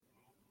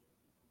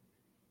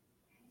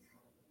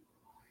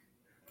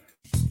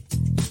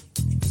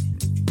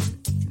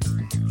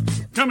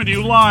Coming to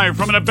you live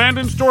from an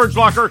abandoned storage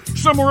locker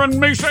somewhere in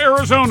Mesa,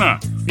 Arizona.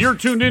 You're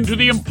tuned into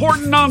the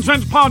Important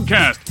Nonsense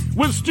Podcast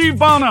with Steve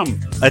Bonham.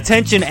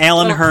 Attention,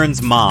 Alan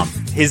Hearn's mom.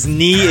 His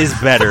knee is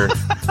better.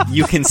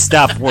 You can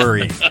stop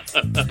worrying.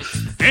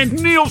 And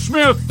Neil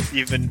Smith.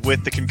 Even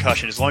with the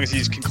concussion, as long as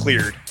he's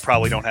cleared,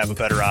 probably don't have a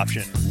better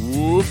option.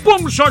 Ooh,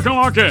 boom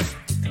shakalaka.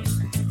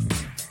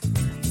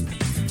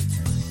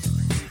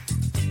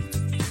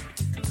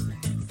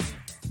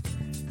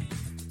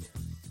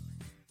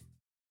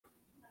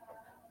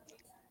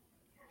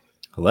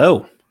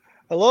 Hello.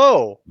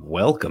 Hello.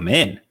 Welcome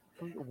in.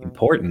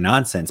 Important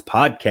Nonsense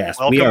Podcast.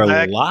 Welcome we are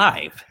back.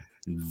 live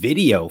in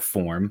video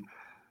form,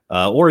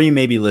 or you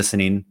may be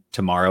listening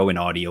tomorrow in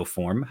audio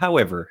form.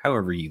 However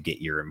you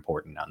get your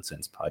Important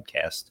Nonsense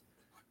Podcast.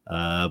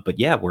 But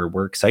yeah,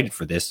 we're excited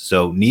for this.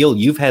 So Neil,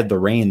 you've had the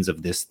reins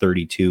of this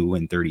 32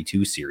 and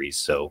 32 series,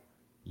 so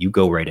you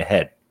go right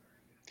ahead.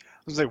 I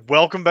was like,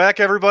 welcome back,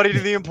 everybody,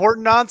 to the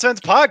Important Nonsense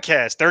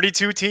Podcast.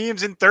 32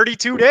 teams in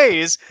 32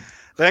 days.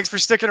 Thanks for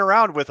sticking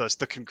around with us.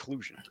 The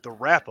conclusion, the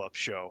wrap-up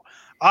show.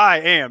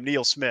 I am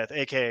Neil Smith,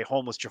 a.k.a.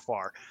 Homeless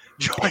Jafar,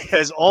 joined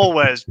as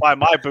always by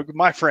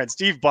my friend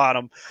Steve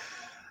Bonham.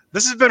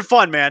 This has been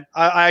fun, man.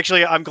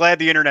 I'm glad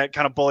the internet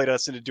kind of bullied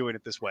us into doing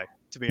it this way,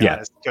 to be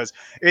honest, because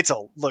it's a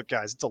lot more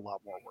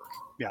work,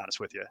 to be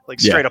honest with you. Like,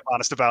 straight up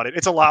honest about it.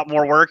 It's a lot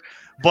more work,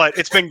 but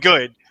it's been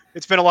good.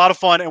 It's been a lot of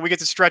fun, and we get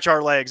to stretch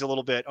our legs a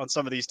little bit on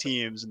some of these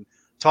teams and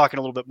talking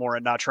a little bit more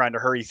and not trying to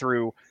hurry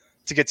through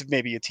to get to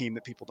maybe a team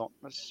that people don't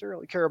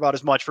necessarily care about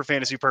as much for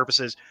fantasy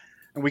purposes,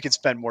 and we can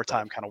spend more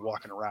time kind of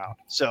walking around.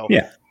 So,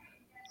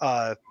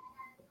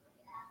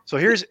 so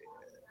here's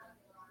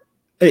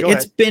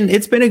it's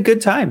been a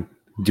good time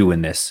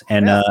doing this,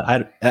 and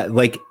I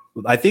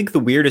think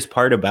the weirdest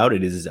part about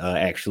it is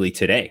actually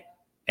today,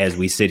 as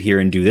we sit here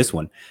and do this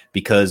one,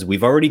 because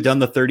we've already done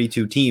the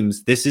 32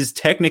 teams. This is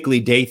technically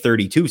day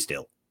 32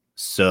 still.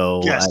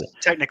 So yes,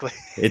 technically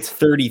it's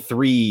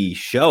 33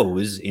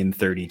 shows in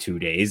 32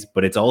 days,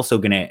 but it's also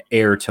going to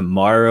air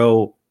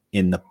tomorrow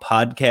in the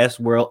podcast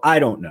world. I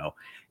don't know.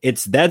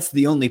 That's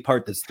the only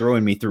part that's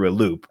throwing me through a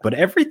loop, but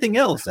everything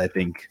else, I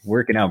think,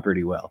 working out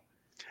pretty well.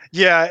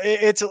 Yeah,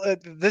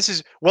 this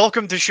is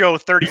welcome to show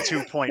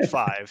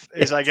 32.5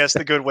 is, I guess,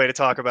 the good way to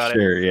talk about it.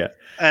 Sure, yeah.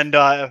 And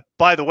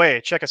by the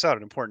way, check us out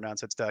at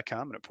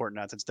importantnonsense.com and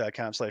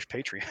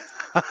importantnonsense.com/Patreon.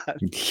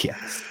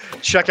 Yes.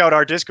 Check out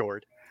our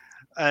Discord.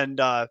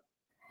 And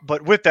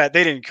but with that,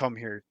 they didn't come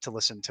here to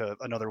listen to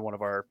another one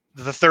of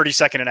the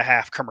 30-second and a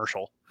half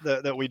commercial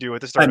that we do at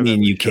the start. I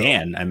mean, you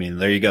can. I mean,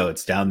 there you go.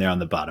 It's down there on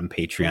the bottom.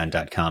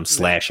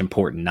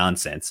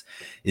 Patreon.com/importantnonsense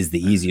is the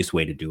easiest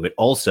way to do it.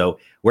 Also,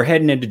 we're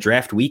heading into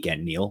draft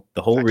weekend, Neil.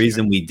 The whole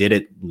reason we did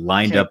it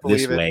lined up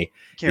this way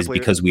is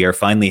because we are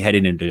finally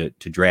heading into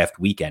draft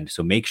weekend.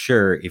 So make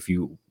sure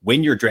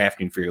when you're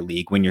drafting for your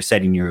league, when you're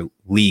setting your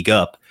league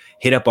up,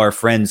 hit up our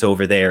friends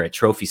over there at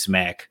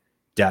TrophySmack.com.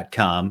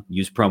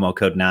 Use promo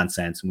code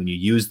nonsense. When you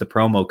use the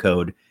promo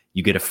code,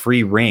 you get a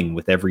free ring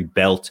with every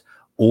belt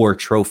or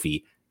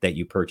trophy that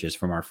you purchase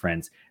from our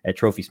friends at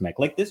Trophy Smack,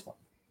 like this one.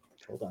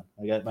 Hold on,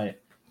 I got my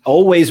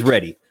always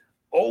ready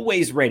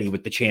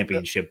with the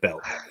championship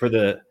belt for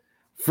the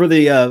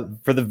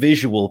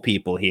visual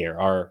people here,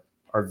 our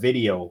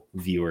video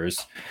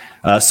viewers.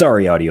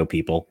 Sorry, audio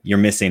people, you're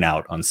missing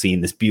out on seeing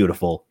this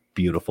beautiful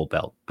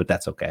belt, but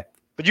that's okay.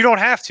 But you don't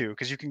have to,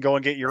 because you can go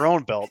and get your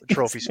own belt at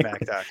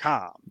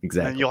TrophySmack.com.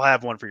 Exactly. And you'll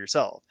have one for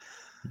yourself.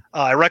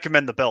 I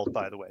recommend the belt,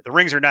 by the way. The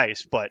rings are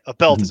nice, but a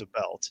belt is a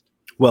belt.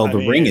 Well, the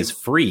ring is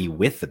free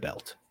with the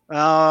belt.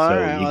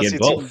 So you get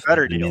both.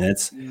 Better deal. I mean,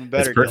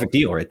 that's a perfect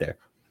deal right there.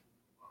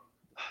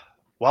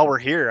 While we're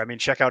here, I mean,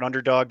 check out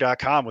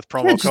underdog.com with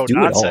promo code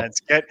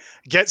nonsense.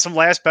 Get some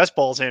last best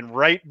balls in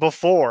right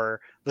before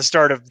the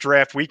start of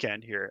draft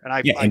weekend here.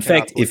 And in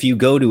fact, if you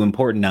go to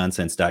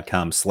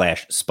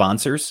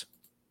importantnonsense.com/sponsors,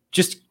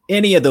 just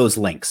any of those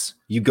links,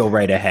 you go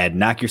right ahead,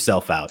 knock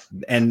yourself out.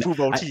 And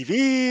Fubo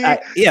TV.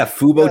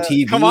 Fubo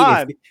TV. Come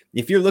on.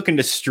 If you're looking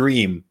to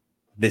stream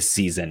this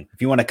season,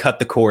 if you want to cut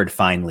the cord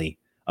finally,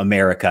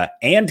 America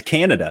and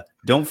Canada,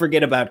 don't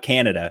forget about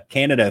Canada.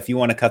 Canada, if you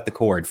want to cut the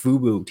cord,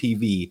 Fubo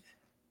TV,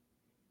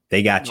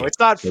 they got you. No, it's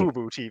not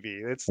Fubo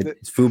TV. It's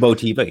Fubo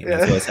TV.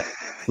 That's what I said.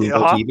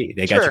 Fubo TV.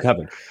 They got you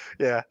covered.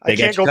 Yeah. I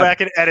can't go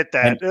back and edit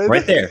that. And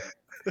right there.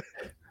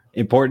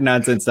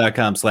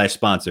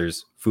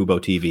 importantnonsense.com/sponsors, Fubo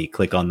TV.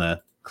 Click on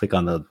the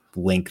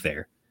link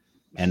there,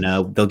 and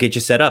they'll get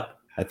you set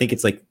up. I think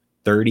it's like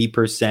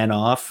 30%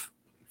 off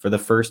for the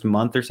first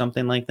month or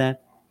something like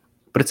that.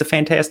 But it's a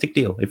fantastic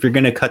deal. If you're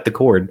going to cut the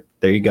cord,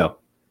 there you go.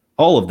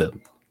 All of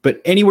them.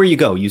 But anywhere you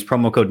go, use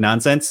promo code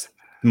nonsense.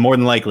 More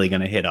than likely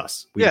going to hit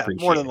us.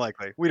 More than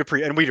likely. We'd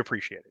appreciate it.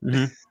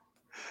 Mm-hmm.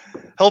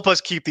 Help us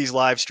keep these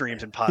live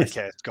streams and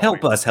podcasts going.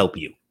 Help us help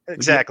you.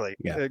 Exactly.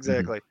 Yeah.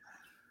 Exactly.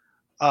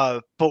 Mm-hmm.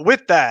 But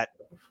with that,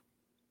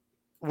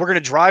 we're going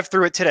to drive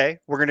through it today.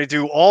 We're going to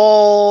do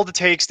all the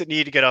takes that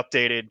need to get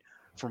updated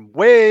from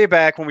way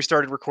back when we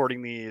started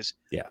recording these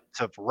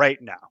to right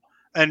now.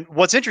 And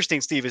what's interesting,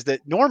 Steve, is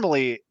that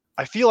normally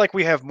I feel like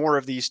we have more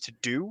of these to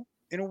do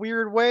in a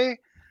weird way.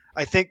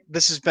 I think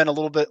this has been a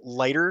little bit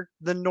lighter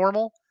than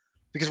normal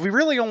because we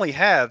really only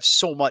have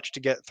so much to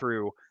get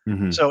through.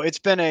 Mm-hmm. So it's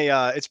been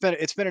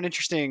an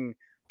interesting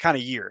kind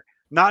of year.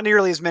 Not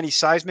nearly as many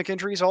seismic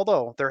injuries,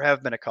 although there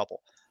have been a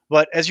couple.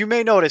 But as you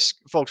may notice,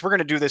 folks, we're going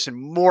to do this in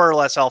more or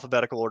less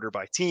alphabetical order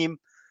by team.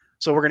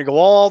 So we're going to go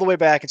all the way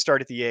back and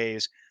start at the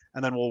A's,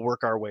 and then we'll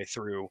work our way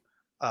through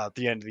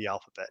the end of the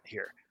alphabet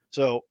here.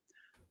 So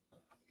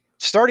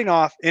starting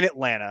off in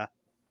Atlanta,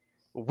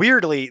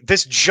 weirdly,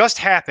 this just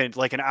happened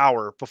like an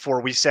hour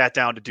before we sat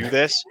down to do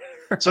this.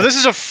 So this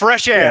is a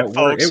fresh ad,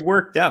 folks. It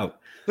worked out.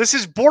 This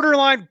is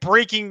borderline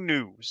breaking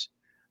news.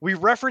 We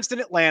referenced in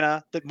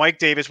Atlanta that Mike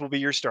Davis will be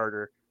your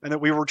starter and that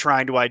we were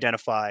trying to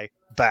identify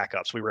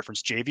backups. We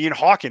referenced Javian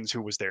Hawkins,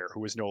 who was there,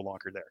 who is no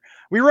longer there.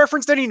 We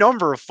referenced any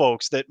number of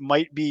folks that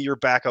might be your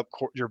backup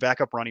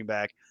running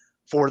back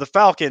for the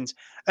Falcons.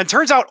 And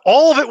turns out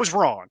all of it was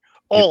wrong.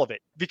 All of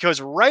it.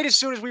 Because right as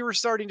soon as we were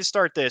starting to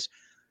start this,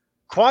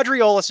 Quadri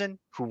Olison,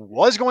 who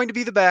was going to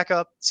be the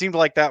backup, seemed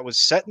like that was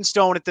set in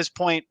stone at this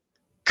point,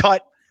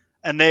 cut,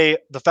 and the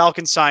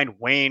Falcons signed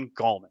Wayne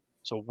Gallman.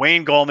 So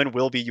Wayne Gallman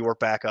will be your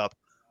backup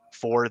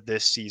for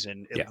this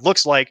season. It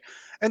looks like,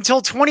 until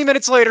 20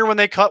 minutes later when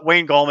they cut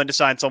Wayne Gallman to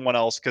sign someone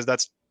else, because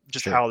that's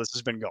just how this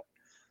has been going.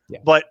 Yeah.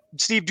 But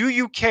Steve, do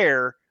you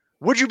care?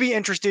 Would you be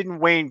interested in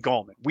Wayne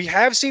Gallman? We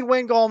have seen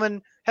Wayne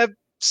Gallman have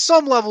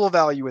some level of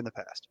value in the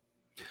past.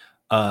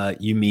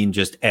 You mean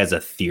just as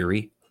a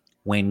theory,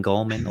 Wayne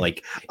Gallman?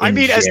 Like, I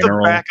mean,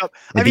 general, as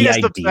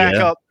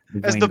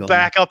the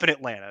backup in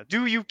Atlanta.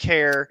 Do you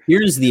care?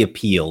 Here's the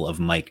appeal of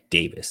Mike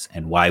Davis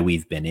and why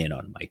we've been in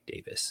on Mike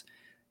Davis.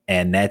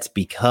 And that's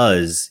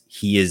because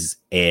he is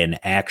an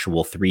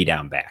actual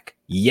 3-down back.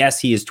 Yes,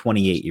 he is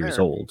 28 years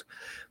old,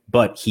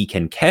 but he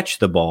can catch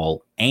the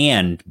ball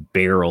and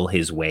barrel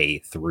his way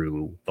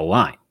through the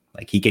line.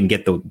 Like, he can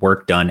get the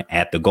work done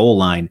at the goal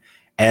line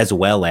as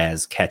well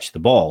as catch the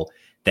ball.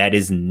 That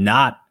is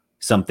not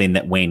something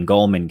that Wayne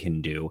Gallman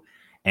can do.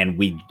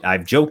 And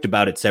I've joked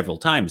about it several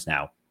times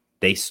now.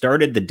 They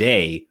started the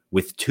day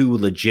with 2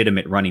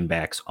 legitimate running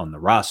backs on the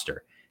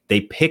roster.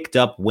 They picked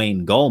up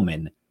Wayne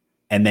Gallman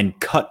and then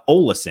cut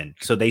Olison.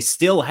 So they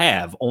still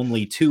have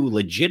only 2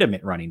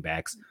 legitimate running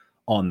backs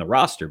on the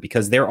roster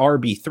because their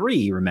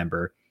RB3,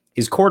 remember,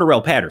 is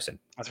Cordarrelle Patterson.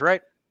 That's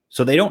right.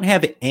 So they don't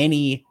have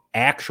any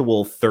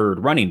actual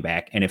third running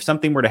back. And if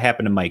something were to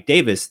happen to Mike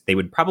Davis, they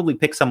would probably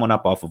pick someone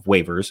up off of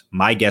waivers.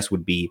 My guess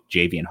would be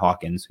Javian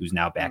Hawkins, who's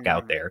now back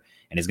out there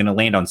and is going to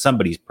land on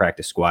somebody's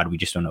practice squad. We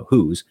just don't know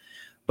whose.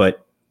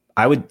 But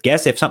I would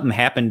guess if something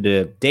happened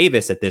to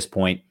Davis at this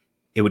point,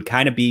 it would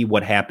kind of be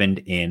what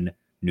happened in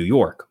New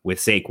York with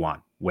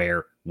Saquon,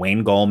 where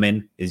Wayne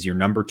Gallman is your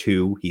number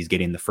 2. He's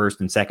getting the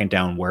first and second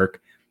down work.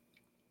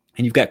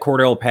 And you've got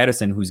Cordarrelle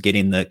Patterson, who's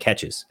getting the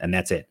catches, and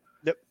that's it.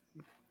 Yep.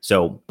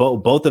 So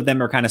both of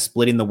them are kind of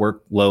splitting the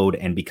workload,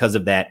 and because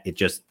of that, it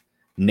just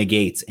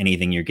negates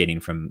anything you're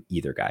getting from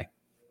either guy.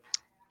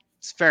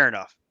 It's fair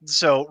enough.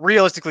 So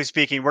realistically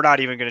speaking, we're not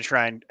even going to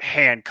try and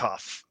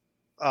handcuff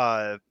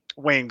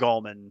Wayne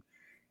Gallman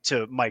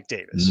to Mike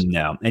Davis.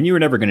 No, and you were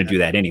never going to do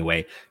that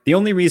anyway. The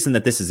only reason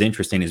that this is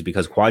interesting is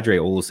because Quadri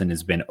Olison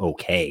has been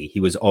okay.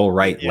 He was all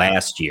right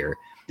last year.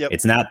 Yep.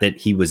 It's not that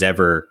he was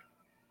ever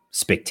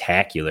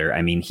spectacular.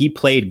 I mean, he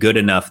played good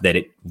enough that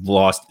it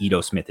lost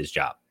Ito Smith his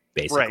job,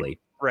 basically.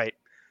 Right.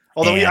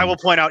 Although I will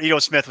point out Ito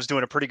Smith was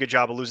doing a pretty good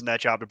job of losing that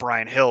job to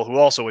Brian Hill, who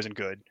also isn't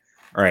good.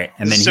 Right.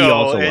 And then he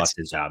also lost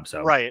his job.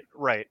 So Right.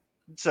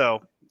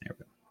 So,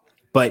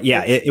 but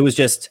yeah, it was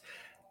just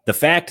the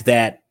fact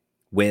that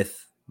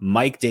with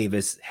Mike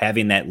Davis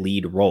having that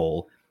lead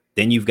role,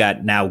 then you've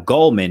got now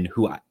Gallman,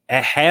 who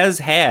has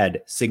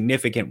had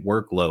significant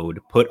workload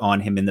put on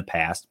him in the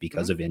past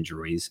because of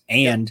injuries.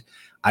 And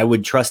I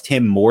would trust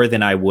him more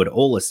than I would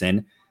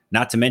Olison.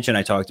 Not to mention,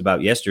 I talked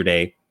about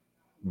yesterday.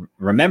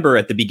 Remember,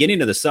 at the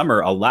beginning of the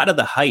summer, a lot of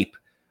the hype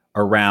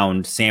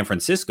around San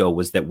Francisco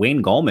was that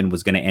Wayne Gallman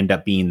was going to end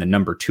up being the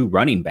number 2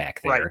 running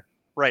back there.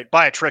 Right.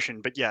 By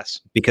attrition, but yes.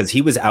 Because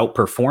he was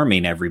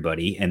outperforming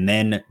everybody. And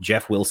then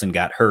Jeff Wilson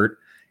got hurt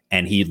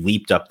and he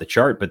leaped up the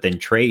chart. But then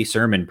Trey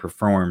Sermon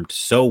performed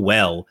so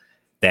well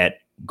that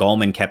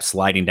Gallman kept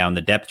sliding down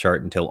the depth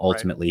chart until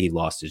ultimately he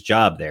lost his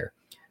job there.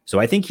 So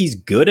I think he's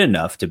good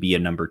enough to be a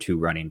number 2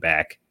 running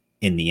back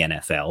in the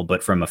NFL.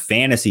 But from a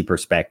fantasy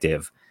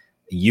perspective,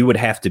 you would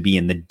have to be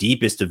in the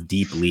deepest of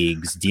deep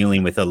leagues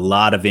dealing with a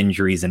lot of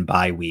injuries and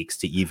bye weeks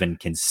to even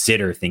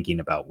consider thinking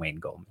about Wayne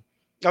Gallman.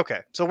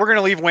 Okay, so we're going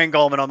to leave Wayne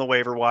Gallman on the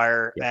waiver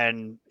wire,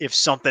 and if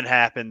something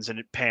happens and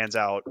it pans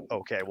out,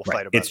 okay, we'll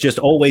fight about it. It's just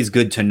always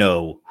good to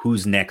know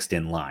who's next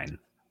in line.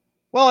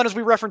 Well, and as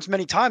we referenced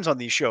many times on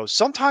these shows,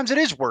 sometimes it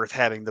is worth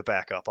having the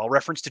backup. I'll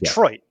reference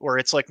Detroit, where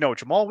it's like, no,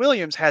 Jamal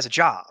Williams has a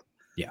job.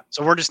 Yeah.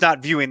 So we're just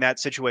not viewing that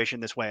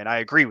situation this way. And I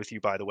agree with you,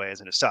 by the way, as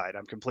an aside.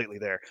 I'm completely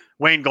there.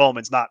 Wayne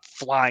Gallman's not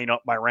flying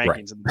up my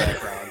rankings in the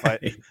background.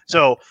 But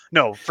so,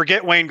 no,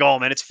 forget Wayne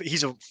Gallman.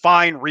 He's a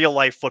fine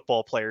real-life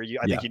football player.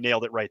 I think you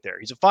nailed it right there.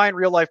 He's a fine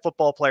real-life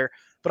football player,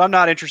 but I'm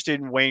not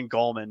interested in Wayne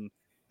Gallman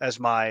as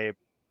my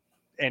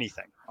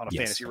anything on a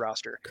fantasy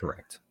roster.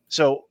 Correct.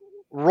 So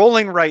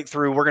rolling right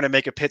through, we're going to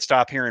make a pit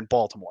stop here in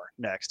Baltimore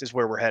next is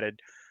where we're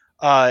headed.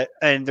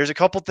 And there's a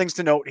couple things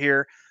to note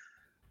here.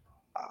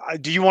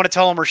 Do you want to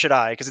tell him or should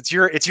I? Because it's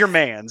your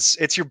man's,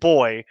 it's your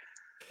boy,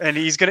 and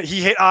he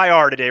hit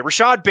IR today.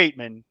 Rashad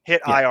Bateman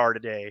hit IR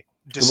today.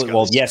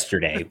 Well,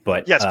 yesterday,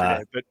 but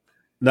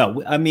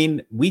no, I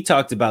mean, we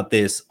talked about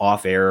this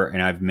off air,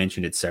 and I've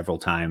mentioned it several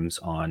times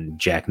on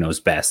Jack Knows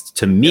Best.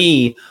 To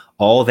me,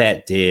 all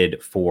that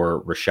did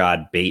for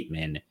Rashad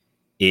Bateman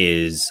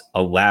is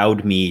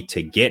allowed me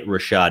to get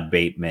Rashad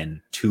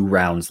Bateman 2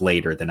 rounds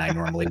later than I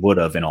normally would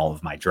have in all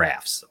of my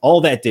drafts.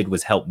 All that did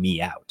was help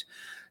me out.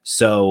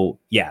 So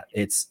yeah,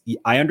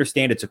 I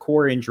understand it's a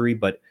core injury,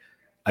 but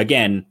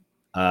again,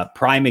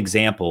 prime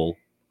example,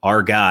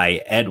 our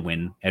guy,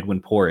 Edwin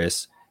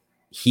Porras,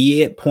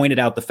 he pointed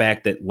out the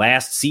fact that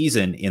last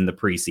season in the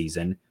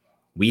preseason,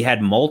 we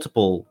had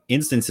multiple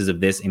instances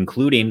of this,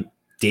 including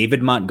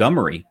David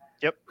Montgomery,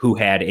 who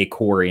had a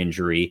core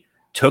injury,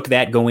 took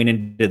that going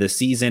into the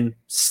season,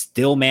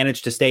 still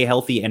managed to stay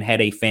healthy and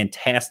had a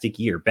fantastic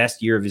year,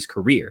 best year of his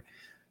career.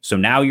 So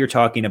now you're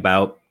talking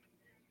about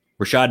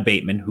Rashad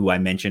Bateman, who I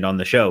mentioned on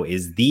the show,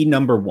 is the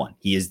number one.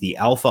 He is the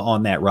alpha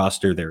on that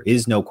roster. There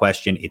is no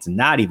question. It's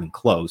not even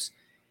close.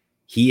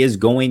 He is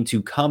going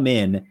to come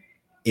in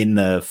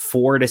the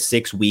 4 to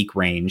 6 week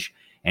range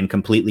and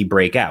completely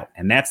break out.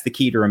 And that's the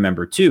key to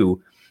remember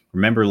too.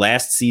 Remember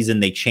last season,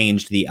 they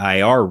changed the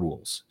IR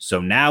rules.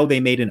 So now they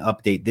made an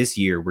update this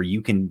year where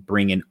you can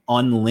bring an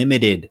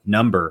unlimited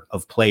number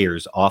of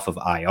players off of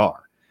IR.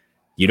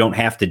 You don't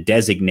have to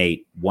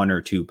designate 1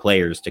 or 2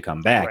 players to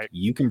come back. Right.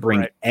 You can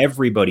bring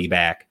everybody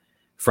back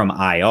from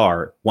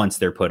IR once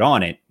they're put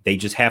on it. They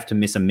just have to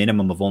miss a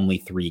minimum of only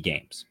 3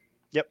 games.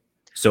 Yep.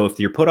 So if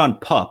you're put on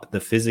PUP, the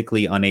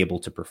physically unable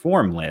to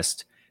perform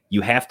list,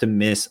 you have to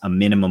miss a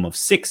minimum of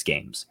 6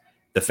 games.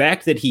 The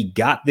fact that he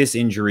got this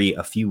injury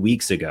a few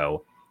weeks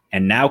ago,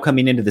 and now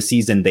coming into the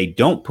season, they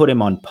don't put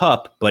him on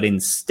PUP, but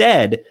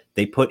instead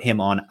they put him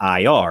on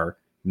IR,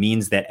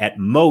 means that at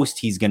most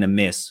he's going to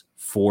miss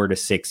 4 to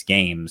 6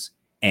 games.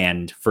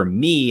 And for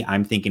me,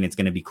 I'm thinking it's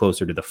going to be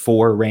closer to the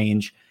 4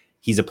 range.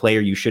 He's a player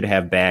you should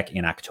have back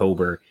in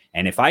October.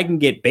 And if I can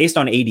get, based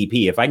on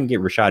ADP, if I can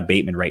get Rashad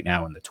Bateman right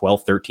now in the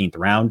 12th, 13th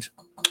round,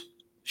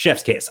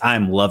 chef's kiss.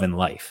 I'm loving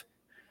life.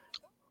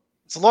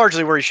 It's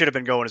largely where he should have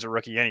been going as a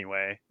rookie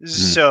anyway.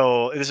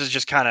 So this is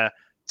just kind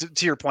of,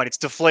 to your point, it's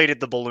deflated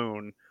the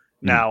balloon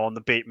now on the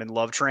Bateman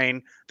love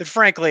train that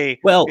frankly,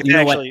 well, you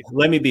know what?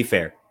 Let me be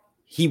fair.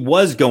 He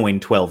was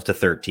going 12 to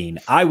 13.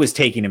 I was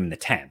taking him in the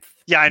 10th.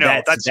 Yeah, I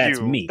know. That's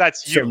you. Me.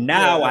 That's you. So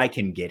now I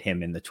can get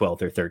him in the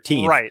 12th or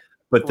 13th. Right.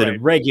 But the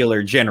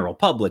regular general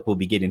public will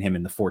be getting him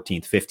in the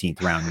 14th,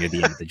 15th round near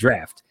the end of the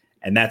draft.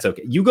 And that's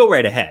okay. You go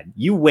right ahead.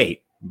 You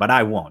wait, but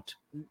I won't.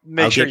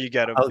 Make sure you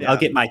get him. I'll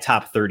get my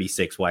top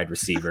 36 wide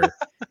receiver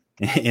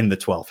in the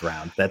 12th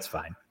round. That's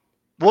fine.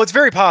 Well, it's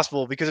very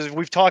possible because as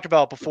we've talked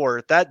about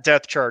before, that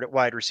depth chart at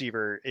wide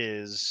receiver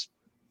is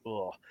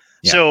ugh.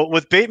 Yeah. So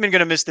with Bateman going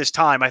to miss this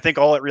time, I think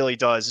all it really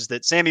does is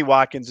that Sammy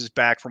Watkins is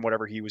back from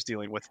whatever he was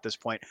dealing with at this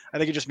point. I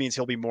think it just means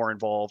he'll be more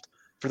involved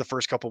for the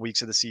first couple of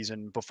weeks of the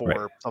season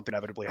before something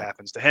inevitably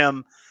happens to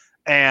him.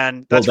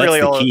 And that's really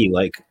the all key.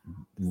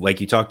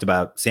 Like you talked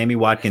about, Sammy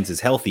Watkins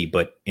is healthy,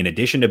 but in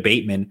addition to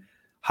Bateman,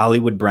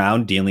 Hollywood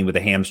Brown dealing with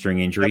a hamstring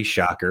injury.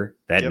 Shocker.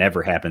 That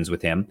never happens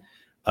with him.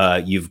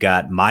 You've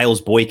got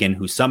Miles Boykin,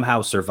 who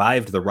somehow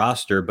survived the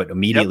roster, but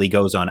immediately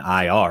goes on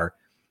IR.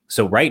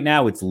 So right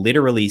now it's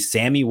literally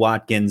Sammy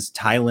Watkins,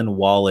 Tylan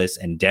Wallace,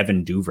 and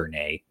Devin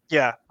Duvernay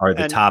are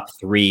the top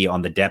 3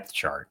 on the depth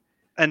chart.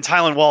 And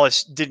Tylan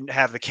Wallace didn't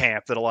have the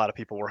camp that a lot of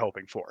people were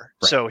hoping for.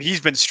 Right. So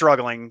he's been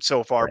struggling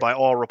so far by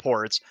all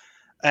reports.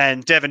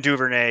 And Devin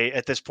Duvernay,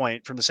 at this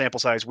point, from the sample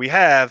size we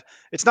have,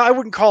 it's not, I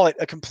wouldn't call it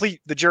a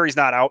complete, the jury's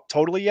not out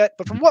totally yet,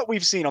 but from what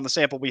we've seen on the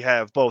sample we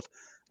have, both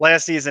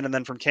last season and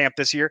then from camp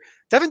this year,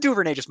 Devin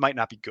Duvernay just might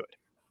not be good.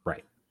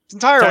 Right. It's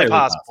entirely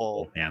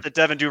possible that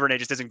Devin Duvernay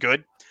just isn't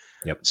good.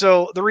 Yep.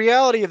 So the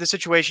reality of the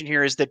situation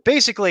here is that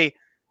basically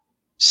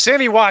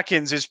Sammy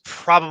Watkins is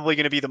probably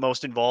going to be the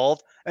most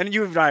involved. And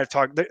you and I have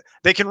talked,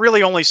 they can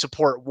really only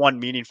support one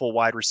meaningful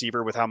wide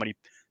receiver with how many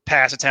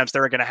pass attempts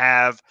they're going to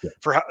have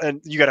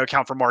and you got to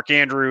account for Mark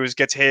Andrews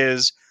gets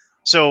his.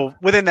 So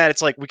within that,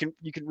 it's like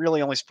you can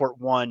really only support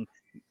one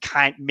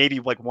maybe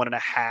like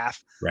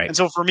 1.5. Right. And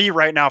so for me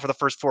right now, for the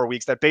first 4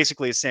 weeks, that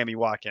basically is Sammy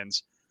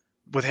Watkins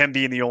with him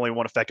being the only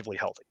one effectively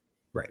healthy.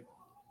 Right.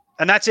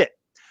 And that's it.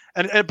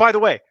 And by the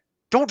way,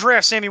 don't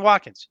draft Sammy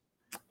Watkins.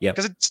 Yeah.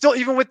 Because it's still,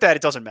 even with that,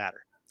 it doesn't matter.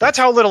 That's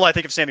how little I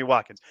think of Sammy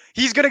Watkins.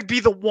 He's going to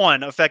be the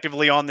one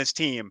effectively on this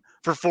team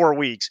for 4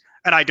 weeks,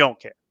 and I don't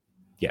care.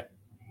 Yeah.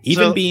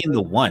 Even being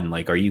the one,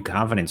 like, are you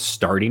confident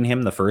starting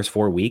him the first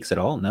 4 weeks at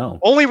all? No.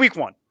 Only week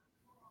 1.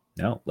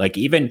 No. Like,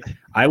 even,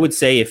 I would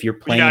say if you're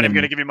playing. You're not even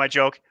going to give me my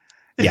joke?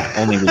 Yeah,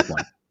 only week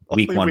 1.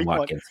 Week 1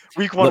 Watkins.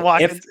 Week 1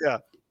 Watkins,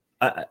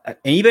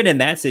 even in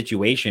that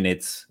situation,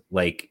 it's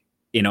like,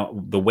 you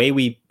know, the way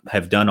we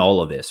have done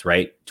all of this,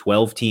 right?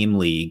 12-team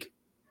league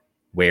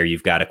where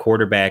you've got a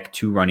quarterback,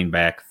 2 running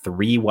back,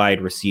 3 wide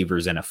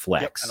receivers, and a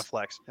flex. And a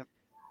flex. Yep.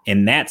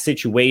 In that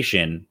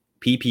situation,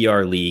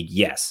 PPR league,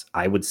 yes,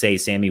 I would say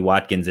Sammy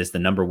Watkins is the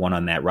number one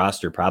on that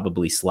roster,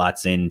 probably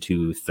slots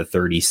into the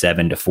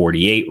 37 to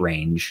 48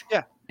 range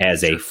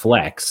as a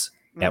flex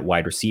at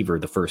wide receiver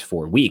the first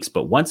 4 weeks.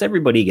 But once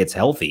everybody gets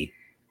healthy,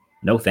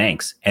 no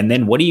thanks. And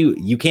then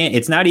you can't,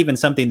 it's not even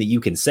something that you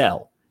can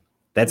sell.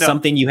 That's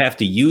something you have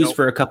to use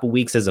for a couple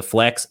weeks as a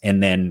flex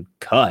and then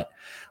cut.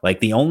 Like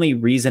the only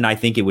reason I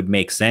think it would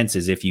make sense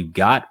is if you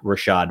got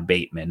Rashad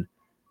Bateman,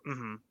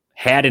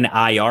 had an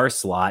IR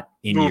slot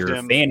in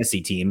your fantasy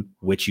team,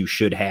 which you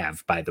should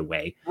have, by the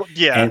way.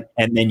 Yeah.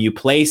 And then you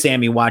play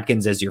Sammy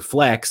Watkins as your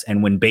flex.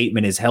 And when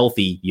Bateman is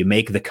healthy, you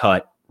make the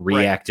cut,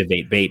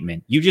 reactivate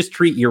Bateman. You just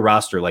treat your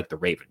roster like the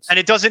Ravens. And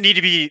it doesn't need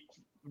to be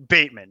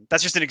Bateman.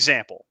 That's just an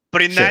example.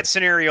 But in that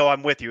scenario,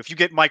 I'm with you. If you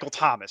get Michael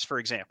Thomas, for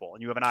example,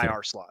 and you have an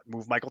IR slot,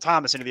 move Michael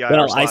Thomas into the IR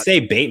slot. Well, I say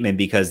Bateman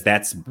because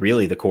that's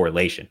really the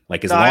correlation.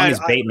 Like as long as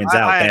Bateman's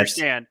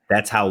out,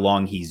 that's how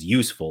long he's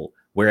useful.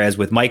 Whereas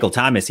with Michael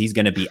Thomas, he's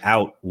going to be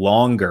out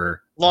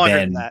longer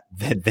than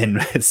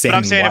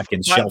Sammy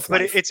Watkins' shelf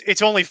life. But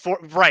it's only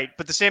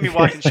but the Sammy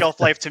Watkins shelf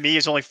life to me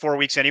is only 4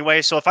 weeks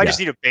anyway. So if I just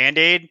need a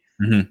Band-Aid,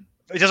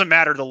 it doesn't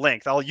matter the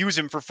length. I'll use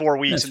him for 4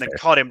 weeks and then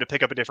cut him to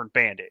pick up a different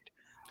Band-Aid.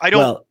 I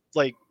don't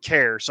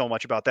care so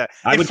much about that.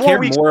 I would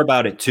care more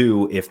about it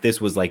too if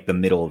this was like the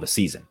middle of the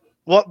season.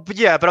 Well,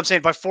 but I'm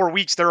saying by 4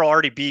 weeks, there'll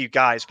already be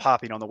guys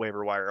popping on the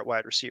waiver wire at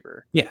wide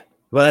receiver. Yeah.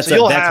 Well, that's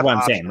what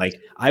I'm saying. Like,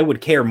 I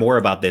would care more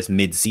about this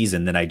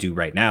mid-season than I do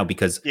right now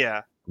because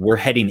we're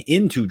heading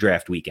into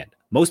draft weekend.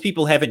 Most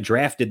people haven't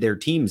drafted their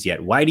teams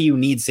yet. Why do you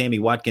need Sammy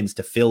Watkins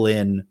to fill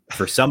in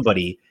for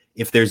somebody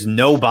if there's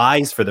no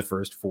buys for the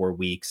first 4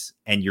 weeks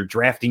and you're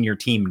drafting your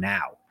team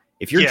now?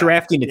 If you're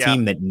drafting a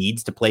team that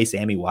needs to play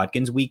Sammy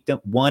Watkins week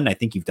 1, I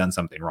think you've done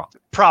something wrong.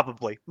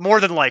 Probably.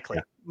 More than likely.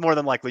 More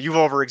than likely. You've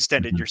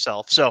overextended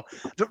yourself. So,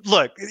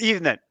 look,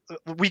 even then,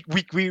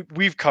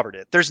 we've covered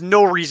it. There's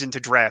no reason to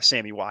draft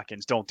Sammy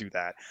Watkins. Don't do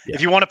that. Yeah.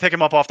 If you want to pick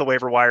him up off the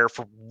waiver wire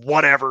for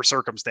whatever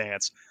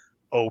circumstance,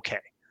 okay.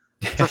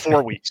 For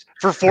 4 weeks.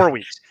 For 4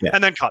 weeks.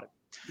 And then cut him.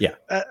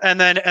 Yeah. And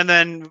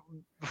then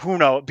who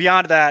knows?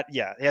 Beyond that,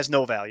 it has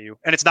no value,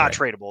 and it's not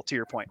tradable, to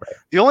your point. Right.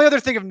 The only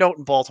other thing of note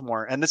in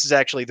Baltimore, and this is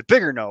actually the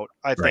bigger note,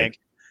 I think,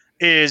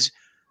 is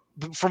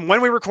from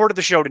when we recorded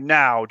the show to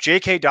now,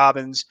 J.K.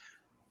 Dobbins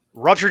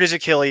ruptured his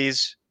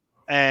Achilles,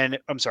 and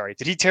I'm sorry,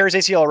 did he tear his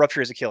ACL or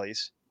rupture his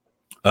Achilles?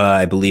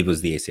 I believe it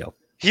was the ACL.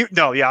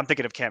 I'm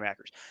thinking of Cam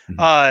Akers.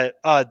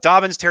 Mm-hmm.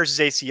 Dobbins tears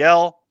his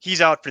ACL.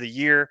 He's out for the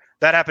year.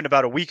 That happened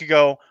about a week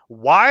ago.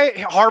 Why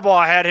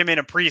Harbaugh had him in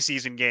a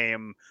preseason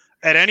game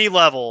at any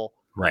level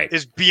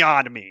is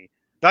beyond me.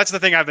 That's the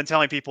thing I've been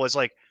telling people is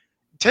like,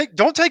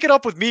 don't take it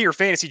up with me or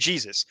Fantasy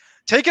Jesus.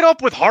 Take it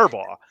up with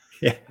Harbaugh.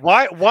 Yeah.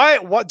 Why?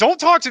 Don't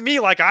talk to me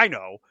like I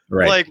know.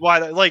 Right. Like why?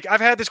 Like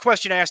I've had this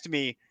question asked to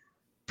me.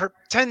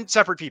 10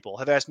 separate people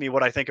have asked me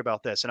what I think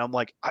about this, and I'm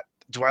like,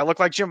 do I look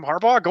like Jim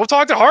Harbaugh? Go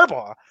talk to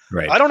Harbaugh.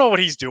 Right. I don't know what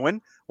he's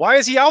doing. Why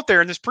is he out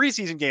there in this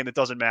preseason game that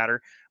doesn't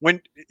matter when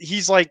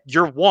he's like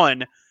year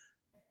one?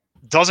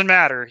 Doesn't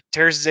matter.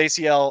 Tears his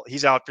ACL.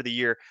 He's out for the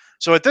year.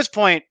 So at this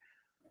point,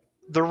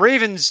 the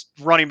Ravens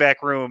running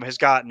back room has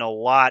gotten a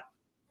lot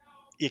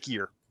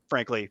ickier,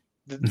 frankly.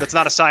 That's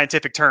not a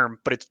scientific term,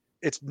 but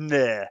it's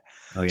meh.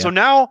 Oh, yeah. So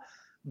now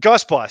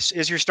Gus Bus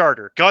is your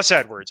starter. Gus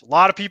Edwards. A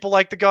lot of people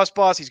like the Gus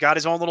Bus. He's got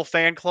his own little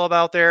fan club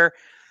out there.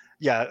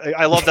 Yeah,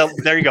 I love that.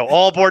 There you go.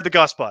 All aboard the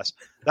Gus Bus.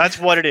 That's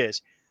what it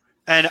is.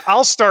 And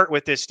I'll start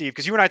with this, Steve,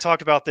 because you and I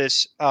talked about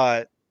this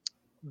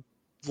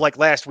like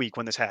last week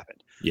when this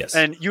happened. Yes.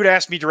 And you'd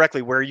asked me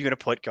directly, where are you going to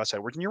put Gus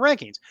Edwards in your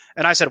rankings?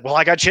 And I said, well,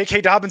 I got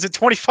J.K. Dobbins at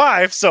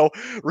 25. So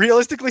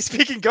realistically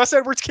speaking, Gus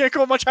Edwards can't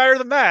go much higher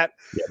than that.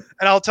 Yep.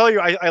 And I'll tell you,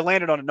 I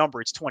landed on a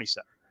number. It's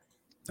 27.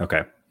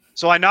 Okay.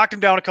 So I knocked him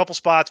down a couple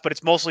spots, but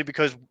it's mostly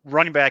because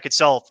running back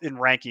itself in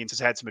rankings has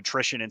had some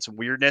attrition and some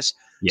weirdness.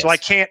 Yes. So I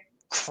can't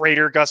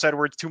crater Gus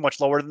Edwards too much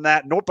lower than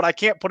that. Nope, but I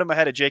can't put him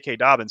ahead of J.K.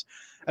 Dobbins.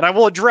 And I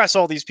will address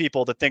all these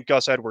people that think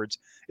Gus Edwards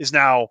is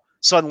now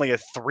suddenly a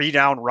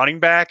 3-down running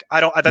back.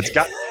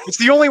 It's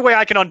the only way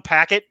I can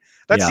unpack it.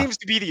 That seems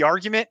to be the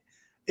argument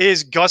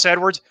is Gus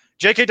Edwards.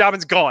 J.K.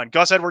 Dobbins gone.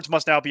 Gus Edwards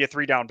must now be a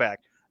 3-down back.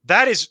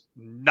 That is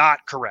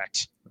not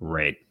correct.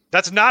 Right.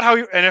 That's not how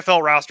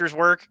NFL rosters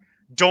work.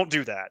 Don't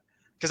do that.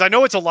 Because I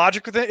know it's a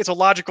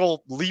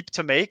logical leap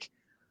to make,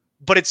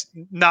 but it's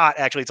not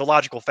actually. It's a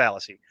logical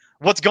fallacy.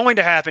 What's going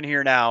to happen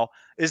here now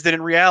is that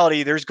in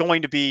reality, there's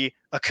going to be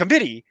a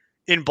committee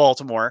in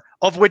Baltimore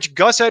of which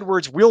Gus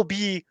Edwards will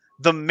be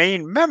the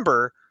main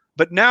member,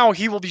 but now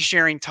he will be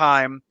sharing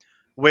time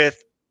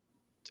with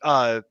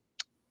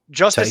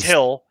Justice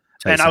Hill.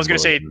 And I was going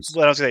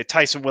to say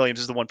Tyson Williams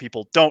is the one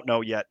people don't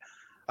know yet.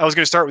 I was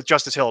going to start with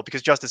Justice Hill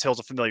because Justice Hill's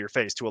a familiar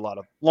face to a lot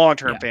of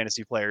long-term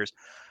fantasy players.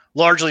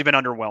 Largely been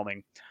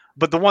underwhelming.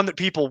 But the one that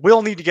people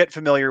will need to get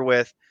familiar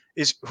with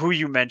is who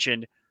you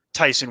mentioned,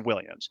 Tyson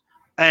Williams.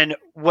 And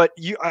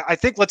I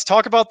think let's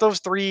talk about those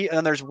three. And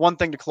then there's one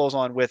thing to close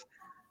on with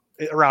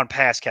around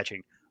pass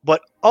catching.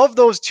 But of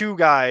those two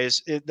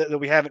guys that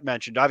we haven't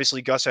mentioned,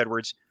 obviously Gus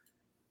Edwards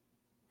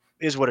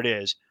is what it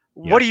is.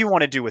 What do you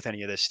want to do with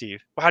any of this,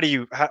 Steve? What do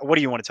you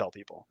want to tell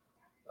people?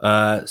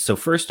 So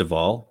first of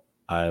all,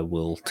 I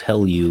will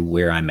tell you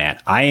where I'm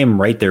at. I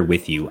am right there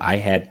with you. I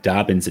had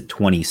Dobbins at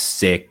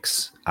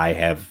 26. I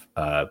have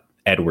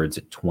Edwards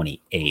at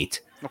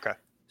 28. Okay.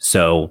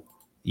 So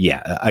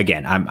yeah,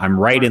 again, I'm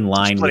right in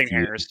line with you.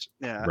 Hairs.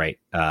 Yeah. Right.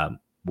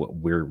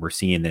 We're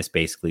seeing this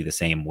basically the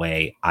same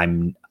way.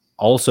 I'm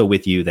also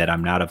with you that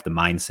I'm not of the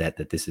mindset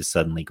that this is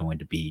suddenly going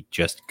to be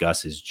just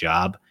Gus's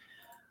job.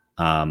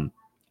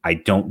 I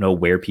don't know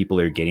where people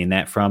are getting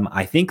that from.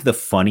 I think the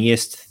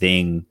funniest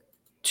thing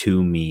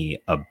to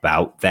me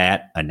about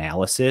that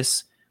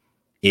analysis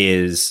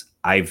is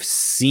I've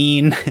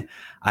seen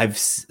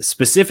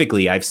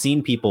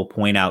people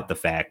point out the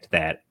fact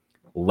that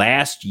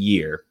last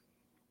year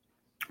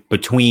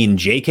between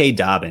J.K.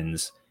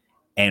 Dobbins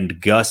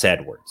and Gus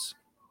Edwards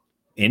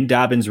in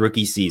Dobbins'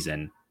 rookie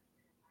season,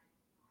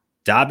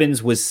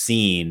 Dobbins was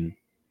seen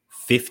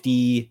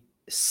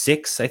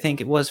 56 to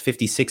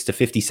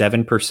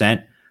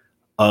 57%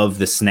 of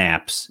the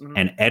snaps,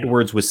 and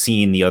Edwards was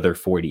seeing the other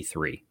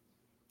 43.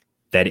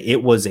 That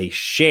it was a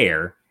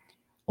share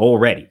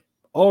already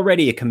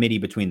a committee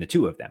between the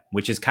two of them,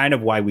 which is kind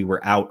of why we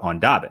were out on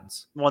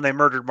Dobbins. When they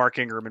murdered Mark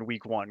Ingram in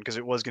week 1, because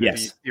it was going to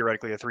be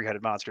theoretically a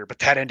 3-headed monster, but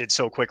that ended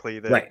so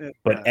quickly. But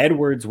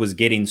Edwards was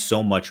getting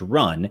so much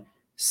run,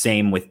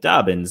 same with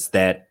Dobbins,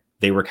 that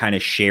they were kind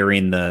of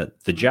sharing the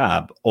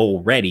job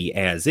already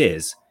as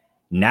is.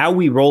 Now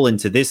we roll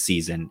into this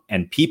season,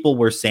 and people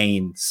were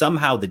saying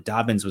somehow that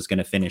Dobbins was going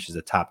to finish as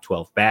a top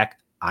 12 back.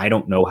 I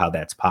don't know how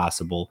that's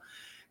possible.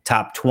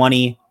 Top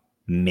 20,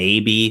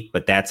 maybe,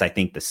 but that's, I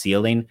think, the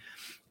ceiling.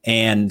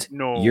 And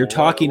you're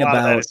talking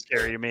about that is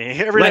scary to me.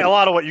 A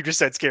lot of what you just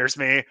said scares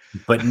me.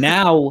 But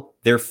now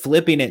they're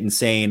flipping it and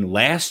saying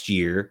last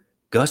year,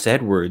 Gus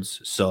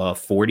Edwards saw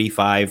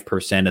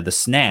 45% of the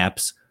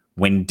snaps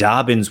when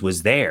Dobbins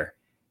was there,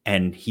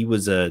 and he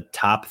was a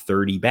top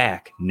 30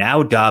 back.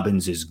 Now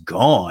Dobbins is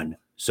gone,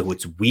 so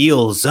it's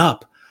wheels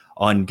up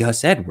on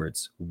Gus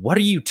Edwards. What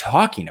are you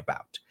talking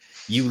about?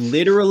 You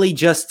literally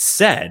just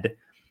said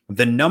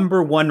the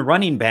number one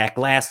running back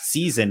last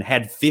season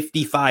had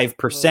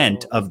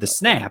 55% of the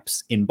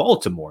snaps in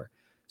Baltimore.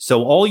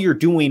 So all you're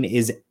doing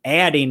is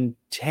adding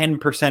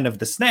 10% of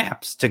the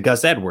snaps to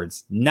Gus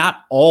Edwards,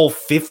 not all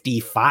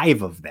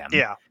 55 of them.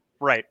 Yeah,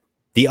 right.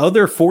 The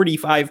other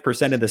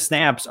 45% of the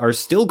snaps are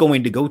still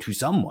going to go to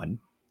someone.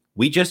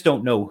 We just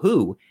don't know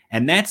who.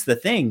 And that's the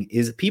thing,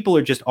 is people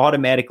are just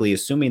automatically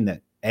assuming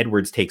that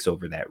Edwards takes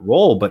over that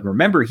role. But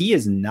remember, he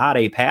is not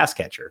a pass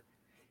catcher.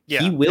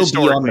 Yeah, he will be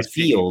on the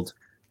field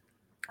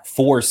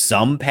for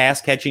some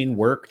pass catching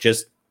work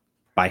just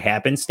by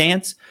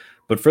happenstance.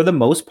 But for the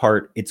most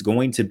part, it's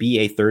going to be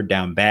a third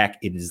down back.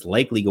 It is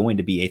likely going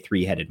to be a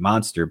 3-headed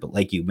monster. But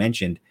like you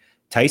mentioned,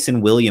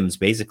 Tyson Williams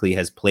basically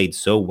has played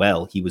so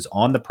well. He was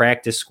on the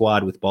practice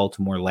squad with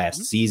Baltimore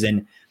last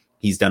season.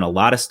 He's done a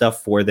lot of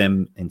stuff for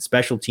them in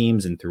special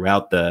teams and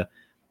throughout the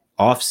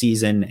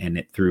offseason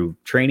and through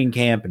training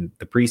camp and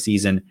the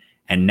preseason.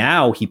 And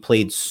now he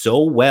played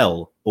so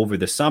well over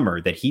the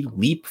summer that he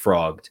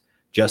leapfrogged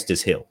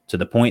Justice Hill to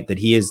the point that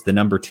he is the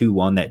number 2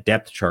 on that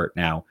depth chart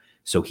now.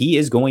 So he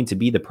is going to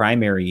be the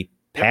primary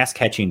pass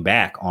catching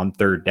back on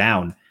third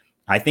down.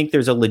 I think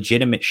there's a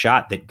legitimate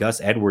shot that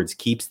Gus Edwards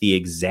keeps the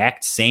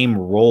exact same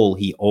role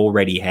he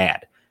already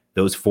had,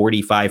 those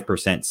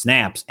 45%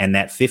 snaps, and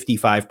that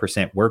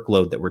 55%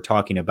 workload that we're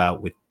talking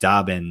about with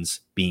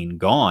Dobbins being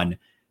gone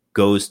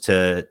goes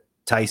to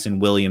Tyson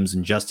Williams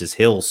and Justice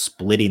Hill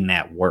splitting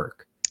that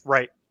work.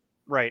 Right.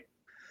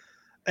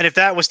 And if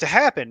that was to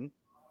happen,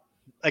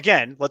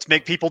 again, let's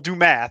make people do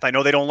math. I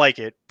know they don't like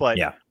it, but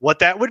what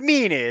that would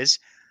mean is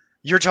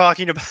you're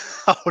talking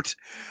about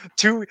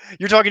two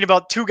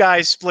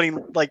guys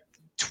splitting like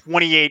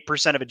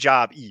 28% of a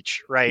job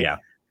each, right? Yeah.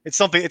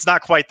 It's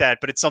not quite that,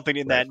 but it's something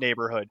in that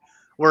neighborhood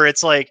where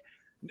it's like,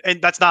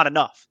 and that's not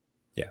enough.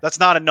 Yeah. That's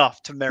not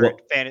enough to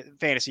merit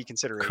fantasy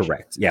consideration.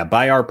 Correct. Yeah.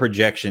 By our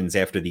projections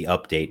after the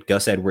update,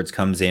 Gus Edwards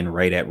comes in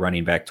right at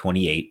running back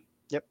 28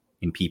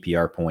 in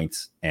PPR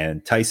points,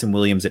 and Tyson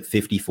Williams at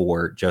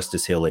 54,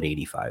 Justice Hill at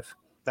 85.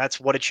 That's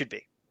what it should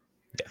be.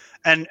 Yeah.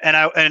 And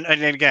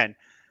again,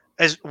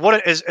 as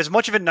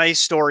much of a nice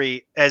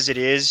story as it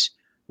is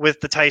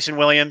with the Tyson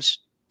Williams,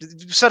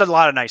 you said a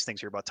lot of nice things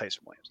here about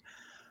Tyson Williams.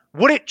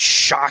 Would it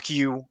shock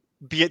you,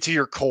 be it to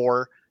your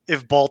core,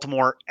 if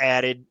Baltimore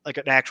added like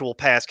an actual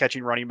pass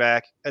catching running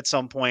back at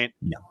some point?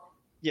 No.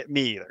 Yeah,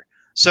 me either.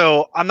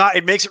 So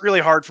it makes it really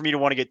hard for me to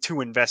want to get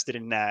too invested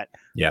in that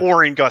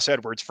or in Gus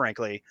Edwards,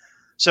 frankly.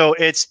 So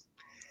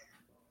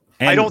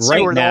I don't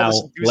see where all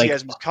this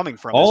enthusiasm is coming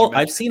from.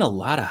 I've seen a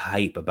lot of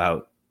hype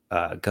about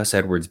Gus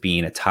Edwards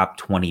being a top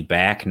 20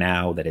 back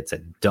now, that it's a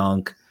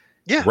dunk.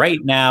 Yeah. Right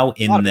now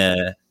in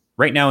the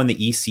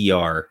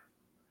ECR,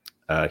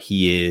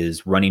 he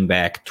is running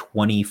back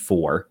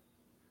 24.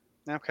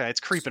 Okay,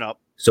 it's creeping up.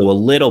 So a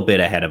little bit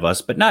ahead of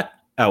us, but not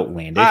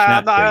outlandish.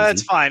 Not crazy.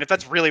 That's fine if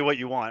that's really what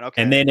you want.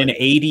 Okay. And then in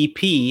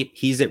ADP,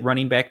 he's at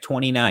running back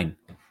 29.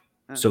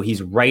 So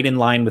he's right in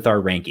line with our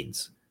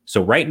rankings.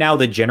 So right now,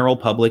 the general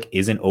public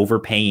isn't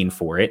overpaying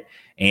for it,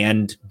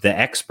 and the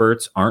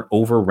experts aren't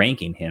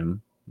overranking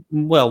him.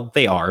 Well,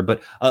 they are,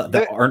 but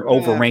they aren't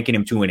overranking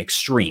him to an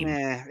extreme.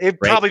 It'd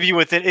probably be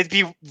within. It'd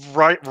be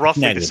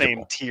roughly the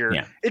same tier.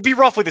 Yeah. It'd be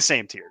roughly the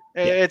same tier.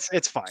 Yeah.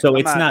 It's fine. So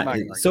it's not.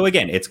 So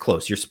again, it's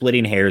close. You're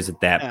splitting hairs at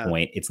that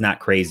point. It's not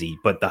crazy,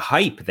 but the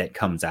hype that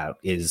comes out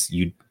is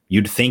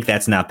you'd think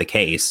that's not the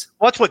case.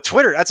 Well, that's what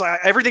Twitter. That's like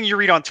everything you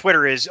read on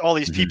Twitter is all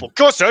these people.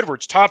 Gus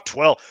Edwards, top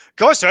 12.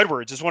 Gus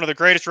Edwards is one of the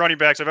greatest running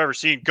backs I've ever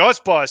seen. Gus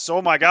Bus.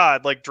 Oh my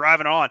God! Like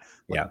driving on.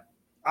 Yeah.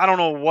 I don't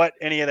know what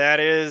any of that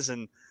is,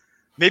 and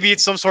maybe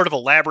it's some sort of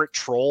elaborate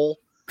troll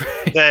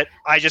that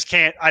I just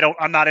can't.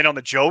 I'm not in on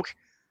the joke.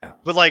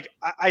 But like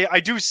I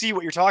do see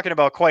what you're talking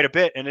about quite a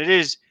bit, and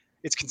it's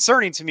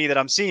concerning to me that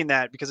I'm seeing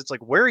that because it's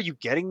like, where are you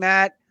getting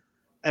that,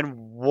 and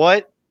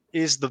what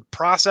is the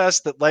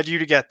process that led you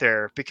to get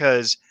there?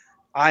 Because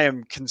I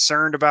am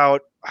concerned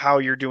about how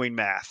you're doing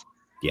math.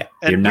 Yeah,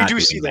 and you're not we do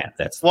doing see that.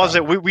 That's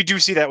we do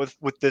see that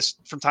with this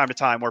from time to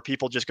time, where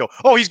people just go,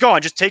 "Oh, he's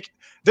gone. Just take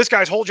this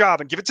guy's whole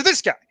job and give it to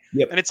this guy."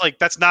 Yep. And it's like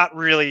that's not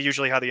really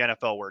usually how the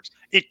NFL works.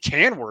 It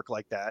can work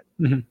like that,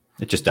 It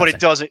just doesn't. but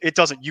it doesn't. It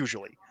doesn't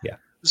usually. Yeah.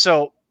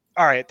 So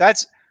all right,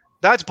 that's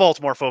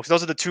Baltimore, folks.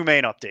 Those are the two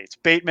main updates: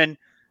 Bateman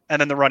and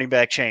then the running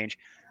back change.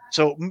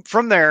 So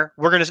from there,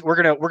 we're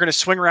gonna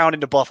swing around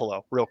into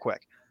Buffalo real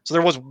quick. So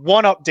there was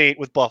one update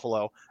with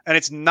Buffalo, and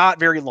it's not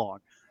very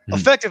long.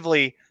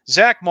 Effectively,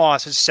 Zach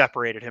Moss has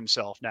separated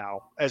himself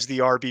now as the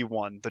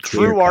RB1, the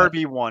true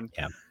RB1.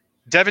 Yeah.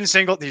 Devin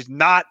Singletary, it's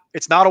not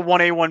a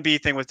 1A,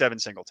 1B thing with Devin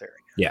Singletary.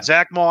 Yeah.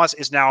 Zach Moss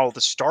is now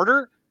the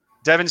starter.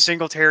 Devin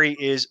Singletary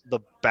is the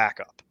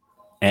backup.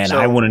 And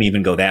I wouldn't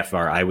even go that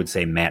far. I would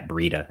say Matt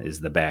Breida is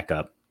the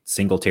backup.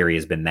 Singletary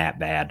has been that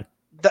bad.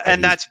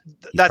 That's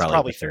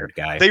probably the third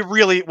guy.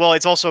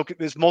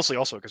 It's mostly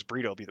also because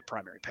Breida will be the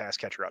primary pass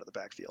catcher out of the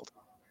backfield.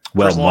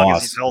 Well,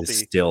 Moss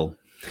is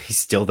he's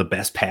still the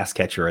best pass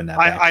catcher in that.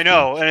 I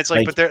know, and it's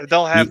like but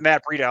they'll have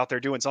Matt Breida out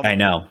there doing something. I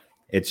know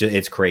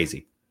it's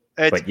crazy.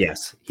 But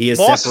yes, he has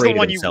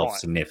separated himself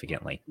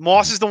significantly.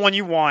 Moss is the one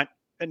you want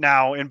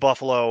now in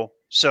Buffalo,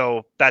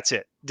 so that's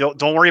it.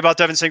 Don't worry about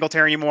Devin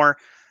Singletary anymore.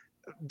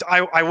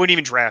 I wouldn't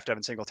even draft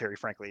Devin Singletary,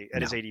 frankly,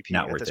 at his ADP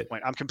at this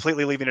point. I'm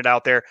completely leaving it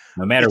out there.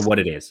 No matter what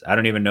it is, I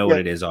don't even know what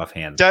it is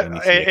offhand.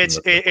 It's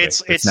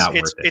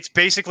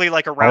basically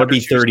like a round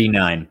RB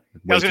 39.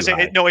 I was going to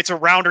say it's a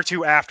round or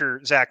two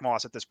after Zach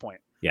Moss at this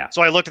point. Yeah.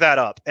 So I looked that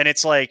up, and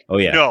it's like,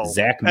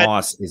 Zach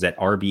Moss is at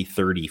RB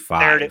 35.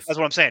 There it is. That's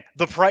what I'm saying.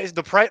 The price.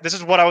 This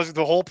is what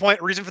the whole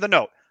reason for the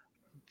note.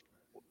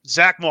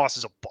 Zach Moss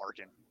is a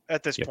bargain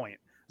at this point.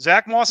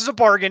 Zach Moss is a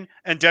bargain,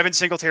 and Devin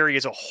Singletary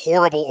is a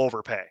horrible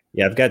overpay.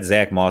 Yeah, I've got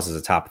Zach Moss as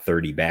a top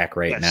 30 back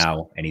right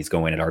now, and he's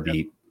going at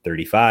RB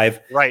 35.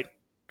 Right.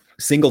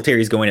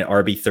 Singletary's going at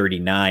RB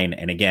 39,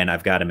 and again,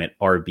 I've got him at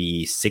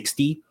RB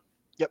 60.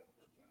 Yep.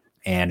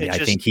 And I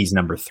think he's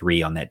number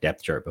 3 on that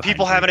depth chart.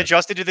 People haven't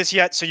adjusted to this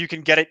yet, so you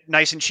can get it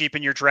nice and cheap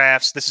in your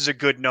drafts. This is a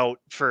good note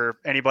for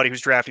anybody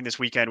who's drafting this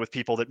weekend with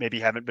people that maybe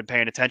haven't been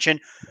paying attention.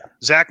 Yeah.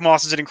 Zach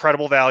Moss is an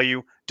incredible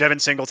value. Devin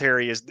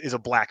Singletary is a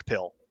black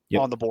pill.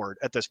 On the board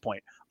at this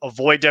point.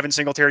 Avoid Devin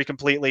Singletary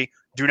completely.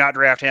 Do not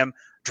draft him.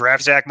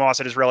 Draft Zach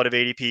Moss at his relative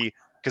ADP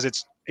because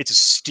it's a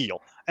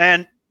steal.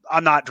 And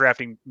I'm not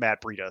drafting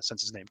Matt Breida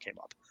since his name came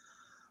up.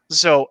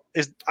 So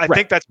I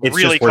think that's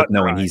really just worth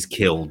knowing he's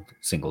killed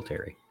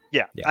Singletary.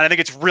 Yeah. And I think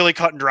it's really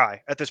cut and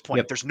dry at this point.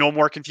 Yep. There's no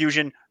more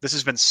confusion. This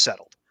has been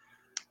settled.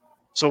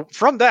 So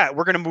from that,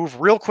 we're going to move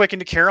real quick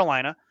into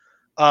Carolina.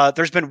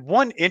 There's been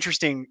one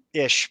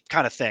interesting-ish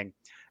kind of thing.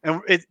 And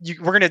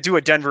we're going to do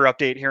a Denver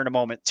update here in a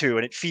moment too,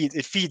 and it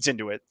feeds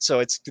into it. So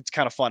it's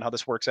kind of fun how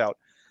this works out.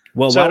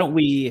 Well, why don't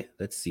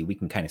let's see, we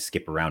can kind of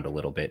skip around a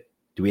little bit.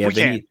 Do we have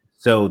any?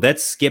 So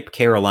let's skip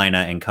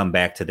Carolina and come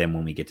back to them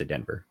when we get to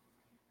Denver.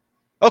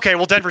 Okay,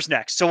 well, Denver's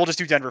next, so we'll just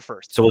do Denver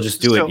first. So we'll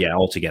just do it,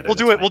 all together.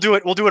 We'll do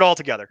it all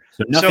together.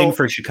 So nothing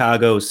for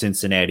Chicago,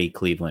 Cincinnati,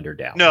 Cleveland, or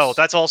Dallas. No,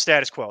 that's all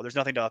status quo. There's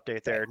nothing to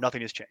update there.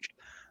 Nothing has changed.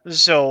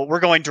 So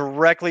we're going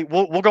directly.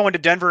 We'll go into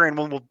Denver and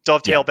we'll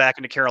dovetail back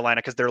into Carolina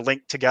because they're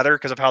linked together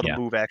because of how the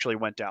move actually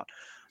went down.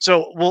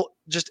 So we'll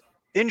just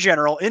in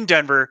general in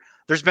Denver,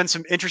 there's been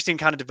some interesting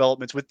kind of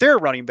developments with their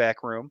running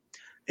back room,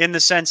 in the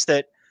sense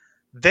that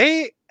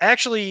they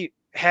actually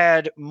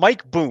had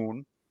Mike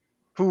Boone,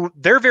 who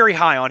they're very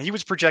high on. He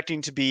was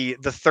projecting to be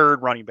the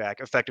third running back,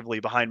 effectively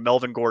behind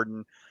Melvin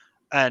Gordon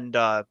and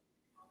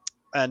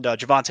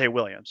Javonte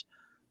Williams.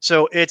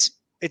 So it's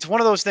one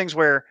of those things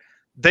where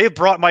they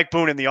brought Mike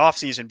Boone in the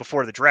offseason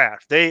before the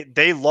draft.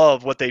 They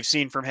love what they've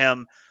seen from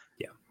him.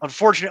 Yeah.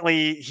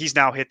 Unfortunately, he's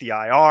now hit the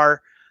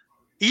IR.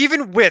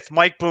 Even with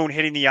Mike Boone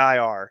hitting the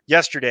IR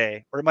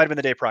yesterday, or it might have been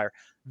the day prior,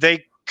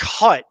 they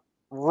cut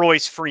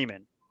Royce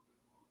Freeman.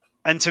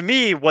 And to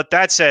me, what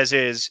that says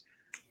is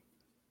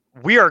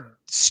we are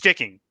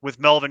sticking with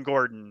Melvin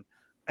Gordon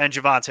and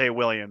Javonte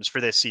Williams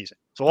for this season.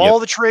 So all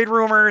the trade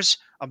rumors,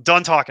 I'm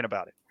done talking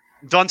about it.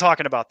 I'm done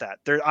talking about that.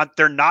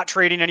 They're not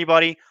trading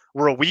anybody.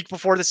 We're a week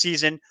before the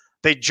season.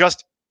 They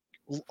just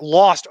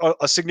lost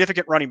a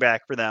significant running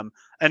back for them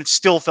and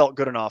still felt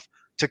good enough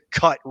to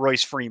cut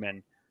Royce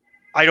Freeman.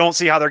 I don't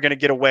see how they're going to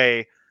get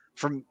away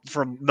from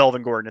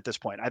Melvin Gordon at this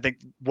point. I think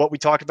what we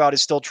talked about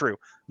is still true.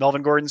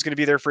 Melvin Gordon's going to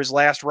be there for his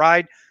last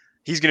ride.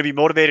 He's going to be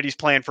motivated. He's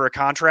playing for a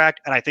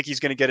contract, and I think he's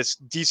going to get a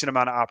decent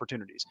amount of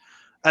opportunities.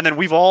 And then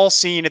we've all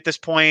seen at this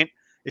point,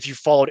 if you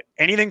followed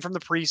anything from the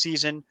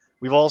preseason,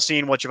 we've all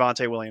seen what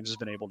Javonte Williams has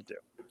been able to do.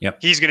 Yep.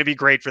 He's going to be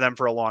great for them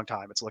for a long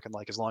time. It's looking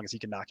like, as long as he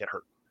can not get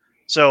hurt.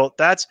 So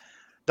that's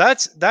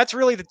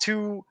really the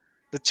two,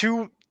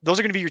 those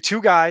are going to be your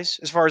two guys.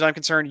 As far as I'm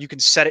concerned, you can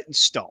set it in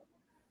stone.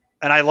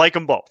 And I like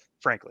them both,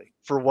 frankly,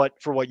 for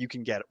what you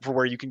can get, for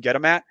where you can get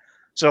them at.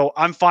 So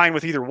I'm fine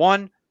with either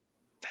one.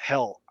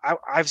 Hell,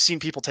 I've seen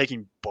people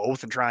taking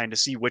both and trying to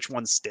see which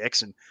one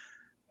sticks. And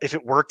if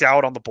it worked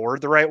out on the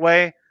board the right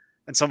way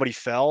and somebody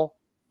fell,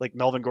 like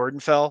Melvin Gordon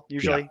fell,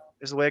 usually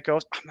is the way it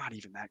goes. I'm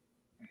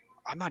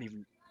not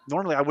even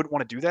normally I wouldn't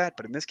want to do that.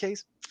 But in this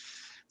case,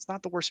 it's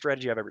not the worst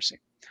strategy I've ever seen.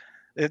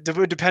 It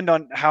would depend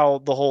on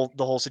how the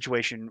whole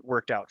situation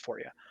worked out for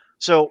you.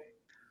 So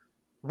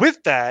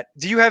with that,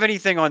 do you have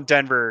anything on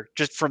Denver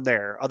just from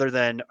there other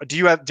than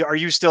are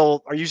you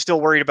still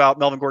worried about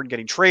Melvin Gordon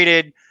getting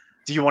traded?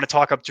 Do you want to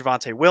talk up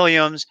Javonte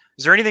Williams?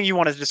 Is there anything you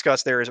want to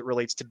discuss there as it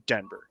relates to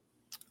Denver?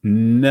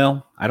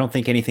 No, I don't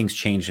think anything's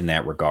changed in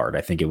that regard.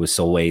 I think it was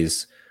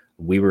always,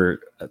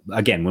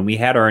 when we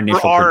had our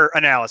initial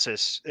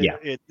analysis,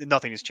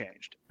 nothing has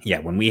changed. Yeah.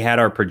 When we had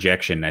our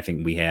projection, I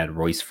think we had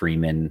Royce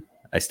Freeman.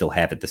 I still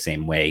have it the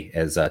same way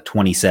as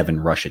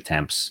 27 rush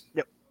attempts,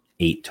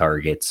 8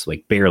 targets,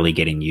 like barely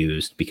getting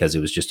used because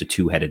it was just a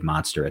two-headed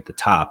monster at the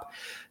top.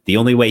 The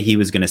only way he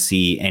was going to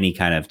see any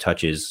kind of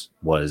touches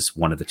was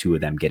one of the two of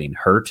them getting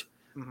hurt,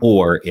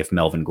 or if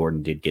Melvin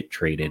Gordon did get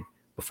traded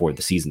before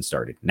the season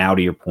started. Now,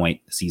 to your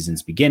point, the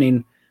season's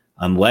beginning.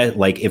 Unless,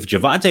 like, if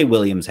Javonte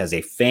Williams has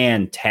a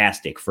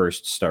fantastic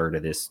first start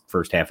of this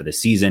first half of the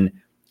season,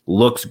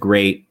 looks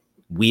great,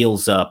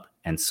 wheels up,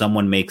 and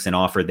someone makes an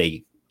offer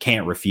they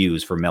can't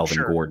refuse for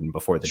Melvin Gordon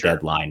before the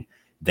deadline,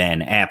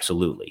 then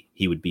absolutely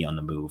he would be on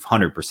the move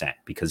 100%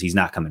 because he's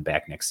not coming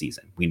back next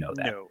season. We know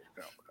that. No.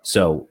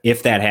 So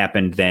if that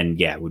happened, then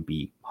it would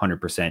be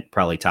 100%,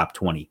 probably top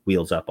 20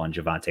 wheels up on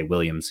Javonte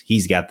Williams.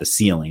 He's got the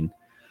ceiling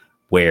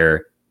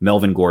where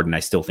Melvin Gordon,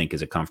 I still think,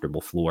 is a comfortable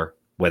floor,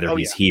 whether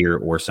he's here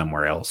or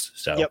somewhere else.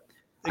 So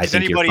I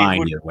think you're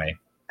fine either way.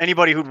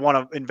 Anybody who'd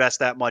want to invest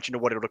that much into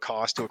what it would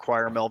cost to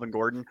acquire Melvin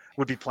Gordon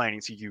would be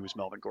planning to use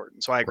Melvin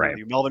Gordon. So I agree with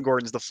you. Melvin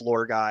Gordon's the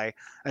floor guy.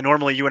 And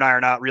normally you and I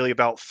are not really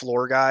about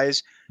floor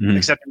guys,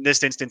 except in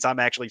this instance, I'm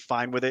actually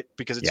fine with it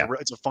because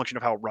it's a function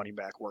of how running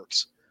back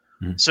works.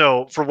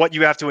 So for what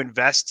you have to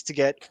invest to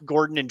get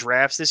Gordon in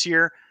drafts this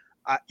year,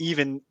 I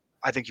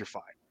think you're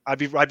fine. I'd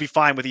be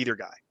fine with either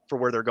guy for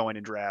where they're going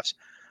in drafts.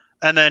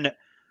 And then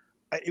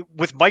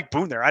with Mike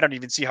Boone there, I don't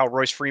even see how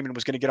Royce Freeman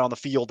was going to get on the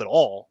field at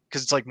all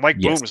because it's like Mike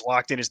Boone was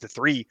locked in as the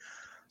 3.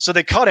 So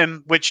they cut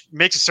him, which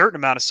makes a certain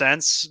amount of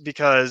sense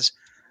because,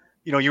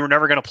 you were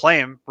never going to play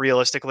him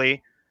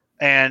realistically.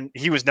 And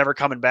he was never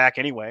coming back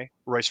anyway,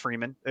 Royce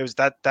Freeman. It was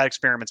that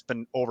experiment's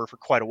been over for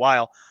quite a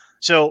while.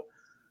 So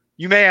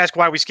you may ask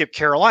why we skipped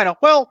Carolina.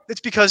 Well, it's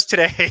because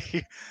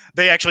today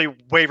they actually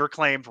waiver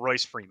claimed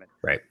Royce Freeman.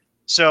 Right.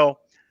 So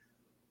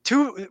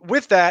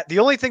with that, the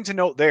only thing to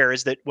note there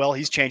is that,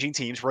 he's changing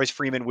teams. Royce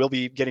Freeman will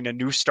be getting a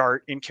new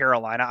start in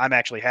Carolina. I'm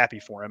actually happy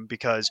for him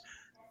because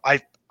I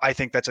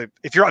think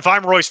if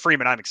I'm Royce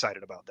Freeman, I'm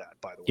excited about that,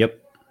 by the way.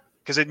 Yep.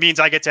 Because it means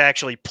I get to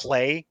actually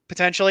play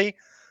potentially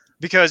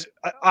because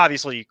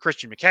obviously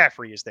Christian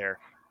McCaffrey is there.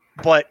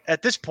 But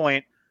at this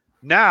point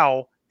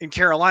now in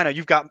Carolina,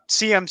 you've got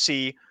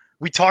CMC.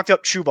 We talked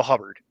up Chuba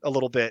Hubbard a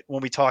little bit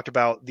when we talked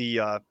about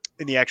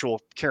in the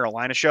actual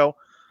Carolina show.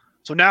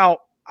 So now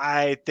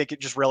I think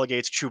it just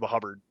relegates Chuba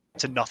Hubbard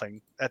to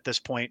nothing at this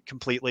point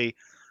completely.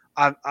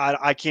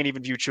 I can't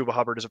even view Chuba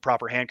Hubbard as a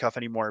proper handcuff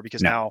anymore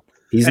because now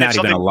he's not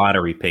even a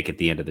lottery pick at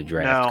the end of the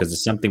draft because if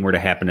something were to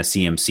happen to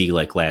CMC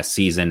like last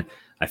season,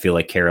 I feel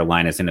like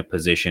Carolina's in a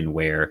position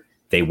where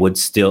they would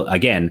still,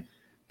 again,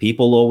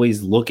 people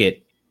always look at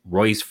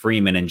Royce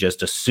Freeman and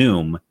just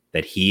assume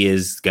that he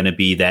is going to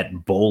be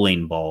that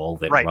bowling ball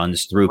that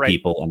runs through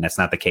people. And that's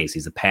not the case.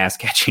 He's a pass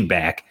catching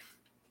back.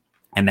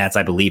 And that's,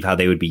 I believe, how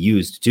they would be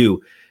used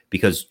too,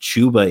 because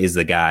Chuba is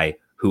the guy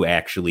who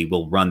actually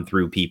will run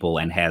through people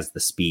and has the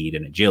speed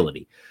and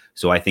agility.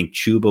 So I think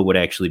Chuba would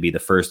actually be the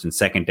first and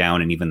second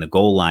down and even the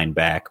goal line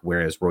back,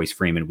 whereas Royce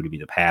Freeman would be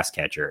the pass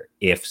catcher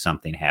if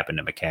something happened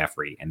to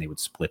McCaffrey and they would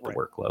split the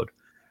workload.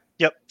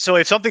 Yep. So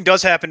if something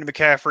does happen to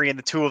McCaffrey and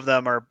the two of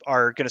them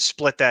are going to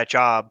split that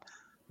job,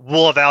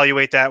 we'll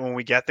evaluate that when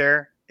we get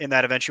there in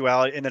that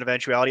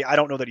eventuality. I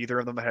don't know that either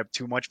of them have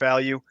too much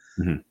value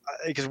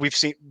because we've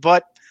seen,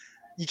 but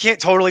you can't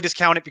totally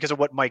discount it because of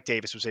what Mike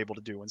Davis was able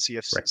to do when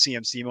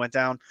CMC went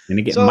down. And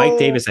again, Mike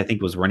Davis, I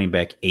think, was running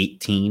back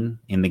 18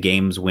 in the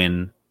games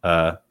when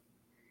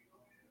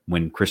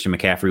Christian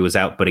McCaffrey was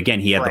out. But again,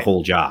 he had the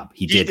whole job.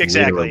 He did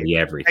literally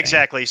everything.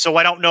 Exactly. So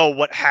I don't know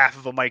what half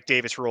of a Mike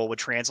Davis role would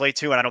translate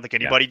to, and I don't think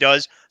anybody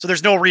does. So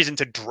there's no reason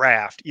to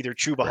draft either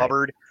Chuba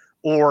Hubbard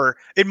or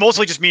it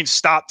mostly just means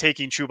stop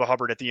taking Chuba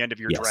Hubbard at the end of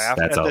your draft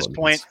at this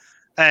point.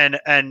 And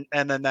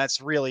then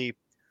that's really,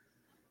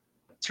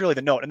 it's really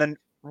the note. And then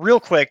real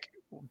quick,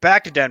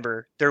 back to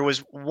Denver. There was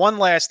one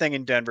last thing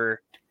in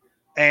Denver,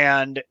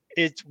 and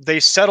they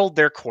settled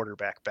their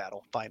quarterback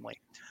battle finally.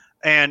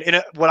 And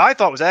what I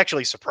thought was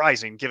actually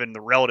surprising, given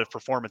the relative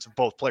performance of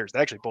both players, they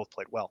actually both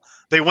played well.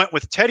 They went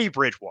with Teddy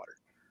Bridgewater,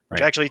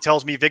 which actually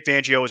tells me Vic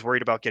Fangio is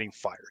worried about getting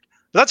fired.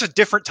 But that's a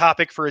different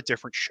topic for a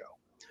different show.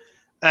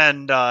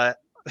 And I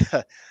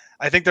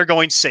think they're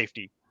going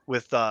safety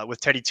with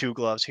Teddy Two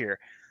Gloves here.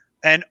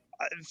 And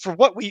for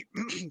what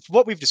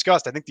we've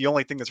discussed, I think the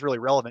only thing that's really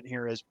relevant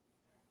here is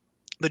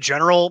the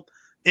general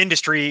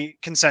industry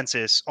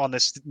consensus on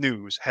this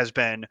news has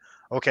been,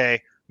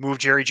 okay, move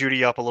Jerry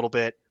Jeudy up a little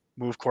bit,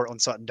 move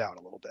Courtland Sutton down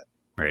a little bit.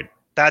 Right.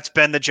 That's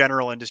been the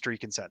general industry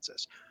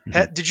consensus.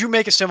 Mm-hmm. Did you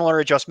make a similar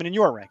adjustment in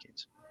your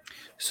rankings?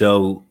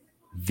 So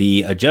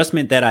the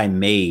adjustment that I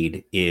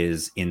made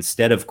is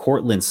instead of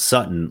Courtland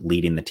Sutton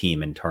leading the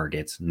team in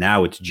targets,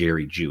 now it's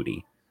Jerry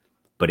Jeudy.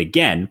 But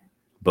again,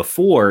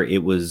 before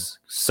it was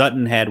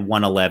Sutton had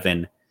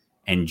 111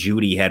 and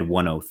Jeudy had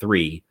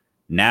 103.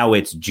 Now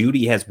it's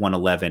Jeudy has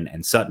 111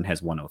 and Sutton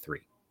has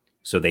 103.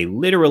 So they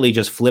literally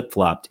just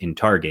flip-flopped in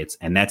targets,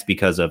 and that's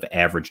because of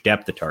average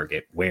depth of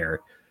target, where,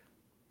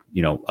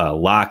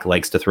 Locke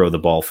likes to throw the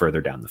ball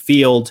further down the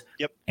field,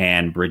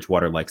 and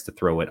Bridgewater likes to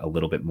throw it a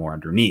little bit more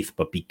underneath.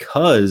 But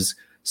because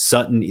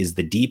Sutton is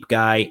the deep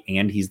guy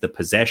and he's the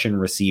possession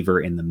receiver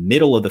in the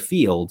middle of the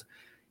field,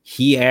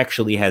 he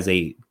actually has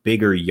a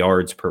bigger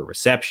yards per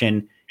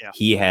reception. Yeah.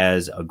 He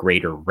has a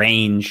greater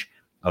range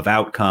of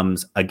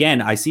outcomes.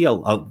 Again, I see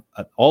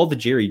all the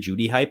Jerry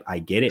Jeudy hype. I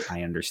get it.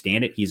 I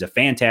understand it. He's a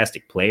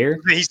fantastic player.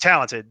 He's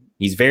talented.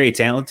 He's very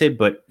talented,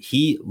 but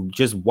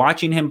just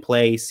watching him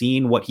play,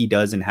 seeing what he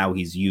does and how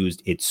he's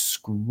used, it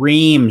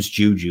screams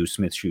Juju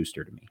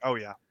Smith-Schuster to me. Oh,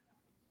 yeah.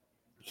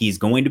 He's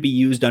going to be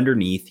used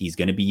underneath. He's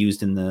going to be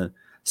used in the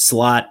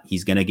slot.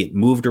 He's going to get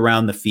moved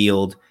around the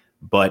field,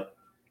 but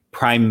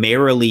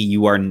primarily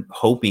you are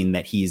hoping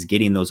that he's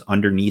getting those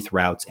underneath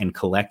routes and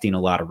collecting a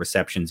lot of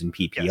receptions in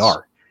PPR. Yes.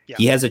 Yeah.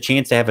 He has a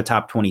chance to have a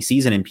top 20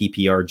 season in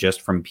PPR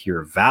just from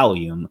pure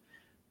volume.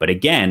 But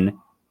again,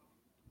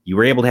 you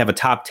were able to have a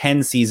top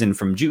 10 season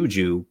from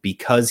Juju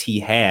because he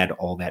had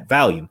all that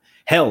volume.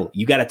 Hell,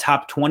 you got a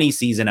top 20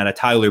 season out of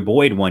Tyler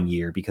Boyd one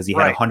year because he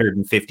had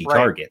 150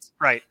 targets.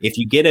 Right. If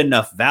you get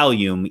enough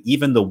volume,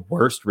 even the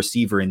worst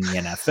receiver in the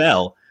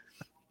NFL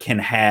can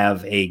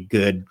have a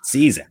good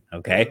season.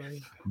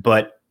 Okay.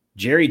 But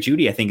Jerry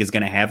Jeudy, I think, is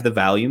going to have the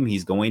volume.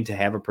 He's going to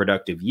have a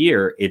productive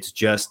year. It's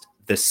just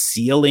the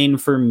ceiling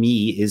for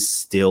me is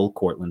still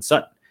Courtland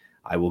Sutton.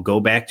 I will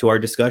go back to our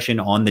discussion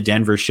on the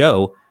Denver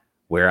show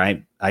where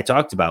I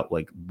talked about,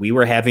 like, we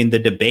were having the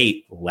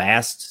debate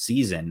last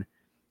season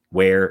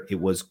where it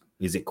was,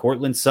 is it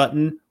Courtland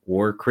Sutton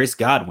or Chris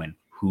Godwin?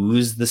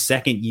 Who's the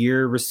second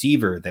year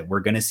receiver that we're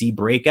going to see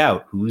break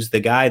out? Who's the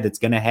guy that's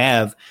going to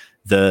have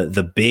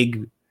the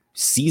big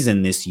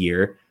season this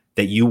year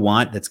that you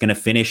want, that's going to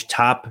finish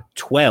top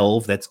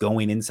 12, that's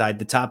going inside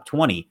the top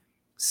 20?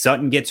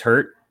 Sutton gets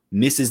hurt,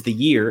 misses the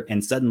year,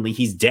 and suddenly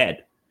he's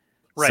dead.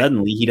 Right.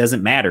 Suddenly he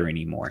doesn't matter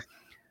anymore.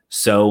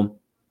 So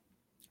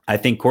I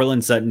think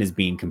Courtland Sutton is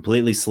being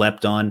completely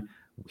slept on.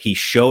 He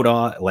showed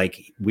off,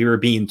 like, we were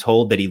being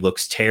told that he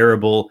looks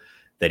terrible,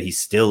 that he's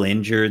still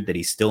injured, that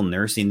he's still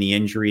nursing the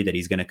injury, that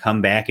he's going to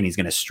come back and he's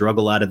going to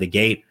struggle out of the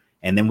gate.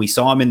 And then we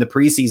saw him in the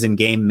preseason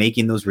game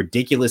making those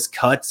ridiculous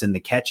cuts and the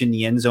catch in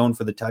the end zone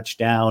for the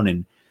touchdown.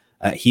 And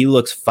he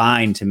looks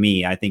fine to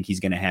me. I think he's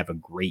going to have a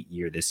great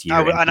year this year.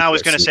 I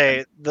was going to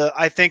say,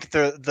 I think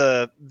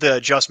the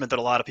adjustment that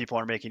a lot of people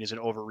are making is an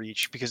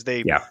overreach because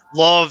they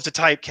love to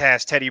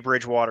typecast Teddy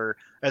Bridgewater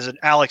as an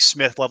Alex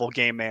Smith level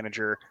game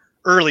manager,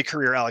 early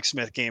career Alex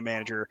Smith game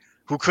manager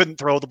who couldn't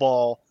throw the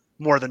ball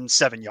more than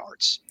 7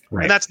 yards.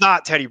 Right. And that's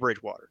not Teddy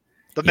Bridgewater.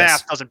 The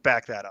math doesn't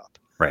back that up.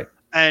 Right.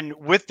 And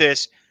with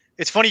this,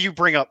 it's funny you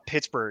bring up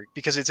Pittsburgh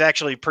because it's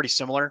actually pretty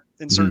similar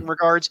in certain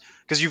regards,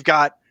 because you've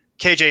got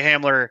KJ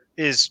Hamler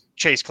is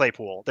Chase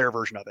Claypool, their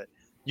version of it.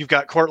 You've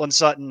got Courtland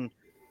Sutton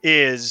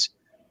is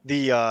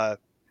the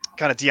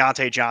kind of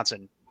Deontay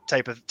Johnson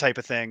type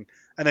of thing.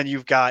 And then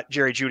you've got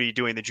Jerry Jeudy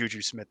doing the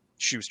Juju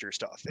Smith-Schuster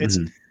stuff. It's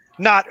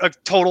not a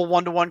total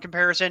one-to-one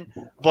comparison,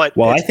 but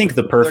I think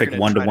the perfect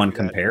one-to-one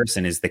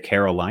comparison is the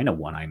Carolina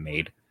one I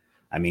made.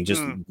 I mean,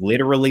 just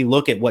literally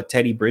look at what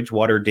Teddy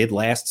Bridgewater did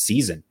last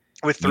season.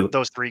 With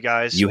those three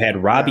guys. You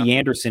had Robbie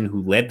Anderson,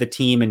 who led the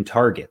team in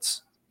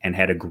targets and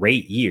had a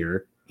great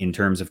year in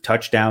terms of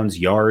touchdowns,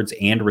 yards,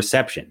 and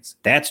receptions.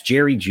 That's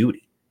Jerry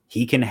Jeudy.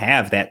 He can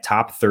have that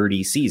top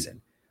 30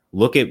 season.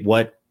 Look at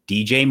what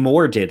DJ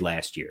Moore did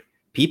last year.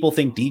 People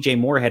think DJ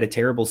Moore had a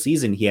terrible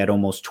season. He had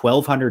almost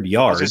 1,200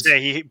 yards. I was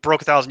going to say, he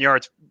broke 1,000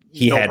 yards.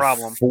 He had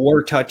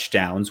 4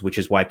 touchdowns, which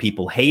is why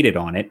people hated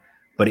on it.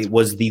 But it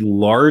was the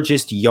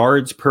largest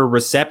yards per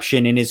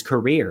reception in his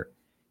career.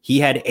 He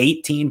had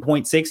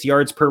 18.6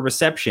 yards per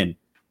reception.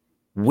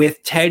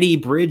 with Teddy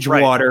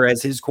Bridgewater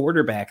as his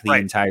quarterback the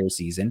entire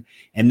season.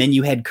 And then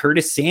you had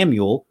Curtis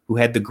Samuel, who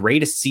had the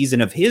greatest season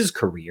of his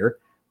career,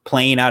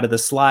 playing out of the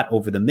slot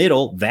over the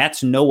middle.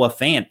 That's Noah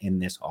Fant in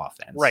this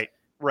offense.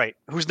 Right.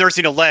 Who's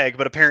nursing a leg,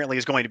 but apparently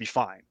is going to be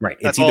fine. Right.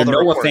 It's either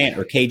Noah Fant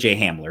or KJ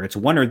Hamler. It's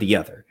one or the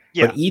other.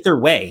 Yeah. But either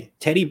way,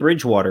 Teddy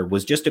Bridgewater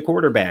was just a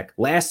quarterback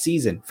last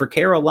season for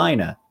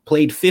Carolina,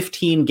 played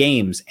 15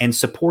 games, and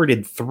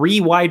supported 3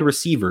 wide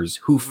receivers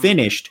who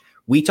finished,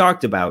 we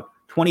talked about,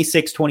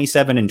 26,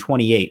 27, and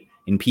 28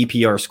 in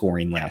PPR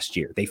scoring last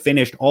year. They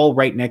finished all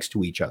right next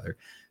to each other.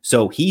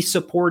 So he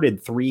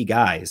supported 3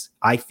 guys.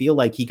 I feel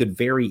like he could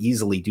very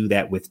easily do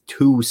that with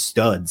 2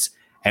 studs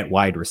at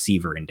wide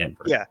receiver in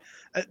Denver. Yeah.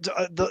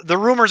 The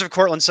rumors of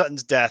Courtland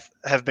Sutton's death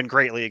have been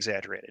greatly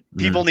exaggerated.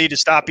 People need to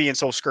stop being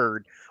so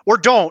scared, or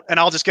don't, and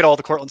I'll just get all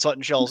the Courtland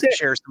Sutton shares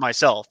to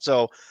myself.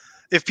 So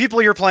if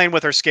people you're playing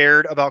with are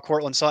scared about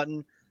Courtland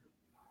Sutton,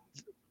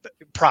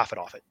 profit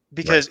off it,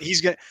 because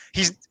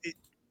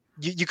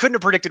you couldn't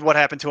have predicted what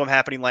happened to him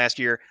happening last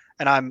year,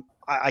 and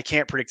I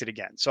can't predict it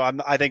again. So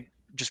I think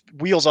just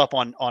wheels up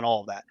on all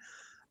of that.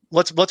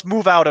 Let's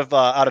move out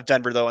of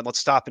Denver though, and let's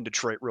stop in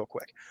Detroit real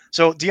quick.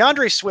 So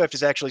DeAndre Swift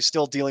is actually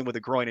still dealing with a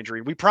groin injury.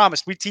 We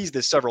teased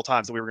this several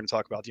times that we were going to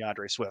talk about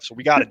DeAndre Swift, so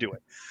we got to do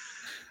it.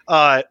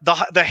 The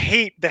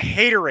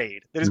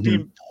haterade that is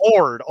being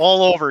poured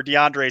all over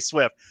DeAndre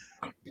Swift,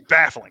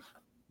 baffling.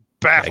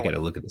 I got to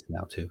look at this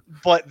now too.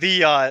 But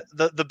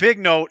the big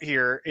note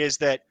here is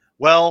that,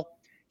 well,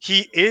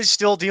 he is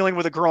still dealing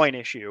with a groin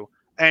issue,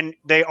 and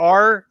they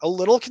are a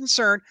little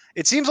concerned.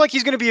 It seems like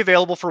he's going to be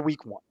available for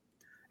week 1.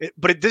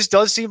 This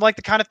does seem like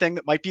the kind of thing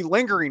that might be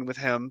lingering with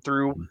him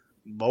through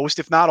most,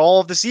 if not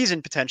all, of the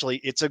season, potentially.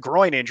 It's a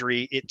groin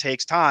injury. It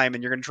takes time,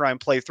 and you're going to try and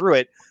play through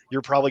it.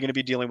 You're probably going to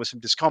be dealing with some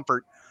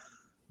discomfort.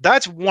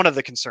 That's one of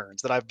the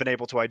concerns that I've been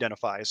able to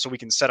identify, so we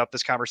can set up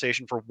this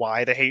conversation for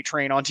why the hate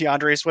train on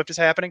DeAndre Swift is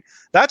happening.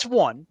 That's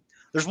one.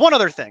 There's one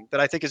other thing that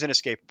I think is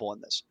inescapable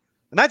in this,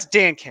 and that's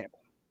Dan Campbell.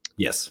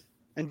 Yes.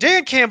 And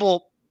Dan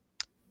Campbell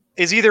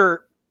is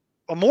either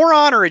a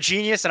moron or a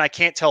genius, and I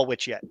can't tell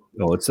which yet.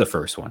 Oh, it's the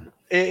first one.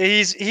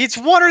 He's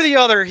one or the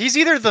other. He's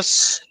either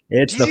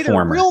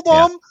former. Real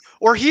dumb,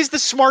 or he's the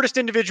smartest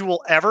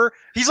individual ever.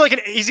 He's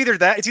either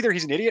that. It's either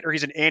he's an idiot or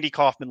he's an Andy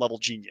Kaufman level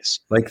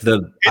genius.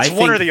 It's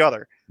one or the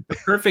other. The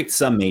perfect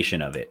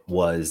summation of it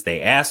was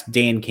they asked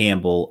Dan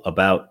Campbell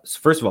about,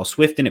 first of all,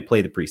 Swift didn't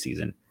play the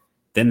preseason.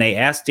 Then they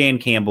asked Dan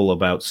Campbell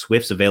about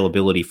Swift's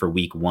availability for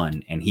week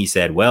 1. And he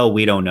said, well,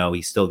 we don't know.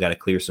 He's still got to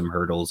clear some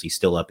hurdles. He's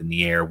still up in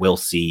the air. We'll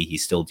see.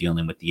 He's still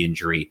dealing with the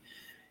injury.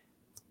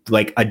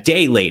 Like a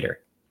day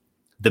later,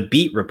 the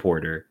beat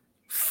reporter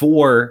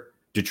for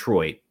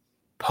Detroit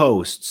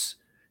posts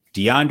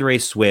DeAndre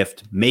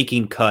Swift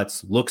making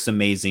cuts, looks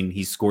amazing.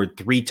 He's scored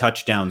 3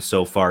 touchdowns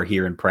so far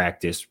here in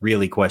practice.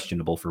 Really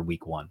questionable for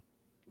week 1.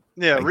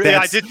 Yeah, like really,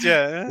 I did.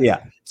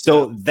 Yeah.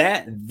 So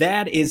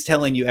that is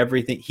telling you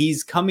everything.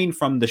 He's coming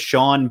from the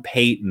Sean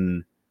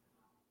Payton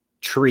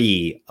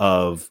tree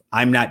of,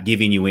 I'm not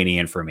giving you any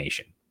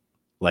information.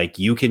 Like,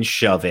 you can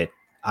shove it.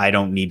 I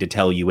don't need to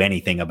tell you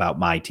anything about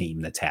my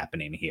team that's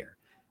happening here.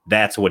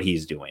 That's what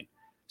he's doing.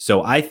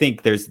 So I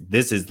think this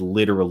is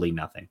literally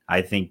nothing.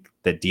 I think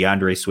that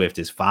DeAndre Swift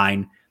is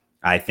fine.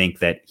 I think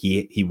that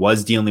he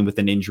was dealing with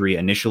an injury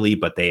initially,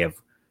 but they have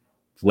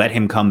let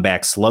him come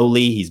back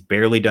slowly. He's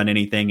barely done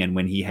anything. And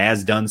when he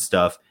has done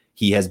stuff,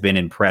 he has been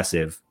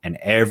impressive. And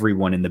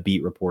everyone in the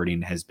beat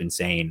reporting has been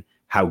saying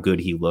how good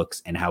he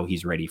looks and how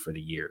he's ready for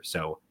the year.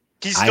 So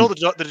he's still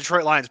the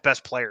Detroit Lions'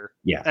 best player.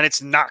 Yeah. And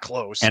it's not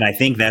close. And I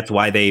think that's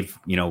why they've,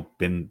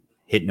 been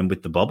hitting him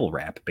with the bubble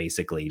wrap,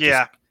 basically.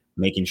 Yeah. Just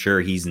making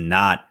sure he's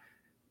not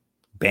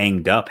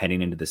banged up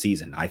heading into the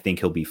season. I think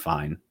he'll be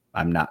fine.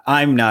 I'm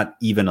not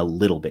even a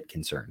little bit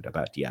concerned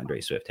about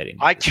DeAndre Swift heading.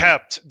 I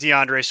kept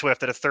DeAndre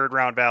Swift at a 3rd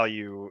round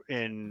value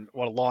in a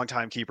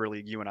long-time keeper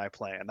league you and I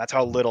play, and that's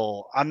how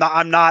little I'm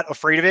not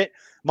afraid of it.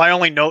 My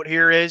only note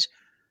here is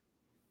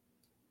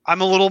I'm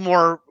a little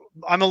more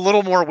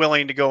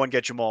willing to go and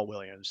get Jamal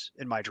Williams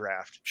in my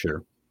draft.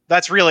 Sure.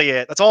 That's really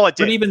it. That's all it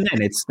did. But even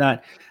then, it's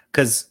not,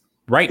 because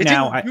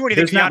now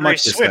there's not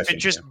much discussion. Swift, it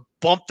just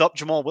bumped up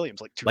Jamal Williams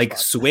like 2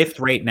 spots. Swift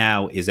right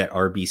now is at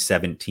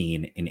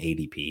RB17 in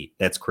ADP.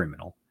 That's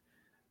criminal.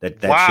 That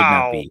should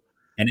not be.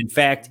 And in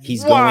fact,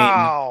 he's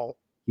going.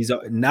 He's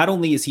not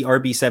only is he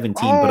RB17,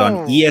 but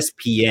on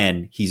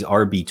ESPN he's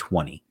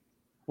RB20.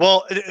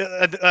 Well, these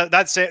are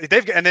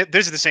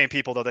the same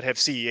people though that have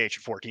CEH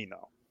at 14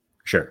 though.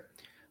 Sure.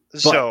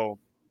 So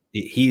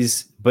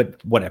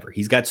but whatever.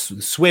 He's got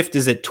Swift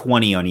is at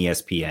 20 on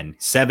ESPN,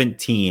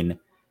 17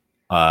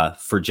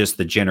 for just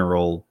the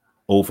general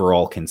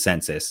overall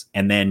consensus.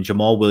 And then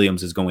Jamal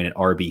Williams is going at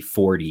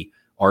RB40,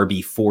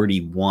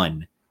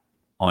 RB41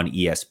 on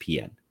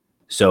ESPN.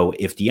 So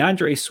if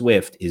DeAndre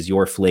Swift is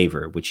your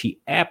flavor, which he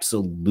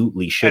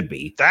absolutely should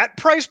be, that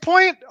price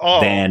point,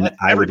 then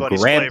I would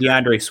grab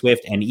DeAndre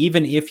Swift. And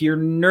even if you're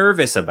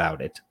nervous about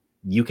it,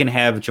 you can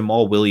have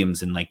Jamal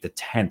Williams in like the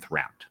 10th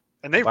round.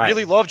 And they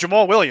really love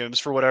Jamal Williams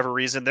for whatever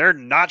reason. They're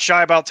not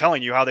shy about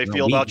telling you how they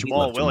feel about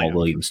Jamal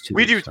Williams too.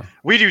 We do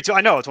too. I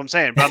know, that's what I'm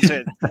saying. But I'm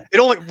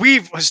saying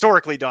we've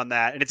historically done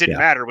that, and it didn't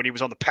matter when he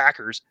was on the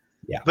Packers.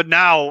 Yeah. But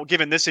now,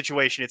 given this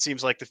situation, it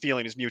seems like the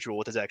feeling is mutual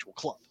with his actual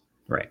club.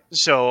 Right.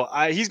 So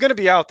he's going to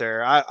be out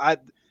there.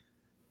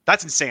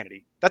 That's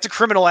insanity. That's a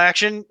criminal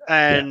action,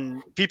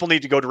 and people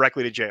need to go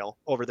directly to jail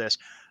over this.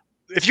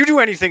 If you do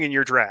anything in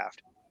your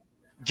draft,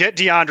 get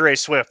DeAndre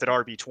Swift at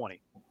RB20.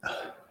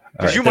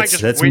 Right, you might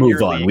just let's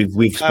move on.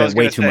 We've spent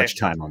way too much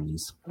time on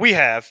these. We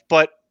have,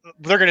 but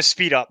they're going to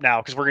speed up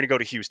now because we're going to go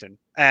to Houston,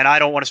 and I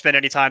don't want to spend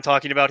any time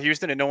talking about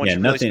Houston. And no one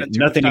should really spend too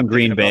much time in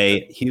Green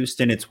Bay.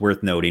 Houston, it's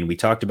worth noting. We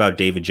talked about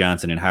David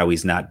Johnson and how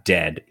he's not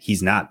dead.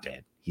 He's not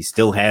dead. He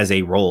still has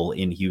a role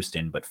in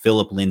Houston, but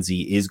Philip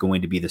Lindsay is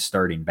going to be the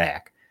starting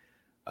back.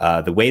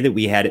 The way that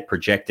we had it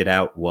projected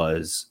out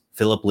was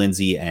Philip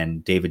Lindsay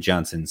and David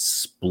Johnson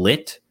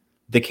split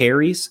the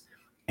carries,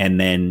 and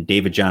then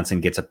David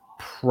Johnson gets a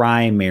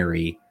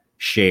primary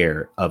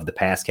share of the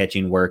pass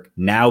catching work.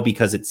 Now,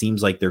 because it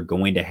seems like they're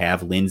going to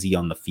have Lindsay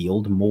on the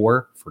field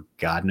more for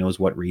God knows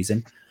what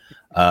reason,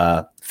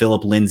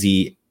 Philip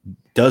Lindsay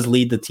does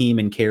lead the team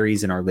in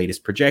carries in our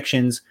latest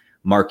projections.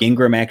 Mark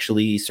Ingram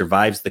actually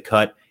survives the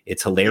cut.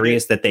 It's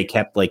hilarious that they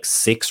kept like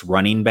 6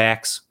 running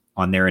backs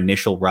on their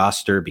initial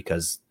roster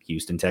because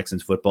Houston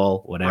Texans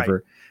football,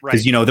 whatever.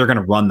 Because, they're going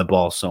to run the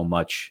ball so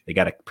much. They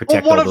got to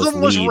protect all those leads. One of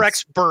them was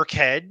Rex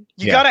Burkhead.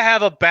 You got to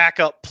have a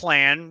backup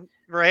plan,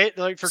 right?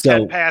 Like for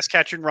pass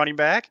catching running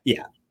back.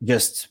 Yeah,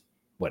 just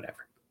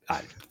whatever.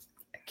 I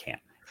can't.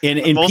 In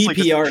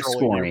PPR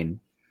scoring,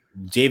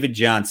 David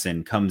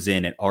Johnson comes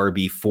in at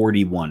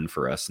RB41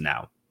 for us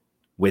now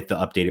with the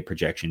updated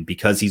projection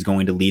because he's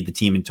going to lead the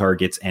team in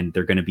targets, and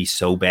they're going to be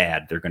so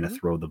bad. They're going to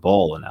throw the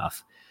ball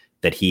enough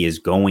that he is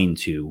going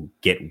to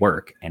get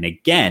work. And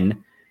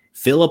again,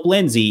 Philip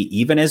Lindsay,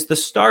 even as the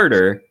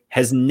starter,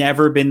 has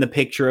never been the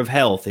picture of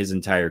health his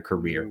entire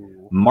career.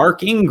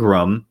 Mark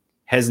Ingram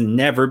has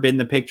never been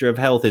the picture of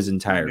health his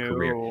entire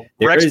career.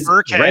 Rex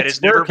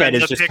Burkhead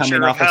is just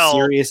coming off a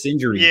serious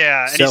injury.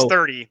 Yeah, and he's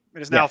 30.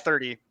 It is now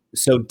 30.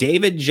 So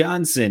David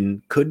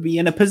Johnson could be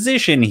in a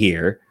position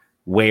here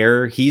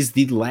where he's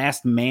the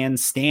last man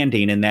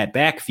standing in that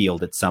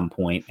backfield at some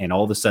point and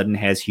all of a sudden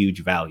has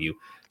huge value.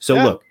 So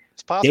look,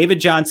 David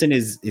Johnson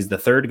is the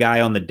third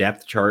guy on the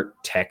depth chart,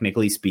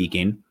 technically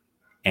speaking,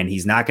 and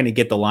he's not going to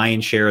get the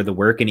lion's share of the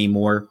work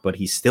anymore, but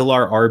he's still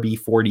our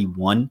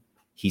RB41.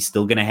 He's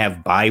still going to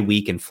have bye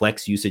week and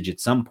flex usage at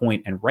some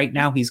point, and right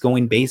now he's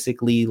going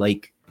basically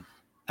like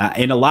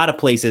in a lot of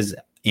places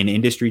in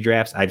industry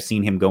drafts, I've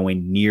seen him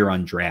going near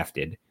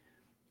undrafted,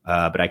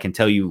 but I can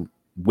tell you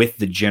with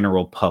the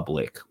general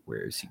public,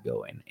 where is he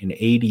going? In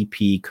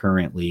ADP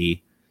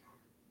currently,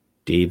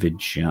 David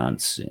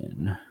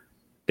Johnson.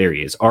 There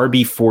he is,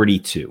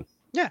 RB42.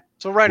 Yeah,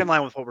 so right in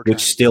line with what we're doing.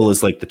 Which still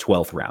is like the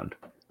 12th round.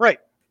 Right.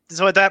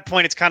 So at that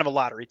point, it's kind of a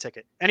lottery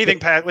ticket. Anything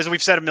past, as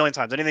we've said a million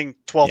times, anything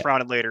 12th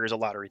round and later is a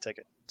lottery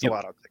ticket. It's a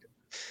lotto ticket.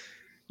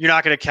 You're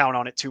not going to count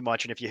on it too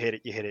much, and if you hit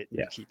it, you hit it.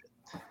 You keep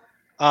it.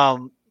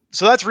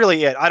 So that's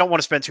really it. I don't want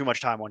to spend too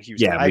much time on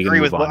Houston. Yeah, I agree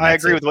with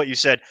what you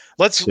said.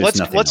 Let's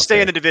stay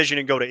in the division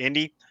and go to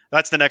Indy.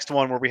 That's the next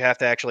one where we have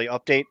to actually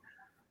update.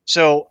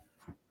 So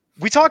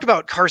we talked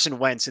about Carson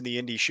Wentz in the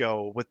Indy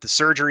show with the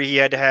surgery he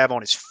had to have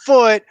on his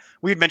foot.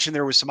 We had mentioned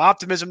there was some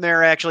optimism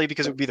there actually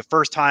because it would be the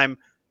first time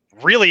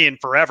really in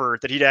forever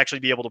that he'd actually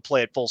be able to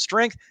play at full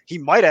strength. He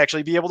might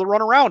actually be able to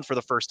run around for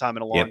the first time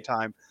in a long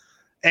time.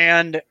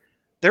 And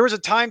there was a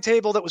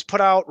timetable that was put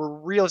out where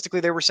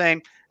realistically they were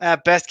saying,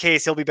 best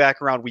case, he'll be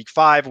back around week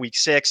 5, week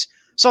 6,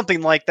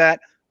 something like that.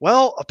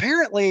 Well,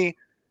 apparently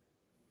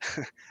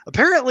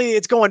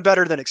it's going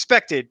better than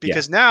expected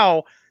because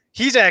now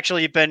he's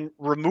actually been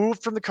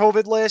removed from the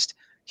COVID list.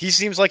 He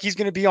seems like he's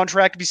going to be on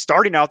track to be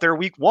starting out there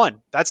week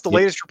 1. That's the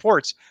latest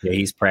reports. Yeah,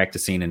 he's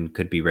practicing and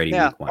could be ready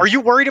week 1. Are you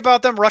worried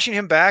about them rushing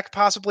him back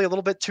possibly a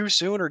little bit too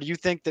soon, or do you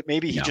think that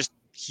maybe he just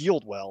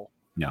healed well?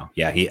 No.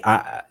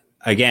 Yeah,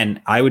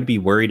 again, I would be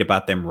worried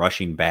about them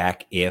rushing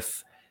back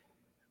if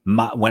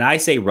when I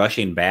say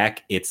rushing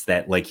back, it's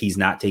that like he's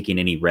not taking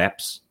any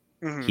reps.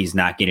 Mm-hmm. He's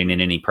not getting in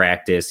any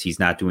practice. He's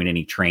not doing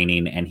any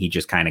training, and he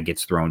just kind of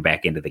gets thrown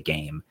back into the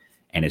game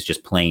and is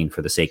just playing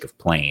for the sake of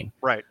playing.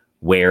 Right.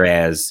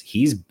 Whereas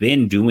he's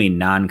been doing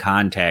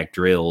non-contact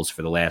drills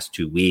for the last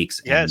 2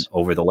 weeks. Yes. And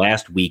over the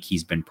last week,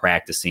 he's been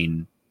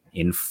practicing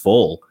in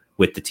full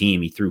with the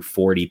team. He threw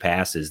 40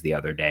 passes the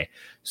other day.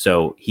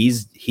 So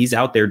he's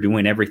out there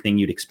doing everything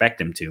you'd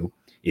expect him to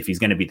if he's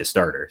going to be the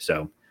starter.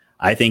 So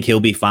I think he'll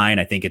be fine.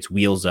 I think it's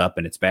wheels up,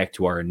 and it's back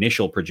to our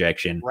initial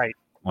projection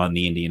on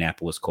the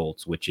Indianapolis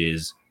Colts, which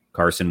is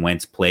Carson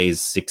Wentz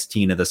plays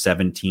 16 of the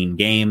 17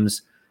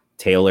 games.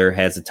 Taylor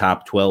has a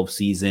top 12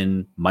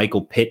 season.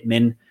 Michael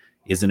Pittman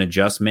is an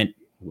adjustment.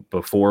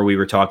 Before we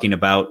were talking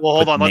about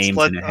hold on. I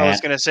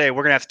was going to say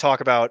we're going to have to talk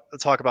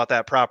about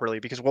that properly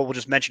because we'll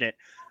just mention it.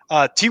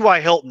 T.Y.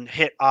 Hilton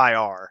hit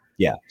IR.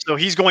 Yeah. So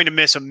he's going to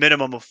miss a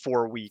minimum of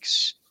 4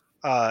 weeks.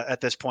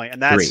 at this point,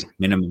 and that's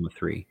minimum of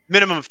 3.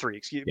 Minimum of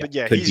 3. Yeah, but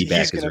yeah, could be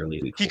back as early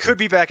as week 4. He could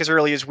be back as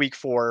early as week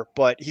 4,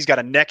 but he's got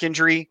a neck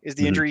injury. Is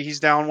the injury he's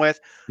down with?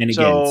 And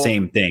again,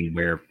 same thing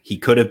where he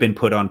could have been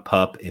put on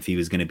PUP if he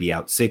was going to be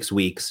out 6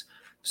 weeks.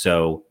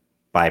 So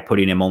by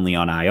putting him only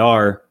on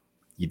IR,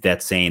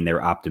 that's saying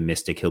they're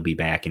optimistic he'll be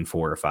back in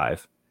 4 or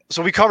 5.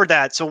 So we covered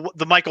that. So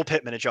the Michael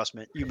Pittman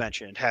adjustment you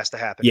mentioned has to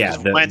happen. Yeah,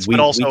 but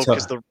also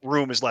because the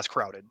room is less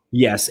crowded.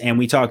 Yes, and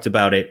we talked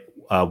about it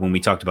when we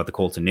talked about the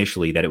Colts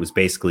initially, that it was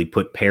basically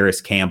put Paris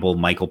Campbell,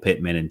 Michael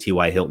Pittman, and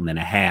T.Y. Hilton in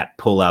a hat,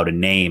 pull out a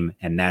name,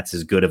 and that's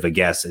as good of a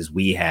guess as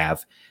we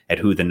have at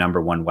who the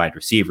number 1 wide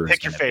receiver is.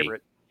 Pick your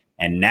favorite.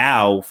 And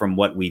now, from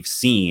what we've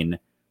seen,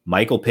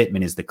 Michael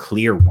Pittman is the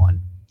clear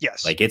one.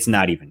 Yes. Like, it's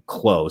not even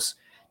close.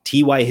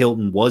 T.Y.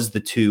 Hilton was the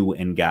 2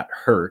 and got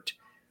hurt.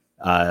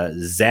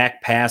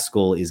 Zach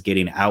Pascal is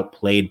getting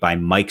outplayed by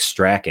Mike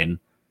Strachan,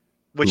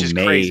 which is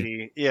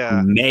crazy.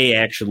 Yeah. Who may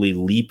actually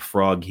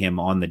leapfrog him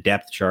on the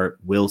depth chart.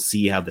 We'll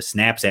see how the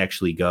snaps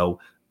actually go.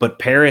 But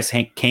Paris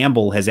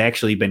Campbell has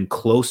actually been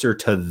closer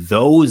to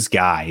those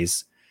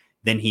guys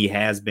than he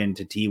has been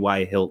to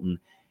T.Y. Hilton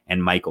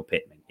and Michael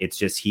Pittman. It's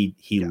just he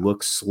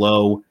looks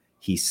slow.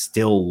 He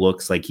still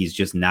looks like he's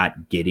just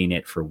not getting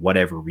it for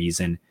whatever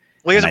reason.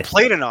 Well, he hasn't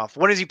played enough.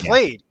 What has he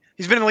played?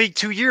 He's been in the league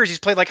 2 years. He's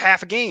played like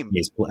half a game.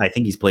 I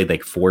think he's played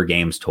like 4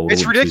 games total.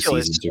 It's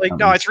ridiculous.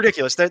 It's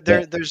ridiculous.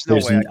 There's no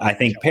way. I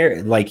think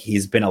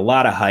he's been a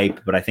lot of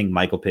hype, but I think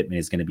Michael Pittman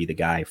is going to be the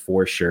guy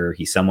for sure.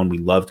 He's someone we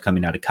loved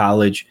coming out of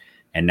college,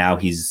 and now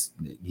he's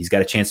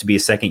got a chance to be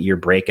a second-year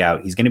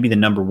breakout. He's going to be the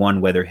number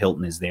 1 whether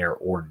Hilton is there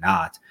or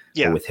not.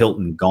 Yeah. But with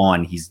Hilton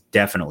gone, he's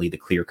definitely the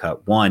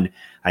clear-cut 1.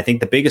 I think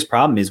the biggest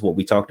problem is what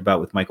we talked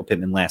about with Michael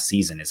Pittman last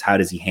season is how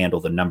does he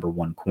handle the number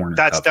 1 corner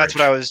That's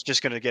what I was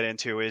just going to get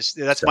into.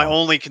 My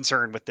only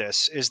concern with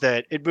this is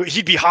that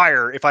he'd be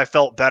higher if I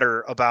felt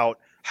better about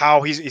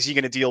how is he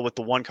going to deal with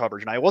the 1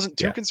 coverage. And I wasn't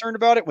too concerned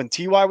about it when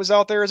T.Y. was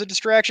out there as a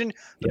distraction.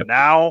 But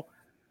now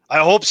I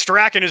hope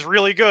Strachan is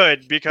really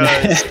good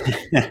because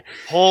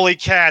holy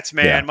cats,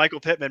 man, Michael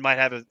Pittman might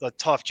have a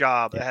tough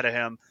job ahead of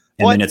him.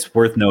 And then it's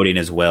worth noting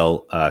as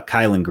well,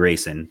 Kylan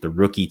Grayson, the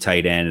rookie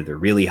tight end, they're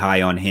really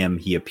high on him.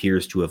 He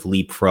appears to have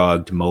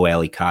leapfrogged Mo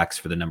Alley Cox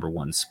for the number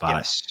 1 spot.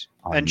 Yes.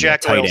 And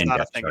Jack Doyle's not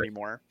a thing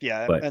anymore.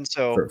 Yeah. But and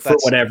so for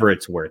whatever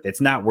it's worth,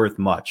 it's not worth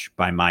much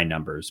by my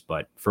numbers,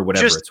 but for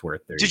whatever it's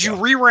worth. Did you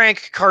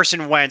re-rank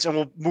Carson Wentz? And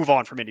we'll move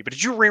on from Indy, but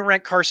did you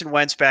re-rank Carson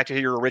Wentz back to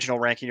your original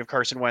ranking of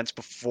Carson Wentz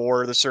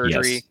before the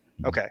surgery? Yes.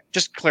 Okay,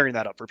 just clearing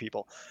that up for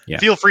people. Yeah.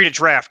 Feel free to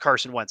draft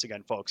Carson Wentz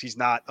again, folks. He's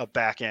not a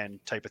back end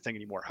type of thing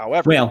anymore.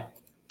 However,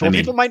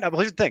 people might not.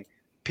 Here's the thing: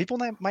 people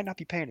might not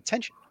be paying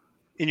attention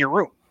in your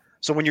room.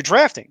 So when you're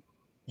drafting,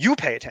 you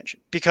pay attention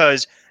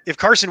because if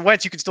Carson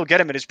Wentz, you can still get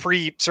him at his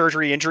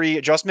pre-surgery injury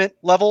adjustment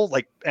level,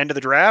 like end of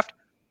the draft.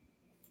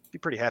 Be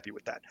pretty happy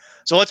with that.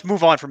 So let's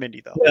move on from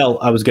Indy, though. Well,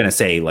 I was going to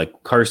say,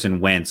 like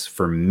Carson Wentz,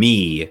 for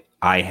me,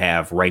 I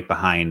have right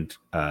behind.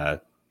 The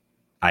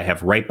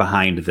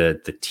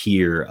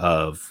tier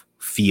of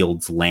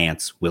Fields,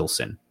 Lance,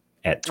 Wilson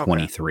at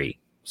 23. Okay.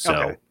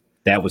 So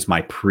that was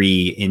my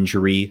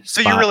pre-injury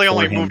spot. So you really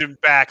only moved him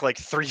back like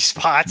 3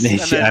 spots.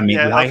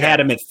 I had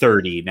him at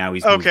 30. Now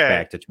he's moved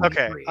back to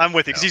 23. Okay, I'm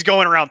with you because he's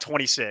going around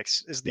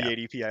 26 is the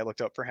ADP I looked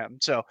up for him.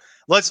 So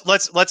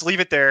let's leave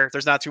it there.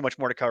 There's not too much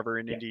more to cover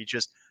in Indy.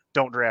 Just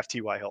don't draft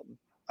T.Y. Hilton.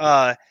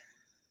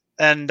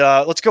 And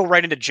let's go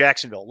right into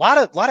Jacksonville. A lot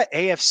of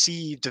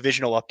AFC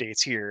divisional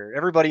updates here.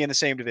 Everybody in the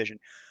same division.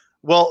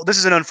 Well, this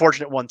is an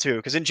unfortunate one too,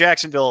 because in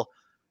Jacksonville,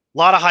 a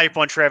lot of hype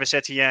on Travis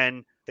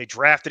Etienne. They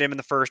drafted him in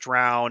the first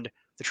round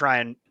to try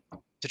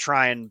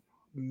and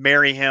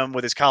marry him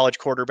with his college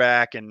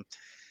quarterback, and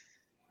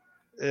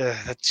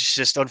that's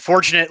just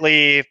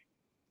unfortunately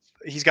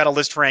he's got a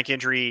list rank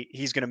injury.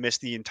 He's going to miss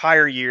the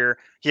entire year.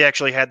 He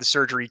actually had the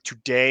surgery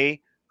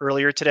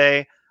earlier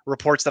today.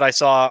 Reports that I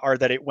saw are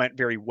that it went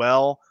very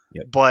well.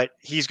 Yep. But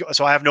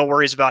so I have no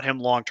worries about him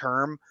long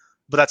term,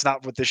 but that's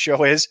not what this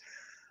show is.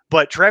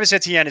 But Travis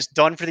Etienne is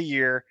done for the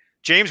year.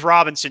 James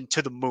Robinson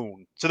to the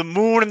moon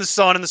and the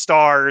sun and the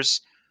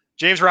stars.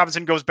 James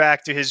Robinson goes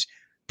back to his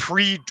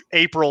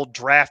pre-April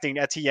drafting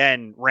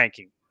Etienne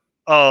ranking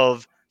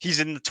of he's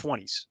in the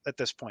 20s at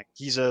this point.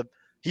 He's an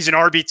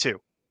RB2.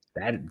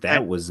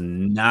 That was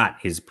not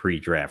his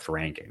pre-draft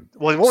ranking.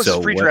 Well, what was his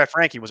pre-draft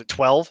ranking? Was it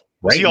 12?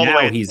 Right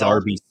now he's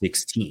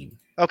RB16.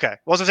 Okay. Well,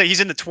 I was going to say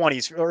he's in the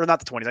 20s, or not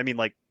the 20s. I mean,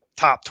 like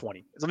top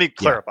 20. Let me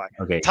clarify.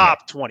 Yeah. Okay.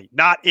 Top 20,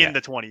 not in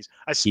the 20s.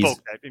 I spoke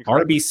that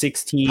incorrectly.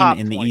 RB16 top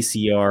in 20. The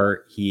ECR.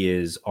 He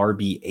is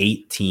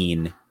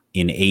RB18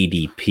 in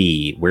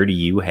ADP. Where do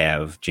you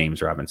have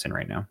James Robinson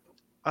right now?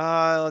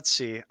 Let's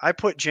see. I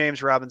put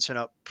James Robinson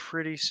up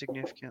pretty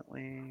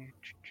significantly.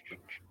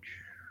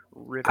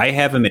 I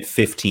have him at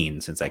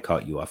 15 since I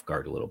caught you off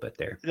guard a little bit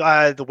there.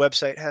 The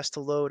website has to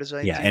load as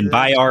I and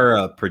by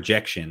our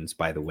projections,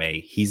 by the way,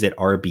 he's at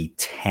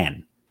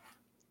RB10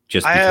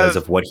 just because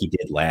of what he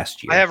did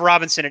last year. I have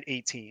Robinson at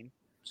 18.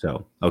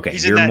 So, okay,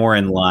 you're more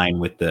in line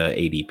with the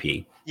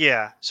ADP.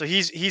 Yeah, so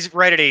he's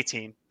right at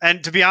 18.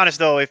 And to be honest,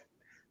 though, if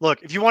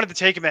look, if you wanted to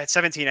take him at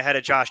 17 ahead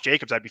of Josh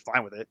Jacobs, I'd be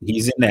fine with it.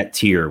 He's in that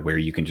tier where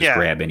you can just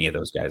grab any of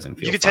those guys and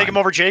feel you can fine. take him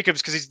over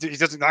Jacobs because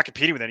he's not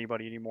competing with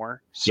anybody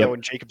anymore. So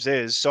and Jacobs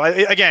is. So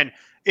again,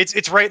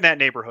 it's right in that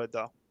neighborhood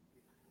though.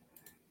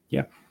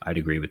 Yeah, I'd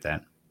agree with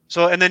that.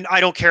 So and then I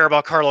don't care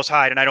about Carlos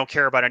Hyde and I don't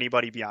care about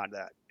anybody beyond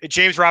that.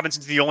 James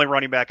Robinson's the only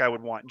running back I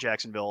would want in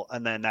Jacksonville,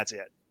 and then that's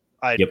it.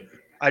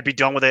 I'd be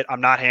done with it.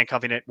 I'm not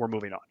handcuffing it. We're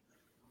moving on.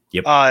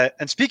 Yep.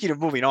 And speaking of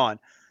moving on,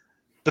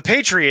 the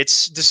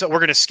Patriots. We're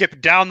going to skip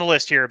down the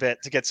list here a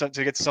bit to get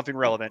to something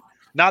relevant.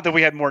 Not that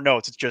we had more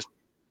notes. It's just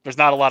there's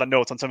not a lot of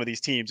notes on some of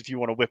these teams. If you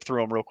want to whip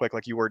through them real quick,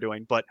 like you were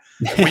doing, but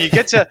when you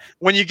get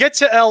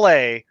to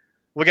LA,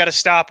 we got to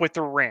stop with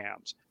the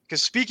Rams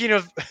because speaking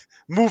of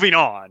moving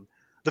on,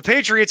 the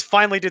Patriots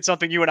finally did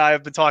something you and I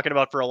have been talking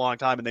about for a long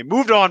time, and they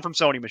moved on from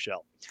Sony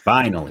Michel.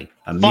 Finally,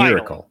 a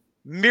miracle.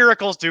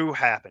 Miracles do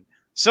happen.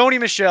 Sony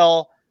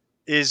Michel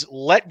is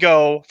let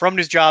go from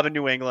his job in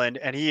New England,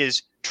 and he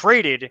is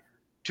traded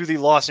to the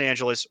Los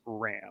Angeles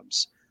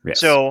Rams. Yes.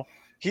 So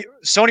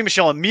Sony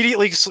Michel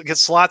immediately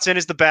gets slots in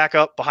as the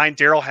backup behind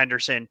Darrell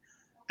Henderson.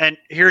 And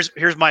here's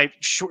my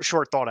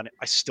short thought on it.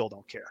 I still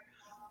don't care.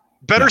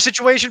 Better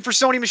situation for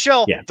Sony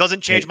Michel.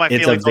 Doesn't change my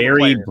feelings. It's a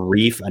very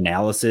brief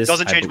analysis.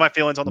 Doesn't change my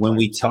feelings on the player. When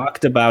we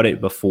talked about it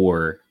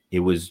before, it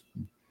was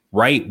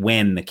right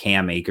when the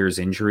Cam Akers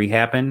injury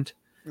happened.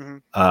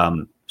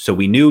 Mm-hmm. So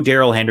we knew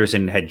Darrell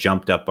Henderson had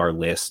jumped up our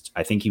list.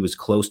 I think he was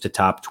close to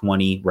top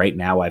 20. Right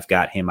now, I've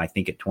got him, I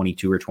think, at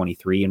 22 or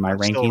 23 in my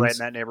rankings. Still right in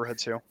that neighborhood,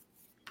 too.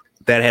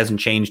 That hasn't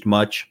changed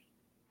much.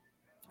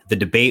 The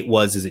debate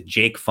was, is it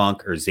Jake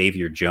Funk or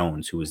Xavier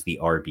Jones, who was the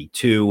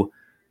RB2?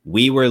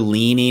 We were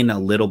leaning a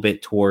little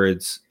bit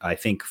towards, I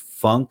think,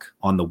 Funk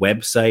on the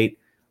website.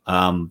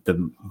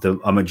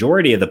 A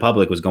majority of the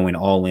public was going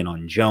all in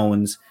on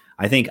Jones.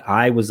 I think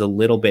I was a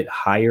little bit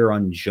higher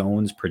on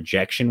Jones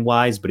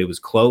projection-wise, but it was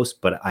close.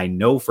 But I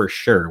know for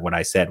sure what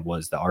I said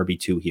was the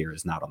RB2 here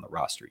is not on the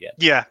roster yet.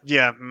 Yeah,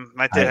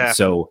 I did have.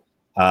 So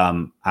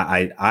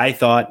I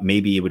thought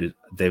maybe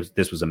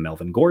this was a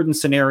Melvin Gordon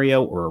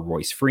scenario or a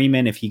Royce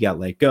Freeman if he got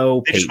let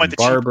go, Peyton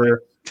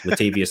Barber,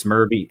 Latavius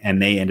Murray,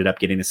 and they ended up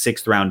getting a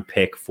 6th-round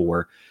pick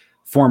for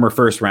former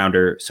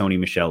first-rounder Sony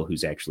Michel,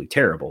 who's actually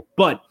terrible.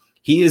 But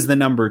he is the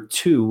number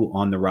 2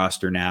 on the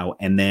roster now,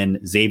 and then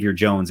Xavier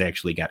Jones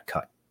actually got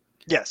cut.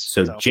 Yes.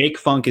 So Jake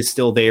Funk is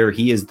still there.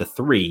 He is the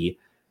 3,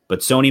 but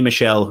Sony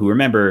Michel, who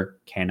remember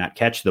cannot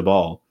catch the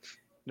ball,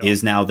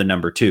 is now the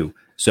number 2.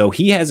 So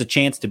he has a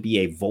chance to be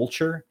a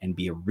vulture and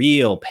be a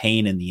real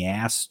pain in the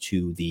ass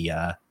to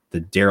the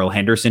Darrell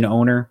Henderson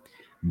owner.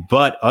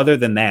 But other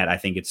than that, I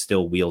think it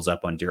still wheels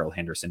up on Darrell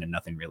Henderson and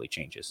nothing really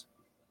changes.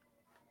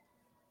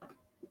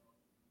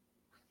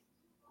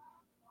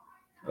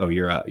 Oh,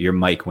 your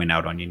mic went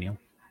out on you, Neil.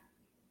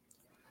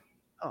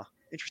 Oh,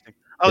 interesting.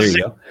 There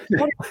you go.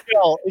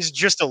 Michel is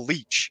just a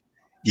leech.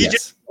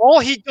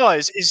 All he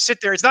does is sit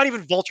there. It's not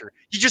even vulture.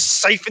 He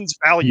just siphons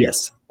value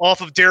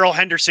off of Darrell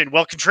Henderson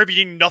while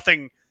contributing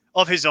nothing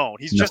of his own.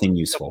 He's nothing just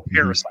useful. A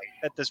parasite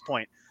at this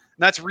point.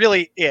 And that's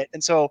really it.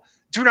 And so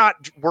do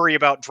not worry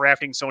about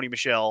drafting Sony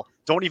Michel.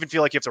 Don't even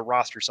feel like you have to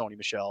roster Sony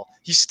Michel.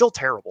 He's still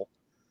terrible.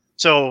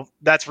 So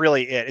that's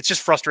really it. It's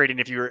just frustrating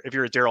if you're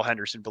a Darrell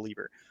Henderson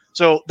believer.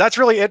 So that's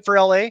really it for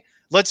LA.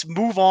 Let's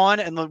move on,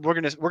 and we're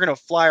gonna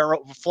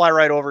fly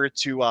right over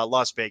to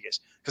Las Vegas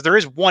because there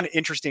is one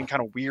interesting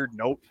kind of weird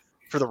note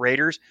for the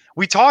Raiders.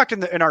 We talked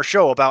in our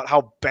show about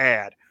how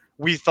bad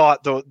we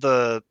thought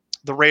the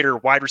Raider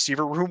wide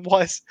receiver room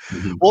was.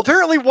 Mm-hmm. Well,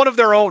 apparently one of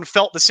their own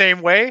felt the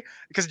same way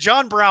because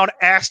John Brown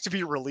asked to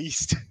be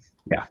released.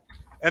 Yeah,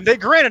 and they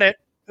granted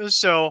it.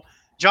 So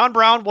John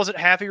Brown wasn't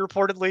happy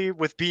reportedly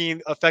with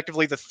being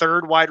effectively the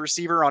 3rd wide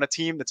receiver on a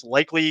team that's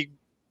likely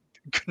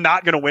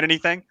not going to win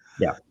anything.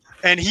 Yeah.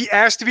 And he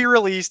asked to be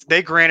released.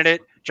 They granted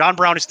it. John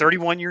Brown is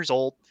 31 years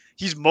old.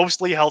 He's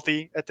mostly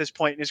healthy at this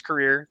point in his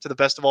career, to the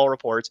best of all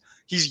reports.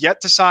 He's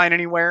yet to sign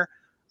anywhere.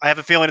 I have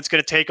a feeling it's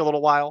going to take a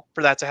little while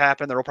for that to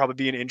happen. There will probably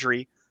be an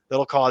injury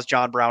that'll cause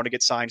John Brown to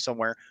get signed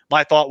somewhere.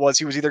 My thought was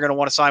he was either going to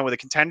want to sign with a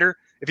contender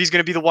if he's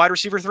going to be the wide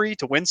receiver 3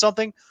 to win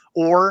something,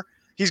 or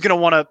he's going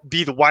to want to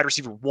be the wide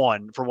receiver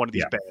 1 for one of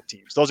these bad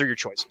teams. Those are your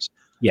choices.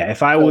 Yeah,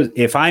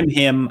 if I'm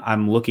him,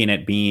 I'm looking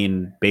at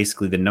being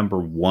basically the number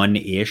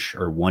 1-ish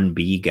or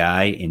 1B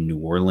guy in New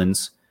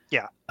Orleans.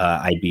 Yeah.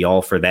 I'd be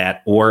all for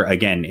that. Or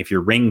again, if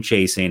you're ring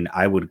chasing,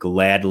 I would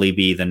gladly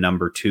be the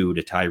number 2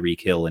 to Tyreek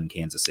Hill in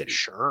Kansas City.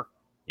 Sure.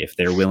 If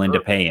they're willing to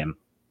pay him.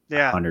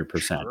 Yeah.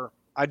 100%. Sure.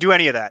 I'd do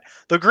any of that.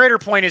 The greater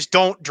point is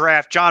don't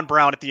draft John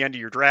Brown at the end of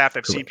your draft.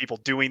 I've seen people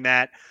doing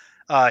that.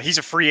 He's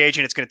a free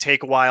agent. It's going to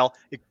take a while.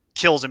 It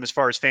kills him as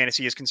far as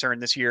fantasy is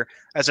concerned this year.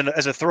 As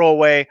a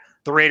throwaway,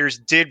 the Raiders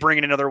did bring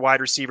in another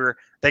wide receiver.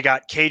 They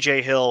got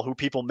KJ Hill, who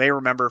people may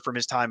remember from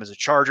his time as a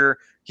Charger.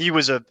 He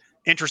was an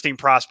interesting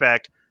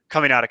prospect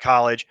coming out of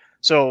college.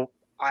 So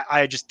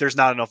I just there's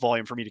not enough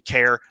volume for me to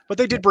care. But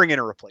they did bring in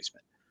a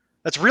replacement.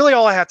 That's really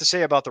all I have to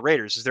say about the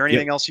Raiders. Is there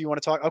anything else you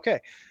want to talk? Okay,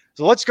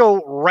 so let's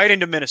go right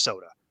into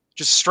Minnesota.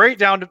 Just straight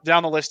down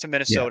the list to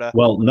Minnesota. Yeah.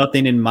 Well,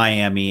 nothing in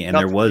Miami, and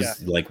there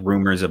was like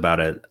rumors about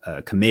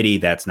a committee.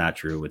 That's not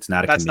true. It's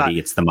not a committee.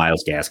 It's the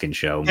Myles Gaskin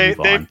show. They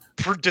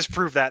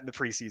disproved that in the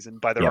preseason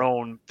by their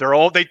own.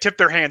 They tipped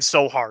their hands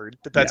so hard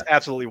that's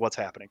absolutely what's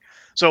happening.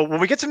 So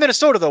when we get to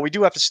Minnesota, though, we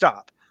do have to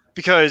stop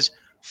because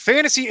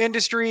fantasy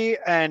industry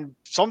and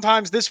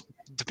sometimes this,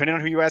 depending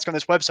on who you ask on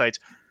this website,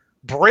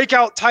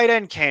 breakout tight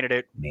end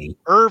candidate,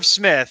 Irv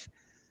Smith.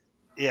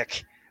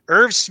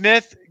 Irv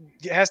Smith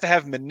has to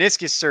have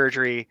meniscus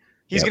surgery.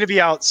 He's going to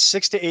be out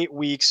 6 to 8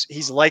 weeks.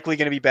 He's likely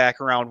going to be back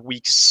around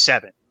week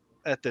 7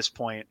 at this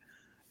point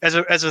as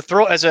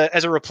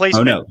a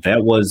replacement. Oh no,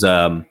 that was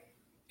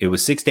it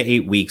was 6 to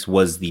 8 weeks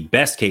was the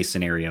best case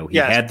scenario. He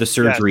had the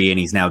surgery and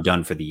he's now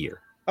done for the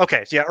year.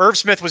 Okay, so Irv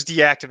Smith was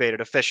deactivated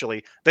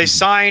officially. They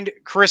signed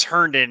Chris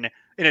Herndon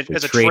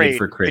as a trade.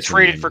 They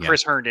traded for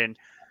Chris Herndon.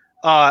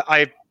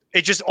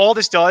 It just all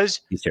this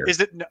does is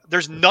that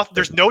there's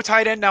no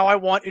tight end now I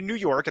want in New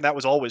York, and that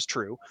was always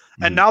true.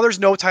 And now there's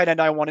no tight end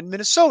I want in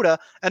Minnesota,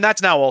 and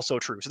that's now also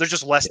true. So there's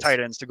just less tight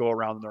ends to go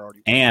around than there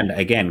already. And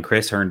again,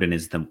 Chris Herndon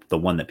is the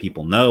one that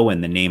people know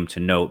and the name to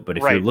note. But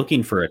if you're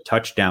looking for a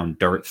touchdown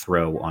dart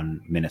throw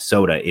on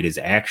Minnesota, it is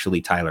actually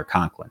Tyler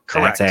Conklin.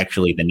 Correct. That's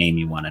actually the name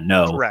you want to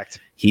know. Correct.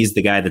 He's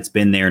the guy that's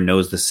been there,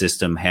 knows the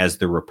system, has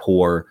the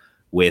rapport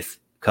with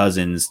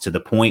Cousins to the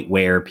point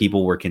where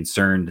people were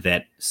concerned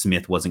that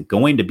Smith wasn't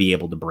going to be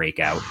able to break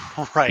out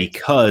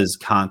because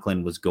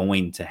Conklin was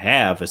going to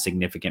have a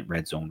significant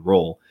red zone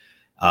role.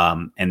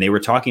 And they were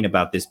talking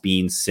about this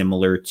being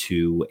similar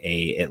to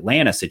a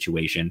Atlanta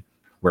situation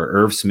where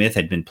Irv Smith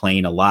had been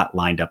playing a lot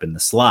lined up in the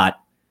slot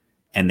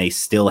and they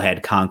still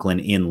had Conklin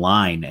in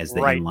line as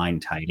the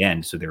inline tight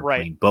end. So they were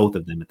playing both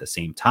of them at the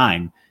same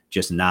time,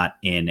 just not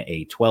in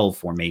a 12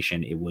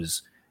 formation. It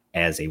was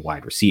as a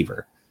wide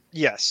receiver.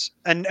 Yes.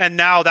 And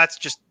now that's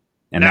just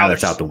now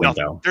that's out the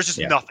window. Nothing. There's just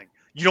nothing.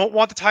 You don't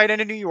want the tight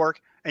end in New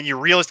York, and you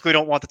realistically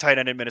don't want the tight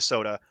end in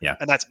Minnesota. Yeah.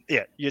 And that's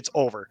it. It's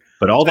over.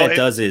 But all that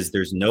does is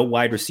there's no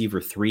wide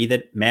receiver 3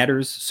 that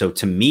matters. So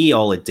to me,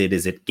 all it did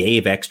is it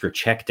gave extra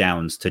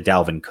checkdowns to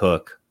Dalvin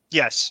Cook.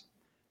 Yes.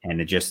 And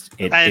it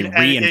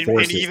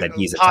reinforces that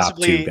he's a top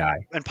 2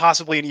 guy. And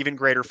possibly an even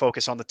greater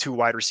focus on the 2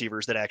 wide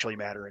receivers that actually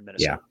matter in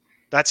Minnesota. Yeah.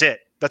 That's it.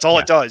 That's all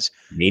it does.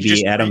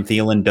 Maybe Adam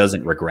Thielen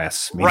doesn't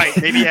regress.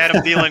 Maybe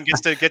Adam Thielen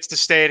gets to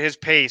stay at his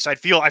pace. I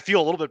feel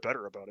a little bit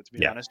better about it, to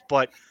be honest.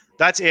 But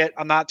that's it.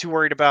 I'm not too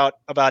worried about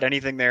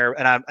anything there.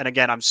 And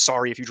again, I'm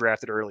sorry if you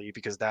drafted early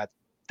because that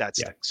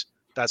stinks.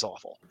 That's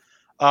awful.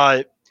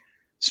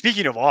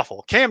 Speaking of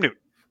awful, Cam Newton.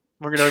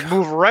 We're going to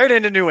move right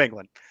into New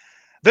England.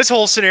 This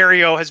whole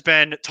scenario has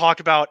been talked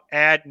about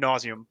ad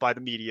nauseum by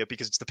the media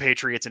because it's the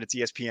Patriots and it's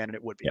ESPN and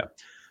it would be. Yeah.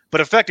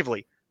 But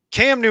effectively,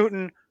 Cam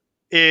Newton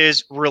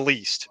is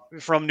released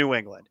from New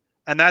England.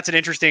 And that's an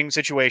interesting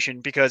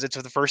situation because it's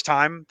the first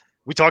time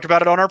we talked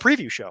about it on our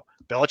preview show.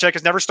 Belichick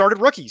has never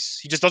started rookies.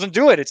 He just doesn't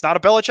do it. It's not a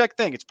Belichick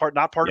thing. It's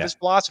not part of his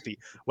philosophy.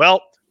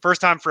 Well,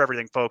 first time for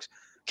everything, folks.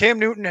 Cam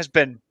Newton has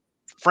been,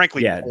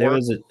 frankly, there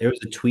was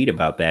a tweet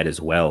about that as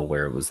well,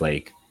 where it was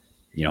like,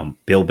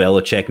 Bill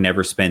Belichick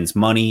never spends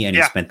money, and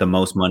he spent the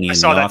most money in the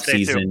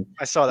offseason.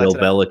 I saw that. Bill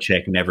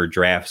Belichick never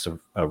drafts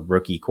a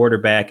rookie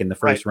quarterback in the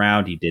first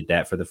round. He did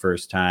that for the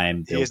first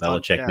time. Bill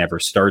Belichick never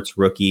starts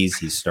rookies.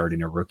 He's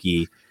starting a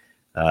rookie.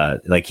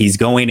 He's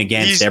going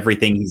against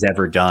everything he's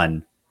ever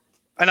done.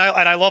 And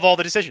I love all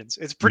the decisions.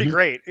 It's pretty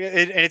great.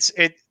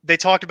 They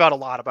talked about a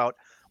lot about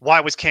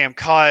why was Cam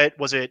cut?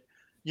 Was it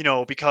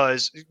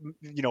because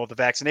the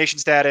vaccination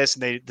status,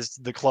 and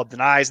the club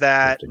denies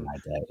that.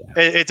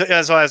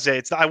 As I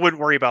say, I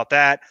wouldn't worry about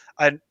that.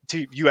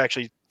 You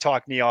actually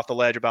talked me off the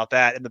ledge about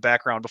that in the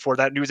background before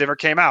that news ever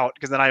came out,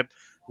 because then I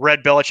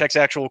read Belichick's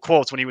actual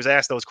quotes when he was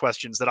asked those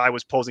questions that I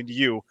was posing to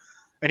you,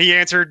 and he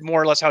answered more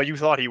or less how you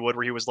thought he would,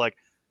 where he was like,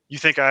 "You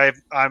think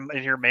I'm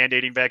in here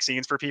mandating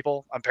vaccines for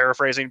people?" I'm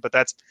paraphrasing, but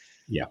that's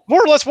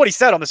more or less what he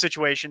said on the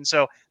situation.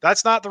 So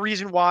that's not the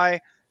reason why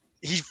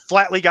he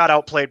flatly got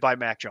outplayed by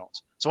Mac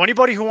Jones. So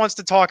anybody who wants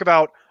to talk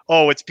about,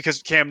 it's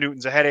because Cam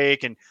Newton's a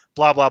headache and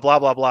blah, blah, blah,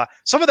 blah, blah.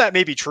 Some of that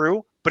may be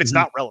true, but it's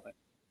not relevant.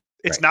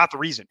 It's not the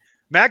reason.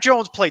 Mac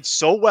Jones played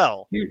so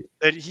well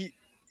that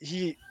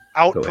he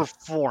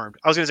outperformed.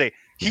 I was going to say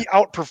he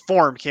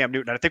outperformed Cam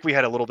Newton. And I think we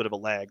had a little bit of a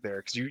lag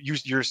there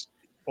because your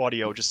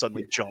audio just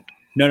suddenly jumped.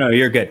 No,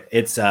 you're good.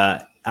 It's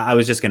I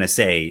was just going to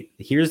say,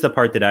 here's the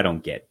part that I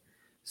don't get.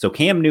 So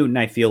Cam Newton,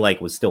 I feel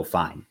like, was still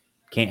fine.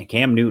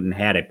 Cam Newton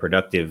had a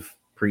productive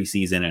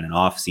preseason and an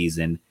off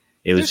season.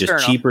 It was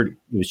just cheaper. It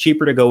was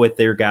cheaper to go with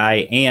their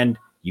guy, and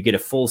you get a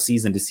full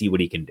season to see what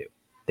he can do.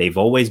 They've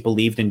always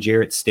believed in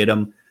Jarrett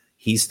Stidham.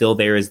 He's still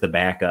there as the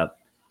backup,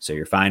 so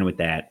you're fine with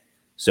that.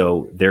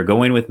 So they're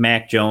going with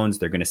Mac Jones.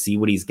 They're going to see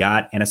what he's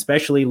got, and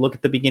especially look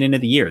at the beginning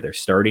of the year. They're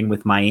starting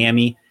with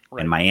Miami,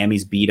 and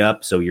Miami's beat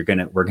up, so we're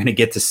gonna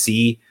get to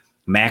see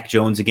Mac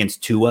Jones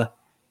against Tua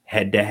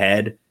head to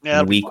head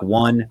in week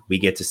 1. We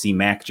get to see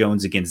Mac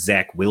Jones against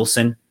Zach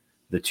Wilson,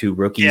 the 2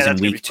 rookies in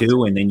week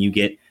 2, and then you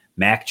get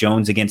Mac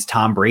Jones against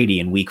Tom Brady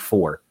in week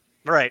 4.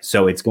 Right.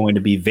 So it's going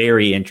to be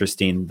very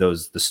interesting, the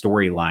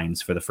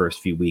storylines for the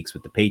first few weeks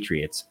with the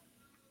Patriots.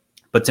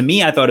 But to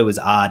me, I thought it was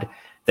odd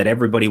that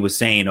everybody was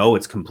saying, oh,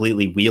 it's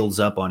completely wheels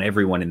up on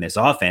everyone in this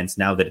offense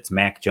now that it's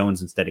Mac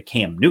Jones instead of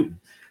Cam Newton.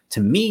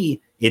 To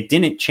me, it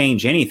didn't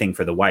change anything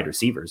for the wide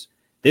receivers.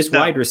 This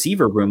wide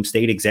receiver room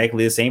stayed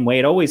exactly the same way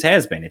it always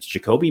has been. It's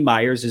Jacoby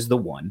Myers is the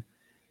one.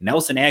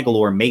 Nelson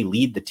Aguilar may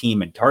lead the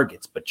team in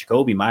targets, but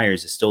Jacoby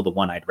Myers is still the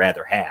one I'd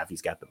rather have.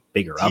 He's got the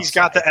bigger upside. He's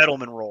got the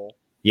Edelman role.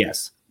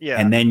 Yes. Yeah.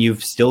 And then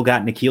you've still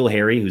got N'Keal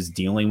Harry, who's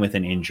dealing with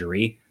an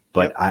injury,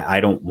 but I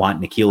don't want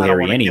N'Keal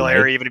Harry anyway.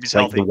 Harry, even if he's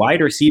healthy. The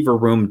wide receiver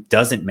room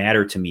doesn't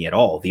matter to me at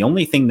all. The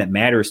only thing that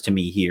matters to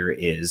me here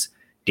is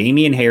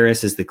Damian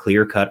Harris is the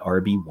clear-cut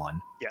RB1.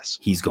 Yes.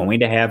 He's going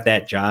to have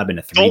that job in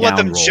a 3-down role. Don't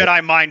let them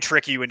Jedi mind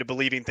trick you into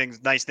believing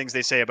nice things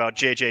they say about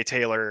J.J.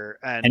 Taylor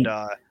and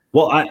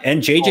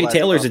J.J.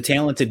 Taylor's a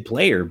talented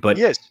player, but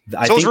he is.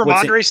 So is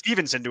Ramondre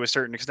Stevenson to a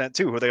certain extent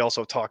too, who they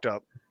also talked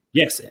up.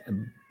 Yes,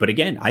 but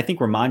again, I think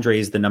Ramondre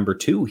is the number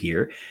 2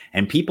 here,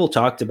 and people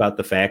talked about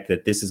the fact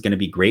that this is going to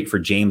be great for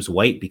James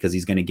White because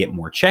he's going to get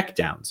more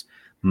checkdowns.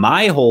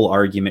 My whole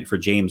argument for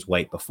James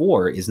White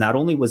before is not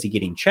only was he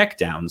getting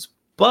checkdowns,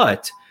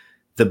 but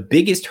the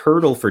biggest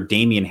hurdle for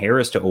Damian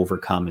Harris to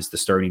overcome as the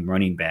starting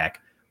running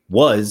back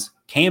was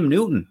Cam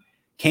Newton.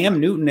 Cam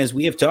Newton, as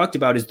we have talked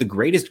about, is the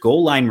greatest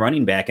goal line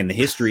running back in the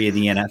history of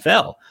the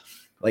NFL.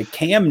 Like,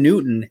 Cam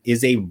Newton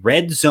is a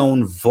red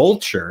zone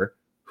vulture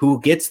who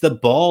gets the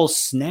ball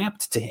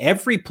snapped to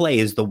every play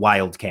is the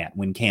wildcat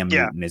when Cam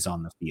Newton is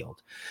on the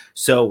field.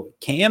 So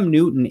Cam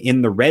Newton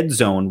in the red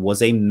zone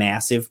was a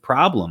massive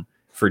problem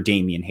for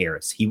Damian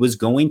Harris. He was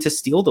going to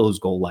steal those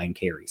goal line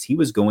carries. He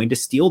was going to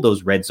steal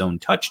those red zone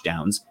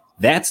touchdowns.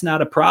 That's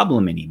not a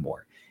problem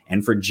anymore.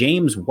 And for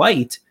James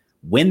White,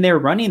 when they're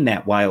running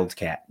that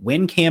wildcat,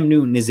 when Cam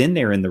Newton is in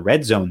there in the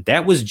red zone,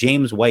 that was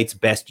James White's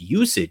best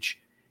usage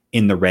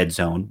in the red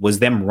zone, was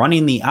them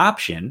running the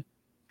option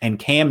and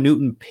Cam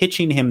Newton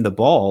pitching him the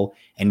ball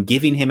and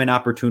giving him an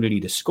opportunity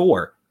to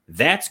score.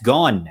 That's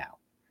gone now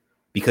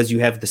because you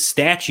have the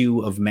statue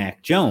of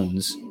Mac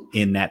Jones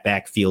in that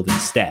backfield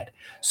instead.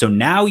 So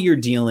now you're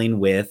dealing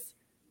with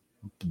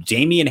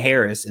Damian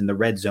Harris in the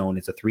red zone.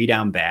 It's a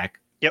 3-down back.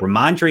 Yep.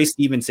 Ramondre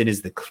Stevenson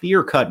is the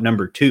clear-cut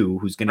number 2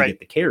 who's going to get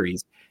the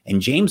carries.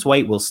 And James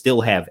White will still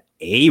have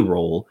a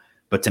role,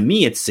 but to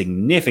me, it's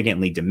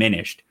significantly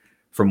diminished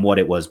from what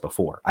it was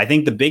before. I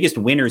think the biggest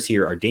winners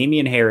here are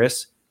Damian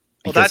Harris.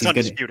 Well, that's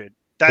undisputed.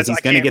 Because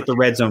he's going to get the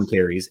red zone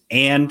carries,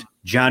 and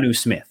Jonnu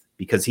Smith,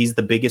 because he's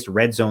the biggest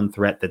red zone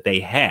threat that they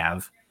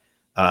have.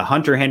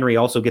 Hunter Henry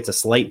also gets a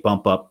slight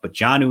bump up, but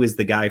Jonnu is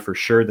the guy for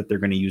sure that they're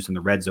going to use in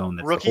the red zone.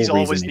 That's Rookies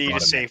always need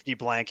a safety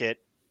blanket.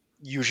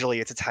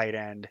 Usually it's a tight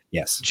end.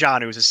 Yes.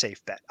 Jonnu is a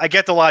safe bet. I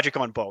get the logic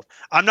on both.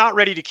 I'm not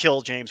ready to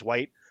kill James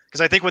White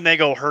because I think when they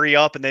go hurry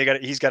up and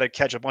he's got to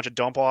catch a bunch of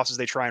dump offs as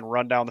they try and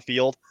run down the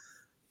field.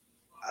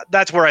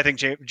 That's where I think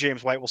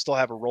James White will still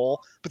have a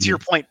role. But to your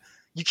point,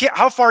 you can't.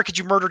 How far could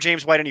you murder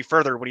James White any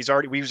further when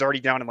he was already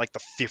down in like the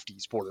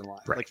 50s borderline,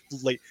 like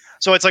late.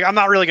 So it's like I'm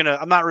not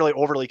really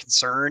overly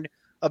concerned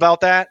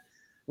about that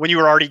when you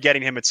were already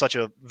getting him at such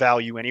a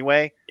value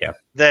anyway. Yeah.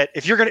 That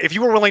if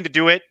you were willing to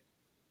do it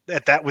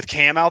at that with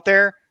Cam out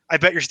there, I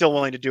bet you're still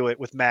willing to do it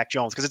with Mac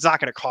Jones because it's not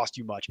going to cost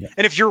you much. Yeah.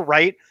 And if you're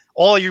right,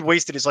 all you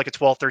wasted is like a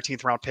 12th,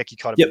 13th round pick. You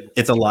cut him. Yep.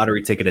 It's a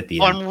lottery ticket at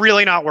the end. I'm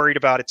really not worried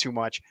about it too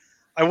much.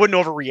 I wouldn't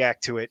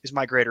overreact to it is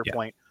my greater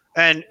point.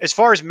 And as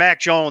far as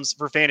Mac Jones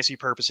for fantasy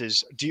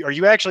purposes, are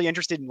you actually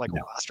interested in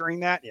rostering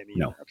that? Yeah,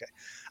 no. Okay.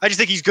 I just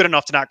think he's good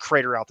enough to not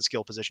crater out the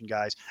skill position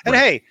guys. And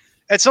hey,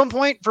 at some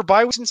point for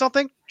bye weeks and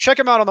something, check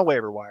him out on the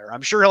waiver wire.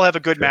 I'm sure he'll have a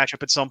good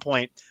matchup at some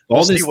point.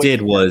 All this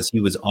did was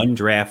he was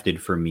undrafted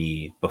for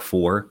me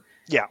before.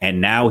 Yeah. And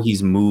now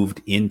he's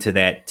moved into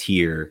that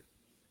tier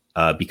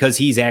because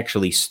he's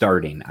actually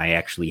starting. I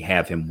actually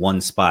have him one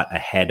spot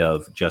ahead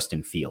of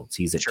Justin Fields.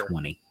 He's at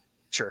 20.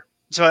 Sure.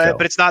 So,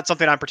 but it's not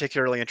something I'm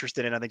particularly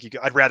interested in. I think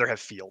I'd rather have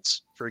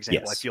Fields, for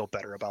example. Yes. I feel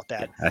better about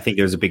that. Yeah, I think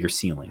there's a bigger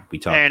ceiling. We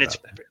talked about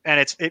that.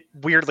 And it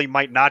weirdly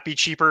might not be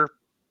cheaper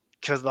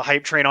because of the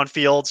hype train on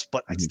Fields,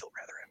 but I'd still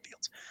rather have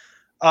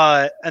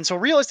Fields. And so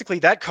realistically,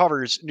 that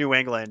covers New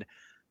England.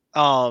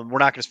 We're not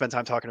going to spend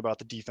time talking about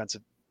the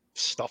defensive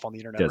stuff on the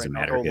internet. Doesn't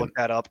matter. Go look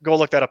that up. Go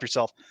look that up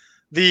yourself.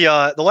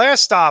 The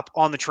last stop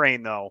on the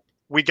train, though,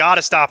 we got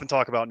to stop and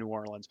talk about New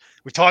Orleans.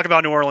 We talk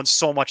about New Orleans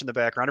so much in the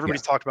background.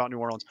 Everybody's talked about New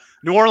Orleans.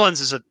 New Orleans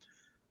is a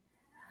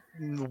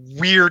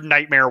weird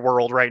nightmare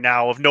world right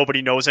now of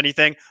nobody knows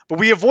anything, but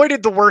we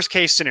avoided the worst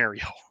case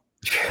scenario.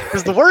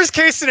 Because the worst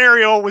case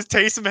scenario was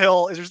Taysom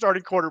Hill as your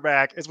starting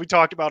quarterback, as we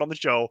talked about on the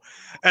show,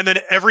 and then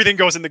everything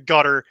goes in the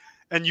gutter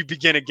and you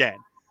begin again.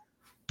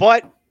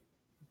 But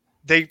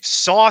they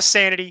saw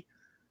sanity.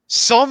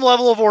 Some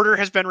level of order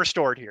has been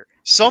restored here.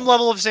 Some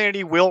level of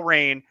sanity will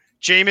reign.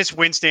 Jameis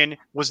Winston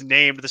was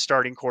named the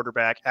starting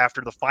quarterback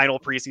after the final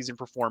preseason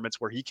performance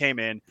where he came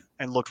in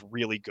and looked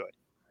really good.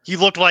 He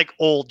looked like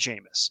old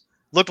Jameis,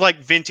 looked like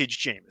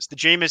vintage Jameis, the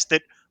Jameis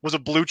that was a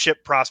blue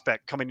chip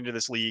prospect coming into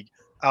this league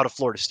out of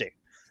Florida State.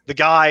 The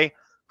guy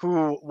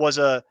who was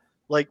a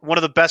like one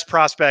of the best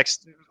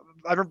prospects.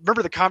 I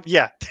remember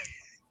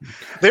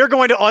they're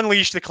going to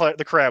unleash the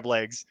crab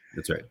legs.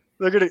 That's right.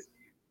 They're gonna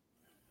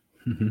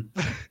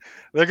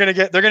they're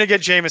gonna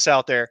get Jameis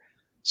out there.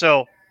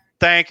 So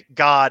thank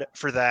God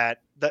for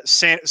that. That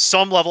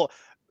some level.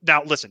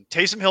 Now listen,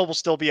 Taysom Hill will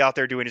still be out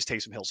there doing his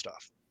Taysom Hill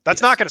stuff.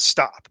 That's not going to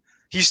stop.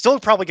 He's still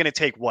probably going to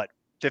take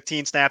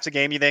 15 snaps a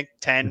game. You think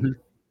 10,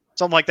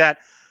 something like that,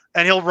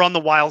 and he'll run the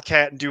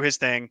Wildcat and do his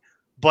thing.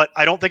 But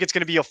I don't think it's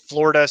going to be a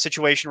Florida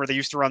situation where they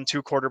used to run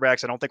 2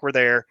 quarterbacks. I don't think we're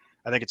there.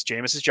 I think it's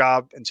Jameis's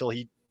job until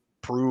he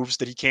proves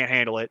that he can't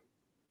handle it.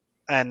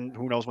 And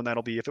who knows when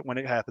that'll be when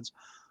it happens.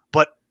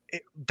 But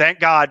thank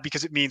God,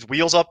 because it means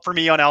wheels up for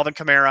me on Alvin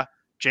Kamara.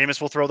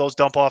 Jameis will throw those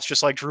dump offs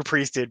just like Drew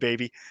Brees did,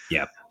 baby.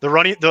 Yeah.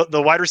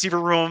 The wide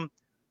receiver room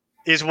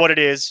is what it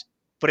is,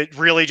 but it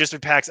really just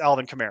impacts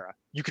Alvin Kamara.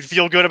 You can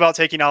feel good about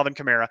taking Alvin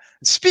Kamara.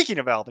 And speaking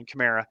of Alvin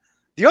Kamara,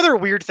 the other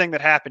weird thing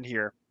that happened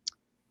here,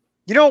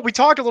 we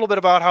talked a little bit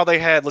about how they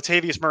had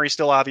Latavius Murray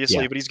still,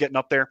 obviously, but he's getting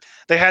up there.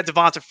 They had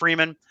Devonta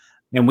Freeman.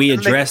 And we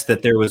addressed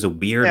that there was a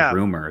weird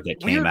rumor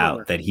that came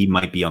out that he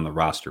might be on the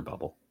roster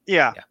bubble.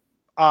 Yeah.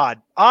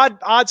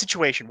 Odd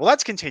situation. Well,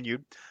 that's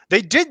continued.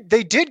 They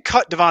did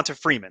cut Devonta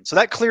Freeman, so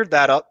that cleared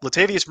that up.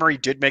 Latavius Murray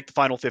did make the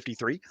final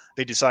 53.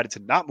 They decided to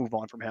not move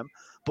on from him.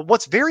 But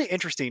what's very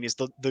interesting is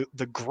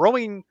the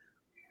growing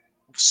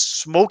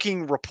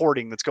smoking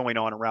reporting that's going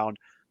on around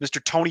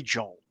Mr. Tony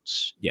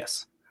Jones.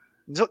 Yes.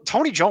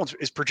 Tony Jones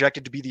is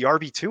projected to be the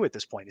RB2 at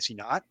this point, is he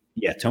not?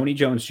 Yeah, Tony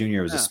Jones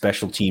Jr. was a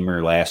special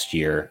teamer last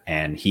year,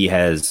 and he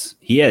has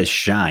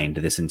shined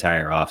this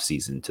entire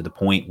offseason to the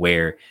point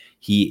where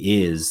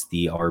he is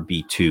the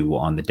RB2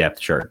 on the depth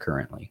chart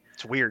currently.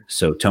 It's weird.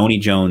 So Tony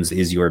Jones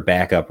is your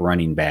backup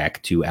running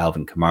back to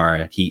Alvin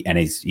Kamara.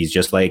 He's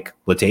just like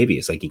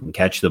Latavius. Like, he can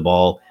catch the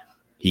ball.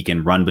 He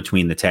can run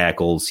between the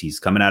tackles. He's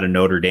coming out of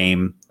Notre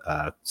Dame,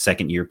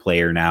 second-year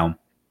player now.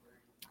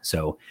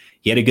 So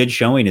he had a good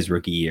showing his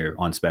rookie year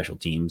on special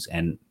teams,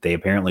 and they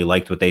apparently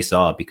liked what they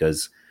saw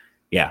because,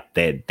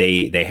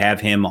 they have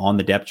him on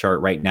the depth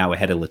chart right now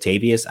ahead of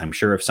Latavius. I'm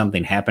sure if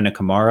something happened to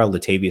Kamara,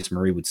 Latavius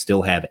Murray would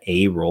still have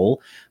a role,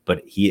 but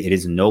it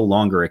is no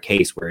longer a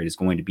case where it is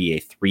going to be a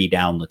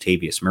 3-down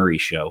Latavius Murray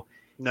show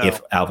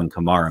if Alvin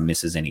Kamara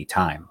misses any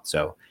time.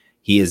 So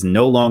he is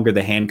no longer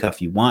the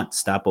handcuff you want.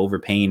 Stop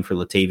overpaying for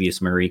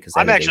Latavius Murray, because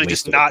I'm actually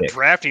just not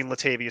drafting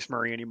Latavius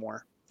Murray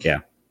anymore. Yeah,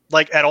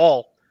 like at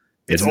all.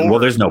 It's over. Well,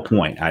 there's no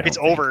point. It's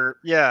over.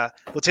 Yeah.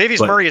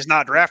 Latavius Murray is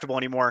not draftable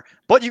anymore,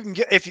 but you can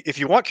get, if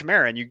you want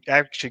Kamara and you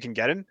actually can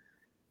get him,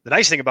 the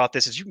nice thing about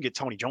this is you can get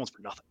Tony Jones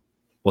for nothing.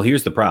 Well,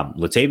 here's the problem.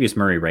 Latavius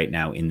Murray right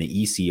now in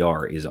the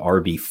ECR is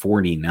RB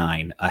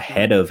 49,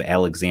 ahead of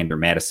Alexander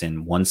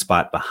Mattison, one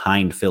spot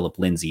behind Phillip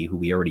Lindsay, who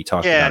we already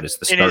talked about as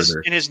the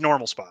starter in his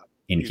normal spot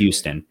in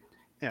Houston.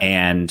 Yeah.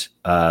 And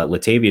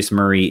Latavius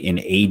Murray in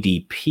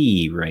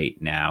ADP right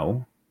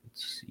now,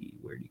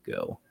 where'd he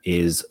go,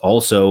 is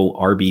also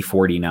RB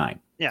 49.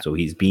 Yeah. So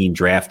he's being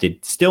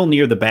drafted still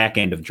near the back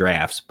end of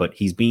drafts, but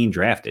he's being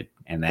drafted,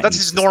 and that's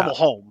his normal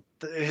home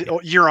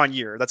year on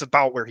year. That's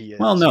about where he is.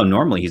 Well, no,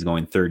 normally he's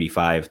going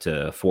 35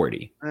 to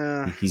 40.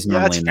 He's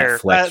normally in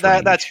that flex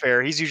range. That's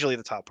fair. He's usually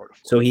the top part of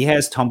 40. So he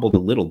has tumbled a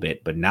little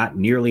bit, but not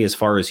nearly as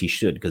far as he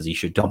should, because he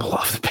should double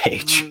off the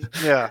page.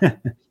 Yeah.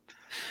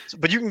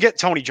 But you can get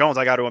Tony Jones,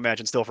 I got to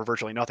imagine, still for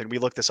virtually nothing. We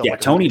looked this up. Yeah,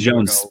 Tony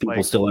Jones,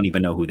 people still don't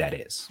even know who that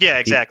is. Yeah,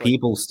 exactly.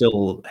 People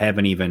still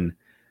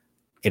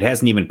it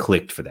hasn't even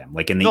clicked for them.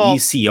 Like in the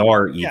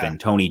ECR,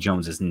 Tony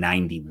Jones is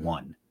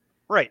 91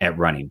 at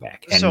running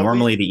back. And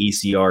normally the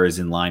ECR is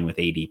in line with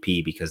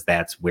ADP, because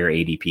that's where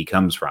ADP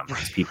comes from.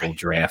 People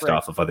draft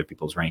off of other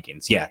people's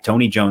rankings. Yeah,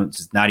 Tony Jones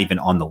is not even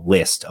on the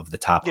list of the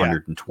top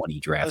 120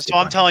 drafted. So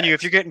I'm telling you,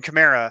 if you're getting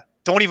Kamara,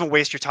 don't even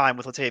waste your time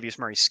with Latavius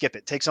Murray. Skip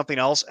it. Take something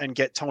else and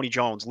get Tony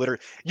Jones.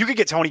 Literally, you could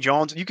get Tony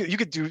Jones. You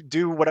could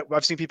do what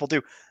I've seen people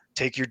do.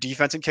 Take your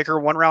defense and kicker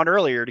 1 round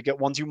earlier to get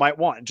ones you might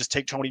want, and just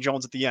take Tony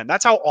Jones at the end.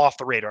 That's how off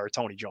the radar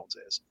Tony Jones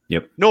is.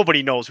 Yep.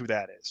 Nobody knows who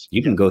that is.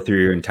 You can go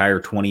through your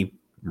entire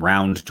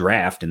 20-round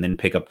draft and then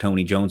pick up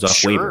Tony Jones off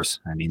waivers.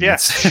 I mean,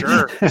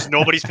 sure. Because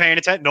nobody's paying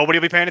attention. Nobody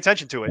will be paying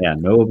attention to it. Yeah,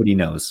 nobody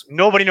knows.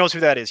 Nobody knows who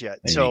that is yet.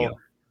 So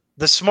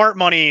the smart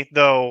money,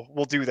 though,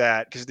 will do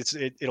that, because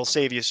it'll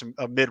save you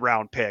a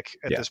mid-round pick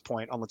at this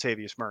point on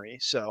Latavius Murray.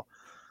 So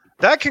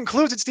that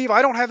concludes it, Steve.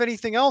 I don't have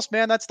anything else,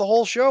 man. That's the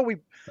whole show.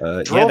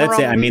 That's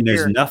it. I mean,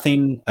 there's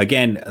nothing.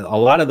 Again, a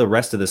lot of the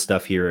rest of the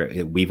stuff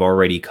here we've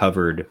already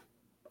covered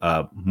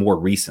more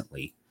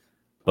recently.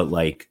 But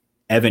like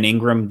Evan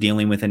Ingram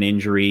dealing with an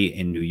injury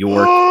in New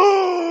York.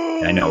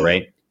 I know,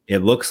 right? It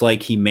looks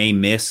like he may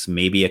miss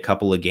maybe a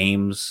couple of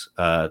games.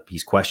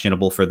 He's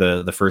questionable for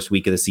the first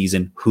week of the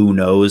season. Who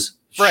knows?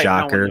 Right,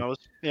 Shocker. no one knows.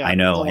 Yeah, I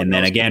know. And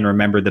then again,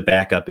 remember the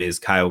backup is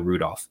Kyle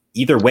Rudolph.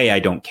 Either way, I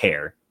don't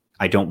care.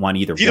 I don't want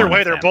either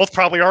way, they're both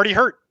probably already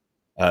hurt.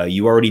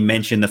 You already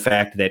mentioned the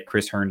fact that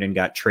Chris Herndon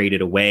got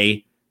traded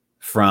away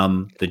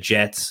from the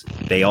Jets.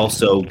 They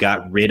also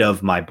got rid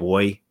of my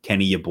boy,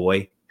 Kenny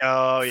Yeboah,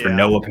 for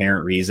no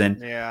apparent reason.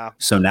 Yeah.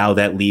 So now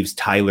that leaves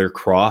Tyler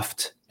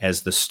Kroft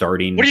as the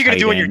starting. What are you going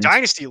to do in your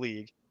dynasty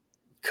league?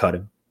 cut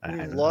him.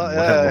 What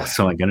else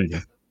am I going to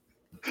do?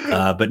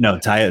 But no,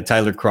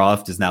 Tyler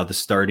Kroft is now the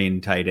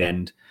starting tight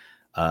end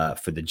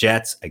for the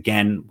Jets.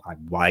 Again, I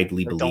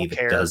widely believe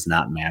it does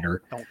not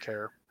matter. Don't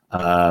care.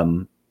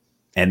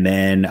 And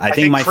then I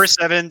think Chris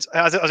Evans.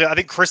 I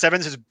think Chris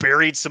Evans has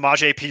buried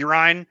Samaje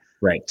Perine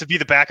to be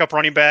the backup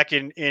running back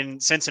in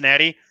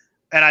Cincinnati.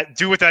 And I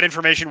do with that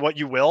information what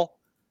you will.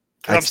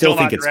 I still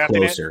think it's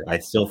closer. I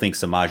still think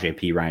Samaje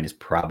Perine is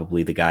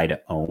probably the guy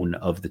to own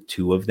of the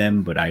two of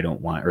them, but I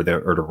don't want or the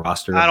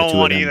roster. I don't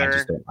want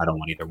either. I don't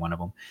want either one of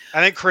them.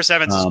 I think Chris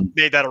Evans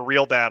made that a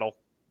real battle.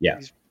 Yeah,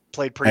 he's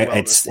played pretty well.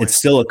 It's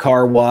still a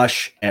car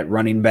wash at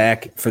running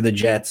back for the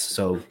Jets.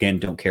 So again,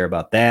 don't care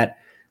about that.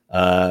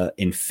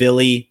 In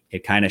Philly,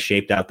 it kind of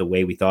shaped out the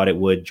way we thought it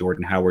would.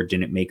 Jordan Howard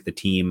didn't make the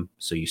team,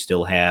 so you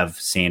still have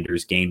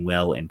Sanders,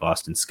 Gainwell, and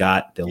Boston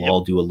Scott. They'll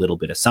all do a little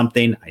bit of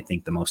something. I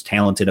think the most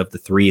talented of the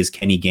three is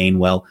Kenny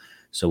Gainwell,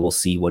 so we'll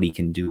see what he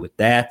can do with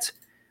that.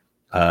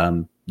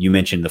 You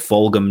mentioned the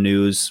Fulgham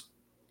news.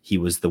 He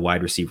was the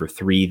wide receiver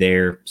 3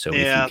 there. So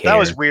yeah, that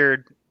was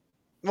weird.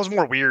 It was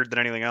more weird than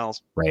anything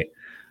else. Right.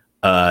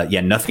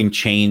 Nothing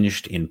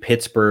changed in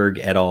Pittsburgh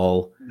at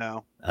all.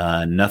 No.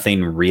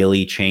 Nothing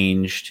really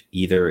changed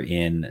either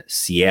in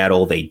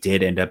Seattle. They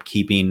did end up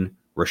keeping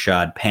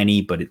Rashad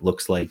Penny, but it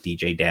looks like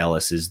DJ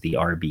Dallas is the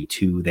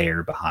RB2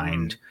 there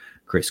behind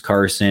Chris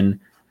Carson.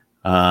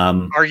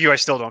 I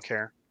still don't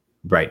care.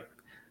 Right.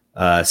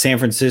 San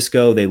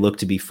Francisco, they look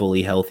to be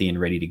fully healthy and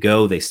ready to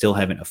go. They still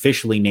haven't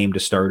officially named a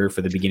starter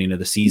for the beginning of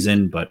the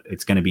season, but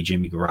it's going to be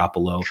Jimmy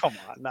Garoppolo. Come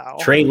on now.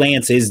 Trey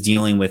Lance is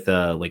dealing with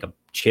a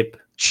chip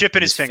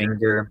in his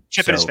finger.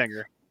 Chip in his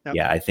finger. Yep.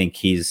 Yeah, I think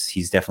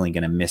he's definitely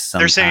going to miss some.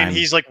 They're saying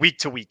he's like week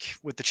to week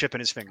with the chip in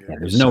his finger. Yeah,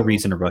 there's no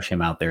reason to rush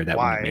him out there. That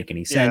wouldn't make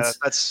any sense. Yeah,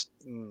 that's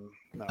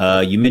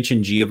no. You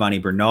mentioned Giovanni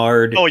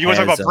Bernard. Oh, you want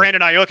to talk about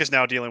Brandon Ayuk is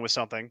now dealing with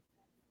something?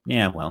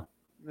 Yeah, well,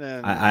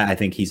 I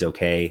think he's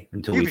okay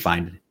until we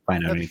find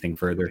out anything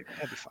further.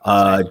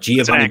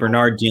 Giovanni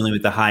Bernard dealing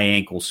with the high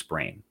ankle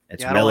sprain.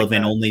 It's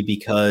relevant only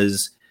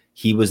because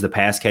he was the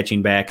pass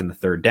catching back and the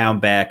third down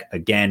back.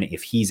 Again,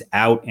 if he's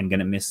out and going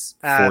to miss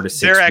 4 to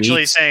 6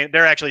 weeks,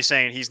 they're actually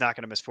saying he's not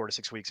going to miss 4 to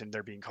 6 weeks, and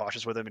they're being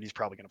cautious with him, and he's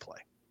probably going to play.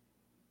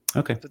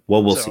 Okay.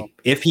 Well, we'll see.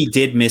 If he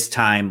did miss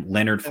time,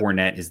 Leonard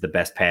Fournette is the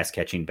best pass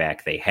catching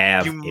back they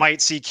have. You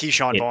might see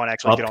Keyshawn Vaughn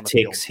actually get on the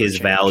field. Upticks his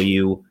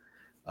value,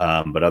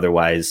 but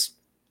otherwise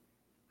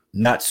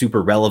not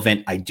super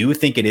relevant. I do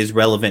think it is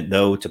relevant,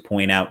 though, to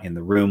point out in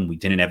the room. We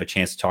didn't have a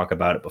chance to talk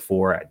about it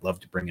before. I'd love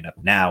to bring it up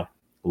now.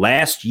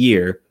 Last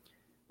year,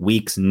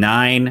 weeks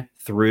 9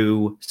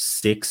 through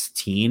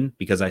 16,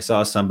 because I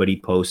saw somebody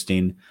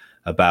posting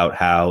about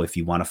how if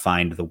you want to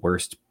find the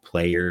worst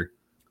player,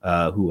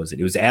 who was it?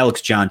 It was Alex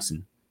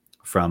Johnson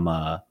from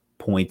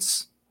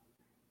Points.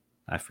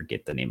 I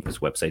forget the name of his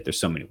website. There's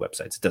so many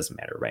websites. It doesn't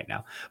matter right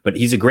now. But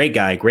he's a great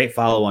guy, great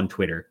follow on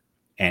Twitter,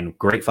 and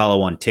great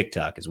follow on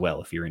TikTok as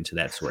well, if you're into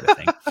that sort of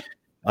thing.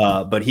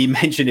 But he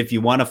mentioned if you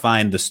want to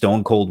find the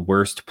stone cold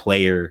worst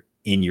player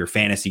in your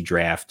fantasy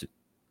draft,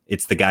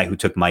 it's the guy who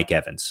took Mike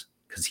Evans,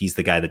 because he's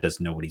the guy that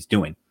doesn't know what he's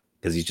doing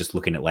because he's just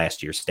looking at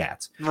last year's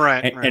stats.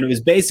 Right. And it was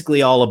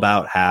basically all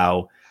about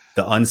how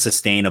the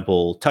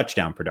unsustainable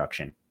touchdown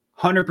production.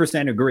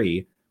 100%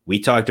 agree. We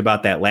talked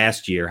about that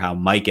last year, how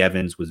Mike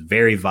Evans was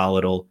very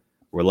volatile,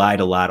 relied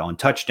a lot on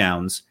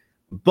touchdowns.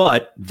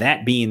 But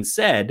that being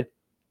said,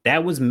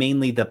 that was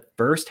mainly the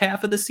first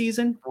half of the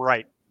season.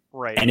 Right.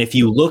 And if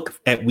you look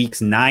at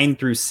weeks 9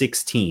 through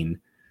 16,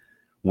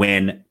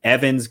 when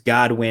Evans,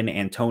 Godwin,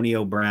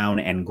 Antonio Brown,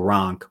 and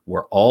Gronk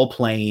were all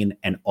playing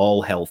and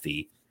all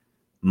healthy,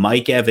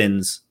 Mike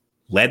Evans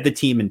led the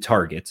team in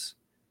targets.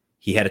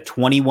 He had a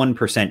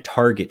 21%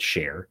 target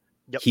share.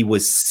 Yep. He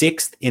was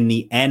 6th in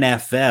the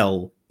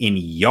NFL in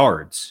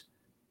yards.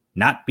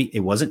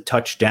 It wasn't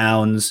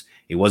touchdowns.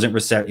 It wasn't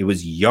it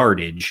was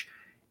yardage.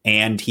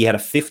 And he had a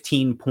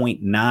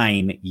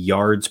 15.9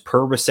 yards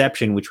per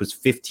reception, which was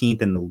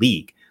 15th in the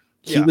league.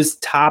 He was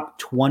top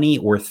 20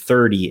 or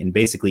 30 in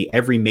basically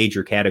every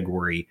major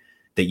category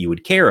that you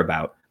would care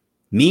about.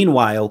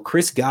 Meanwhile,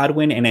 Chris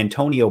Godwin and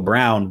Antonio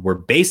Brown were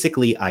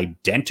basically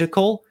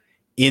identical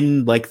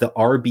in like the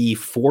RB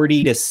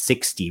 40 to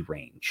 60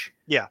 range.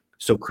 Yeah.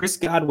 So Chris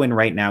Godwin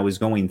right now is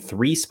going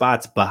 3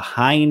 spots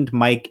behind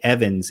Mike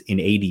Evans in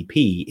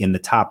ADP in the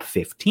top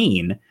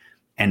 15.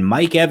 And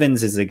Mike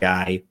Evans is a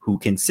guy who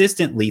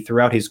consistently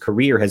throughout his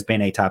career has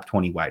been a top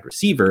 20 wide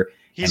receiver.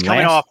 He's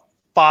coming off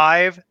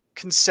 5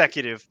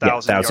 consecutive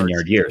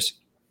 1,000-yard years.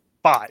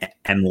 5.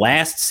 And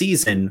last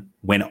season,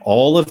 when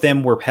all of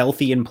them were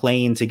healthy and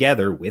playing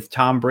together with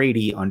Tom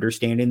Brady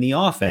understanding the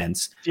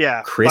offense,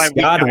 Chris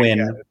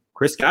Godwin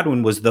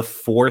was the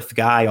 4th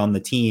guy on the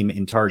team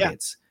in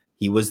targets.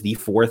 He was the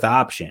 4th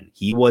option.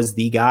 He was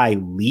the guy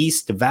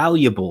least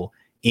valuable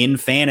in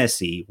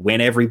fantasy when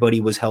everybody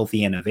was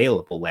healthy and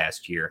available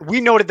last year. We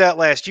noted that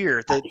last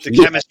year, the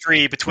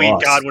chemistry between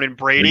Godwin and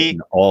Brady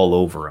all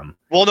over him.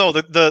 Well, no,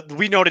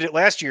 we noted it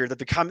last year that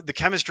the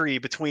chemistry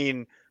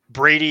between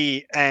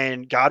Brady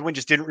and Godwin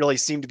just didn't really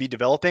seem to be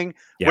developing.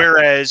 Yeah.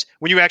 Whereas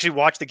when you actually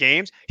watch the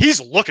games,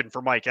 he's looking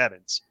for Mike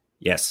Evans.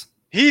 Yes.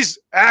 He's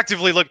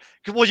actively looking.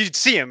 Well, you'd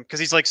see him because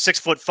he's like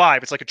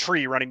 6'5". It's like a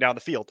tree running down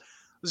the field.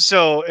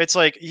 So it's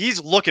like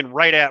he's looking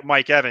right at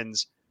Mike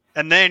Evans,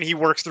 and then he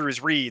works through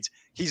his reads.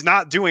 He's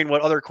not doing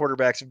what other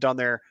quarterbacks have done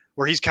there,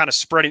 where he's kind of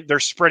spreading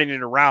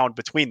it around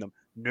between them.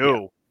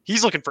 No. Yeah.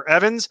 He's looking for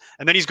Evans,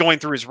 and then he's going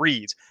through his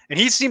reads. And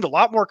he seemed a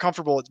lot more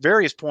comfortable at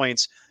various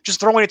points just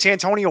throwing it to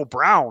Antonio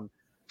Brown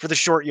for the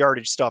short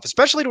yardage stuff,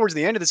 especially towards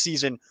the end of the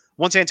season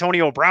once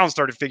Antonio Brown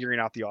started figuring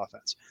out the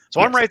offense. So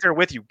yes. I'm right there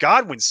with you.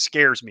 Godwin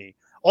scares me.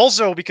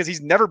 Also because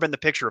he's never been the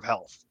picture of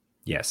health.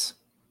 Yes.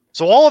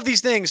 So all of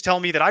these things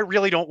tell me that I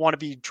really don't want to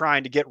be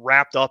trying to get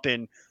wrapped up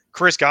in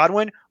Chris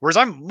Godwin, whereas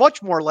I'm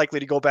much more likely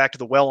to go back to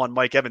the well on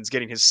Mike Evans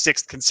getting his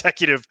 6th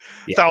consecutive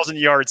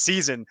 1,000-yard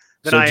season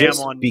than I am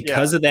on.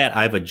 Because of that,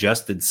 I've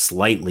adjusted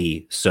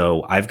slightly.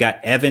 So I've got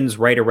Evans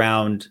right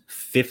around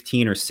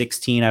 15 or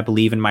 16, I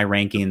believe, in my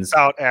rankings.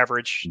 About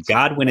average.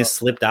 Godwin has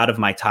slipped out of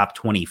my top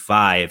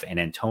 25, and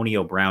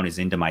Antonio Brown is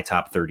into my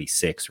top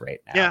 36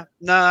 right now. Yeah,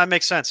 no, that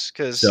makes sense.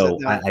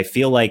 I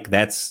feel like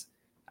that's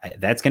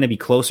going to be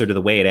closer to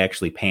the way it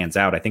actually pans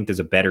out. I think there's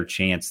a better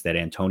chance that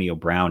Antonio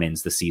Brown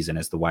ends the season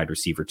as the wide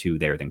receiver 2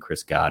 there than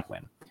Chris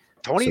Godwin.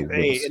 In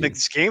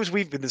the games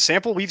in the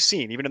sample we've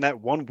seen, even in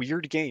that one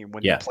weird game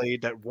when he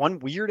played that one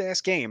weird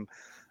ass game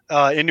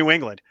in New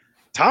England,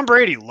 Tom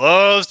Brady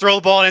loves throw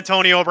the ball at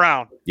Antonio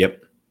Brown.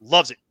 Yep.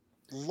 Loves it.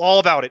 All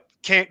about it.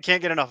 Can't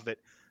get enough of it.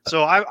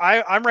 So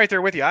I'm right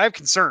there with you. I have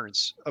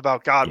concerns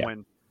about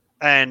Godwin,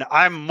 and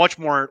I'm much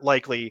more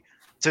likely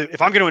to,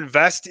 if I'm going to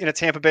invest in a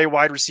Tampa Bay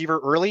wide receiver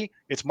early,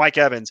 it's Mike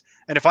Evans.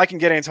 And if I can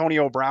get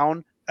Antonio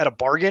Brown at a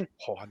bargain,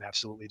 I'm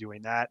absolutely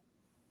doing that.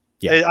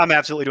 Yeah, I'm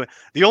absolutely doing it.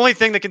 The only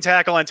thing that can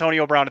tackle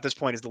Antonio Brown at this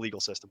point is the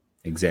legal system.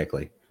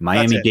 Exactly.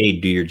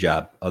 Miami-Dade, do your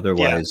job.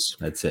 Otherwise,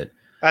 that's it.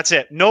 That's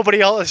it. Nobody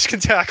else can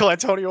tackle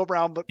Antonio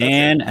Brown.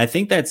 I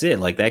think that's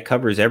it. Like, that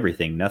covers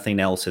everything. Nothing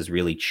else has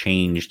really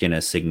changed in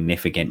a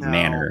significant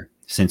manner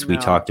since we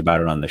talked about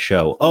it on the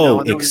show.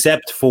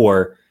 Except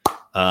for,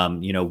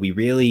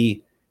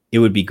 it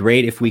would be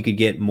great if we could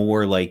get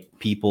more like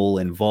people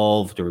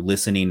involved or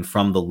listening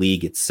from the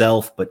league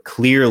itself, but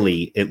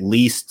clearly at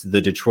least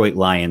the Detroit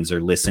Lions are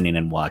listening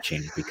and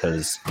watching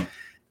because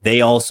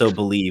they also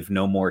believe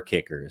no more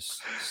kickers.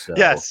 So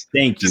yes.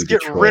 Thank you, Just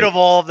get rid of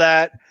all of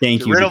that.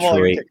 Thank you,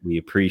 Detroit. We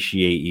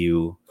appreciate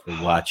you for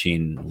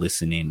watching,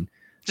 listening.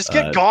 Just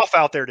get Goff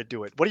out there to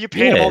do it. What are you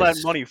paying all that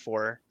money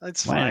for?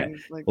 That's fine.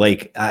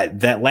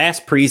 That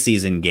last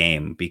preseason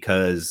game,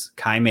 because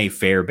Kaime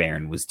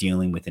Fairbairn was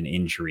dealing with an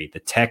injury, the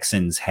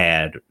Texans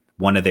had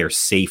one of their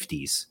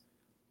safeties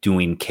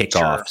doing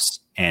kickoffs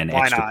and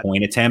extra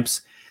point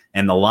attempts.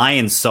 And the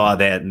Lions saw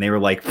that and they were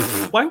like,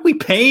 why are we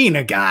paying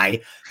a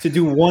guy to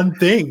do one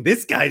thing?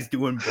 This guy's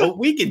doing both.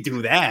 We can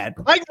do that.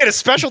 I can get a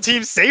special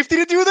team safety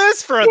to do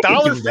this for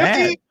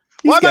 $1.50.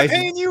 Why am I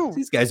paying you?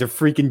 These guys are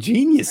freaking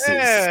geniuses.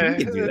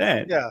 We can do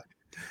that. Yeah.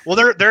 Well,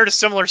 they're in a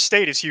similar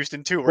state as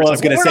Houston too. Well, I was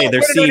going to say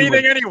they're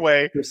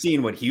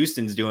seeing what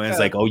Houston's doing. It's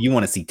like, oh, you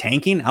want to see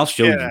tanking? I'll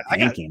show you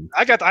tanking.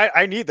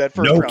 I need that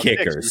first round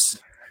kickers.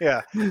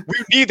 Pick, we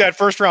need that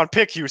first round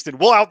pick, Houston.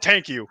 We'll out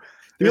tank you.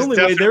 The only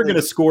way they're going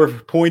to score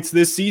points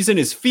this season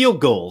is field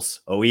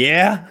goals. Oh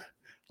yeah,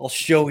 I'll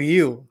show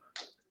you.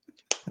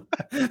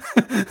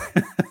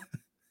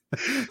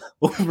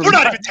 We're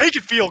not even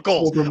taking field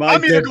goals. I'm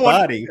either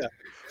going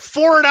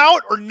 4 and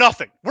out or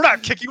nothing. We're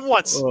not kicking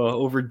once.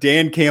 Over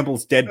Dan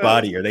Campbell's dead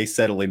body, are they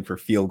settling for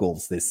field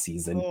goals this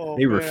season?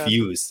 They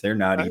refuse. They're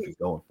not even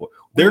going for it.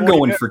 They're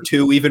going for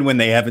 2 even when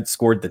they haven't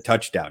scored the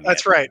touchdown yet.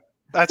 That's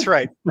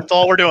right. That's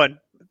all we're doing.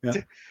 Yeah.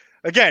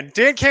 Again,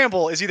 Dan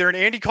Campbell is either an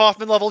Andy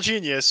Kaufman level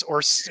genius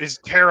or is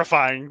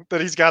terrifying that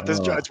he's got this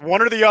job. It's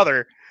one or the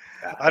other.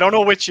 I don't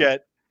know which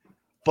yet,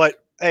 but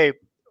hey,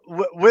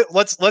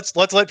 let's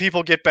let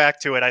people get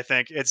back to it. I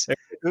think it's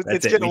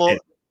getting a little.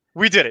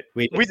 We did it.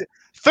 We did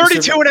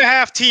 32 and a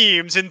half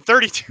teams in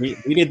 32.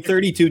 We did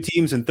 32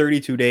 teams in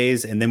 32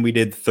 days, and then we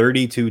did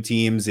 32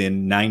 teams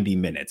in 90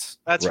 minutes.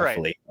 That's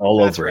roughly, right.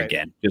 All over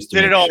again. Just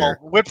did it all.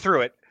 Whip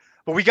through it.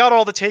 But we got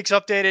all the takes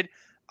updated.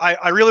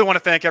 I really want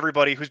to thank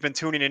everybody who's been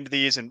tuning into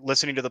these and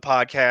listening to the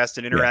podcast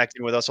and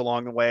interacting with us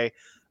along the way.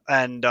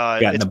 And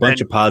gotten a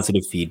bunch of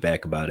positive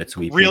feedback about it. So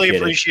we really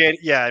appreciate it.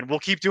 Yeah. And we'll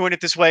keep doing it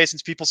this way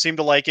since people seem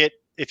to like it.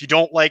 If you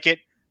don't like it,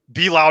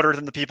 be louder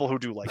than the people who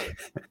do like it.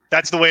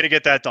 That's the way to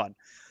get that done.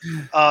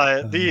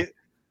 The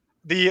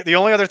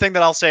only other thing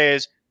that I'll say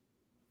is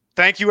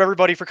thank you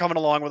everybody for coming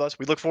along with us.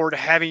 We look forward to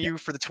having you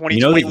for the 2021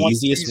 You know the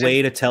easiest season?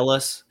 Way to tell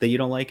us that you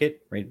don't like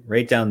it?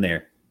 Right down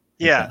there.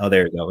 Yeah. Oh,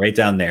 there we go. Right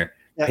down there.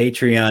 Yeah.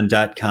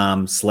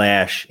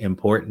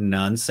 Patreon.com/important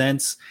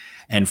nonsense.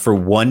 And for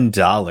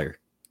 $1,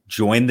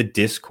 join the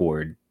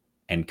Discord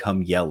and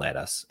come yell at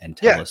us and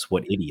tell us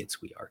what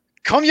idiots we are.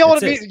 Come yell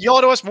at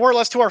us more or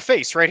less to our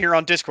face right here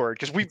on Discord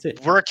because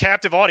we're a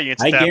captive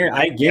audience.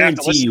 I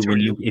guarantee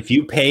you, if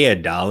you pay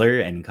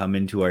 $1 and come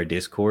into our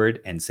Discord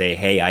and say,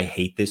 "Hey, I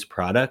hate this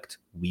product,"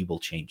 we will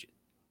change it.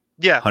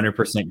 Yeah,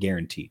 100%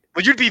 guaranteed.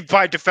 But you'd be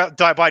by default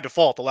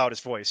the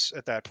loudest voice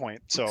at that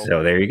point. So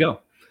there you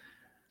go.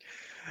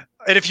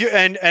 And if you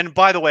and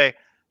by the way,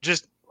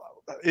 just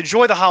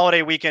enjoy the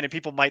holiday weekend. And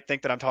people might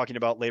think that I'm talking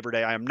about Labor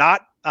Day. I am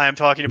not. I am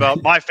talking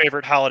about my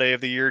favorite holiday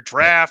of the year,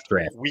 draft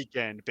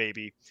weekend,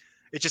 baby.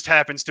 It just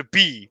happens to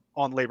be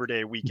on Labor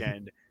Day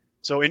weekend.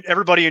 So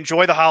everybody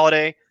enjoy the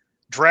holiday,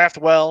 draft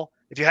well.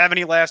 If you have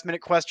any last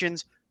minute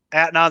questions,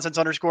 at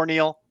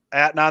 @nonsense_Neil,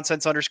 at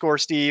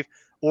 @nonsense_Steve,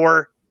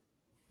 or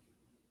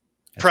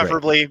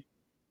preferably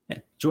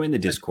join the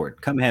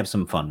Discord. Come have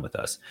some fun with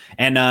us.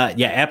 And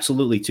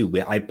absolutely too.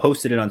 I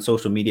posted it on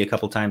social media a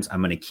couple times.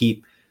 I'm going to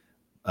keep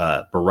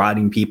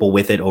barraging people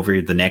with it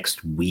over the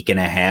next week and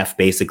a half,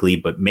 basically.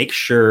 But make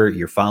sure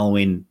you're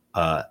following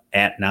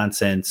at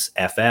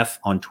 @NonsenseFF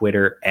on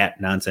Twitter, at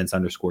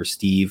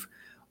 @nonsense_Steve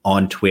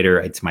on Twitter.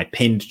 It's my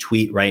pinned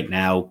tweet right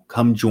now.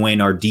 Come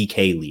join our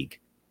DK League.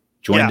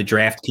 Join the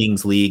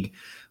DraftKings League.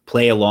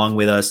 Play along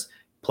with us.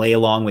 Play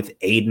along with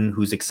Aiden,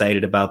 who's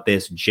excited about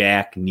this.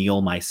 Jack,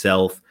 Neil,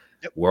 myself.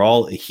 Yep. We're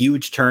all a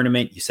huge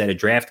tournament. You set a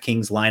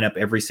DraftKings lineup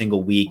every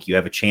single week. You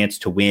have a chance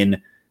to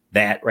win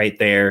that right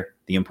there,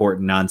 the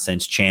Important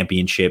Nonsense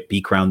Championship.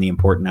 Be crowned the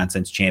Important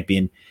Nonsense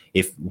Champion.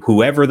 If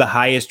whoever the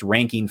highest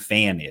ranking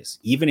fan is,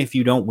 even if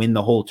you don't win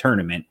the whole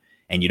tournament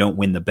and you don't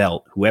win the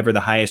belt, whoever the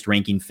highest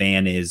ranking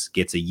fan is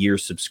gets a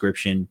year's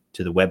subscription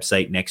to the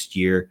website next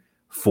year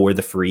for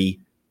the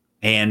free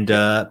and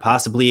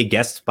possibly a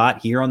guest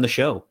spot here on the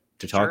show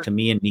to talk to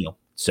me and Neil.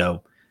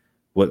 So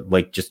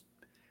just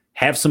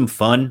have some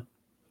fun.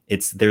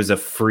 There's a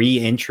free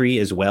entry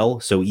as well.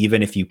 So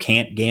even if you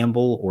can't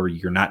gamble or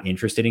you're not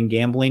interested in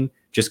gambling,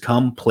 just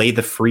come play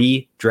the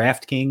free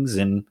DraftKings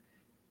and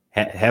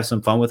have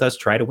some fun with us.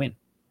 Try to win.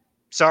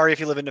 Sorry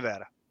if you live in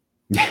Nevada.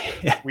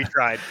 We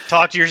tried.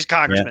 Talk to your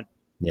congressman.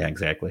 Yeah,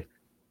 exactly.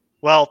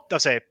 Well, I'll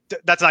say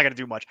that's not going to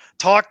do much.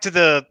 Talk to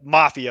the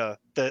mafia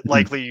that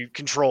likely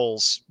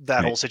controls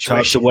that whole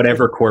situation. Talk to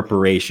whatever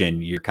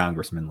corporation your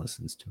congressman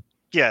listens to.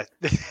 Yeah.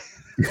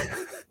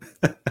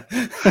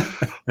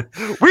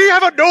 We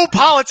have a no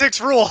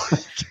politics rule.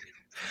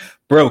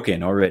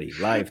 Broken already.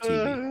 Live TV.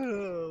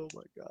 Oh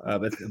my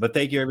God. But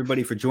thank you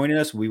everybody for joining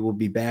us. We will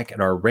be back at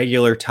our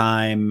regular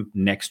time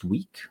next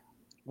week.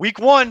 Week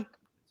one.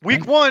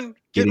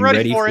 Getting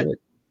ready for it.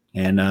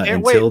 And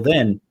until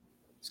then,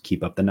 just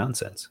keep up the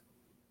nonsense.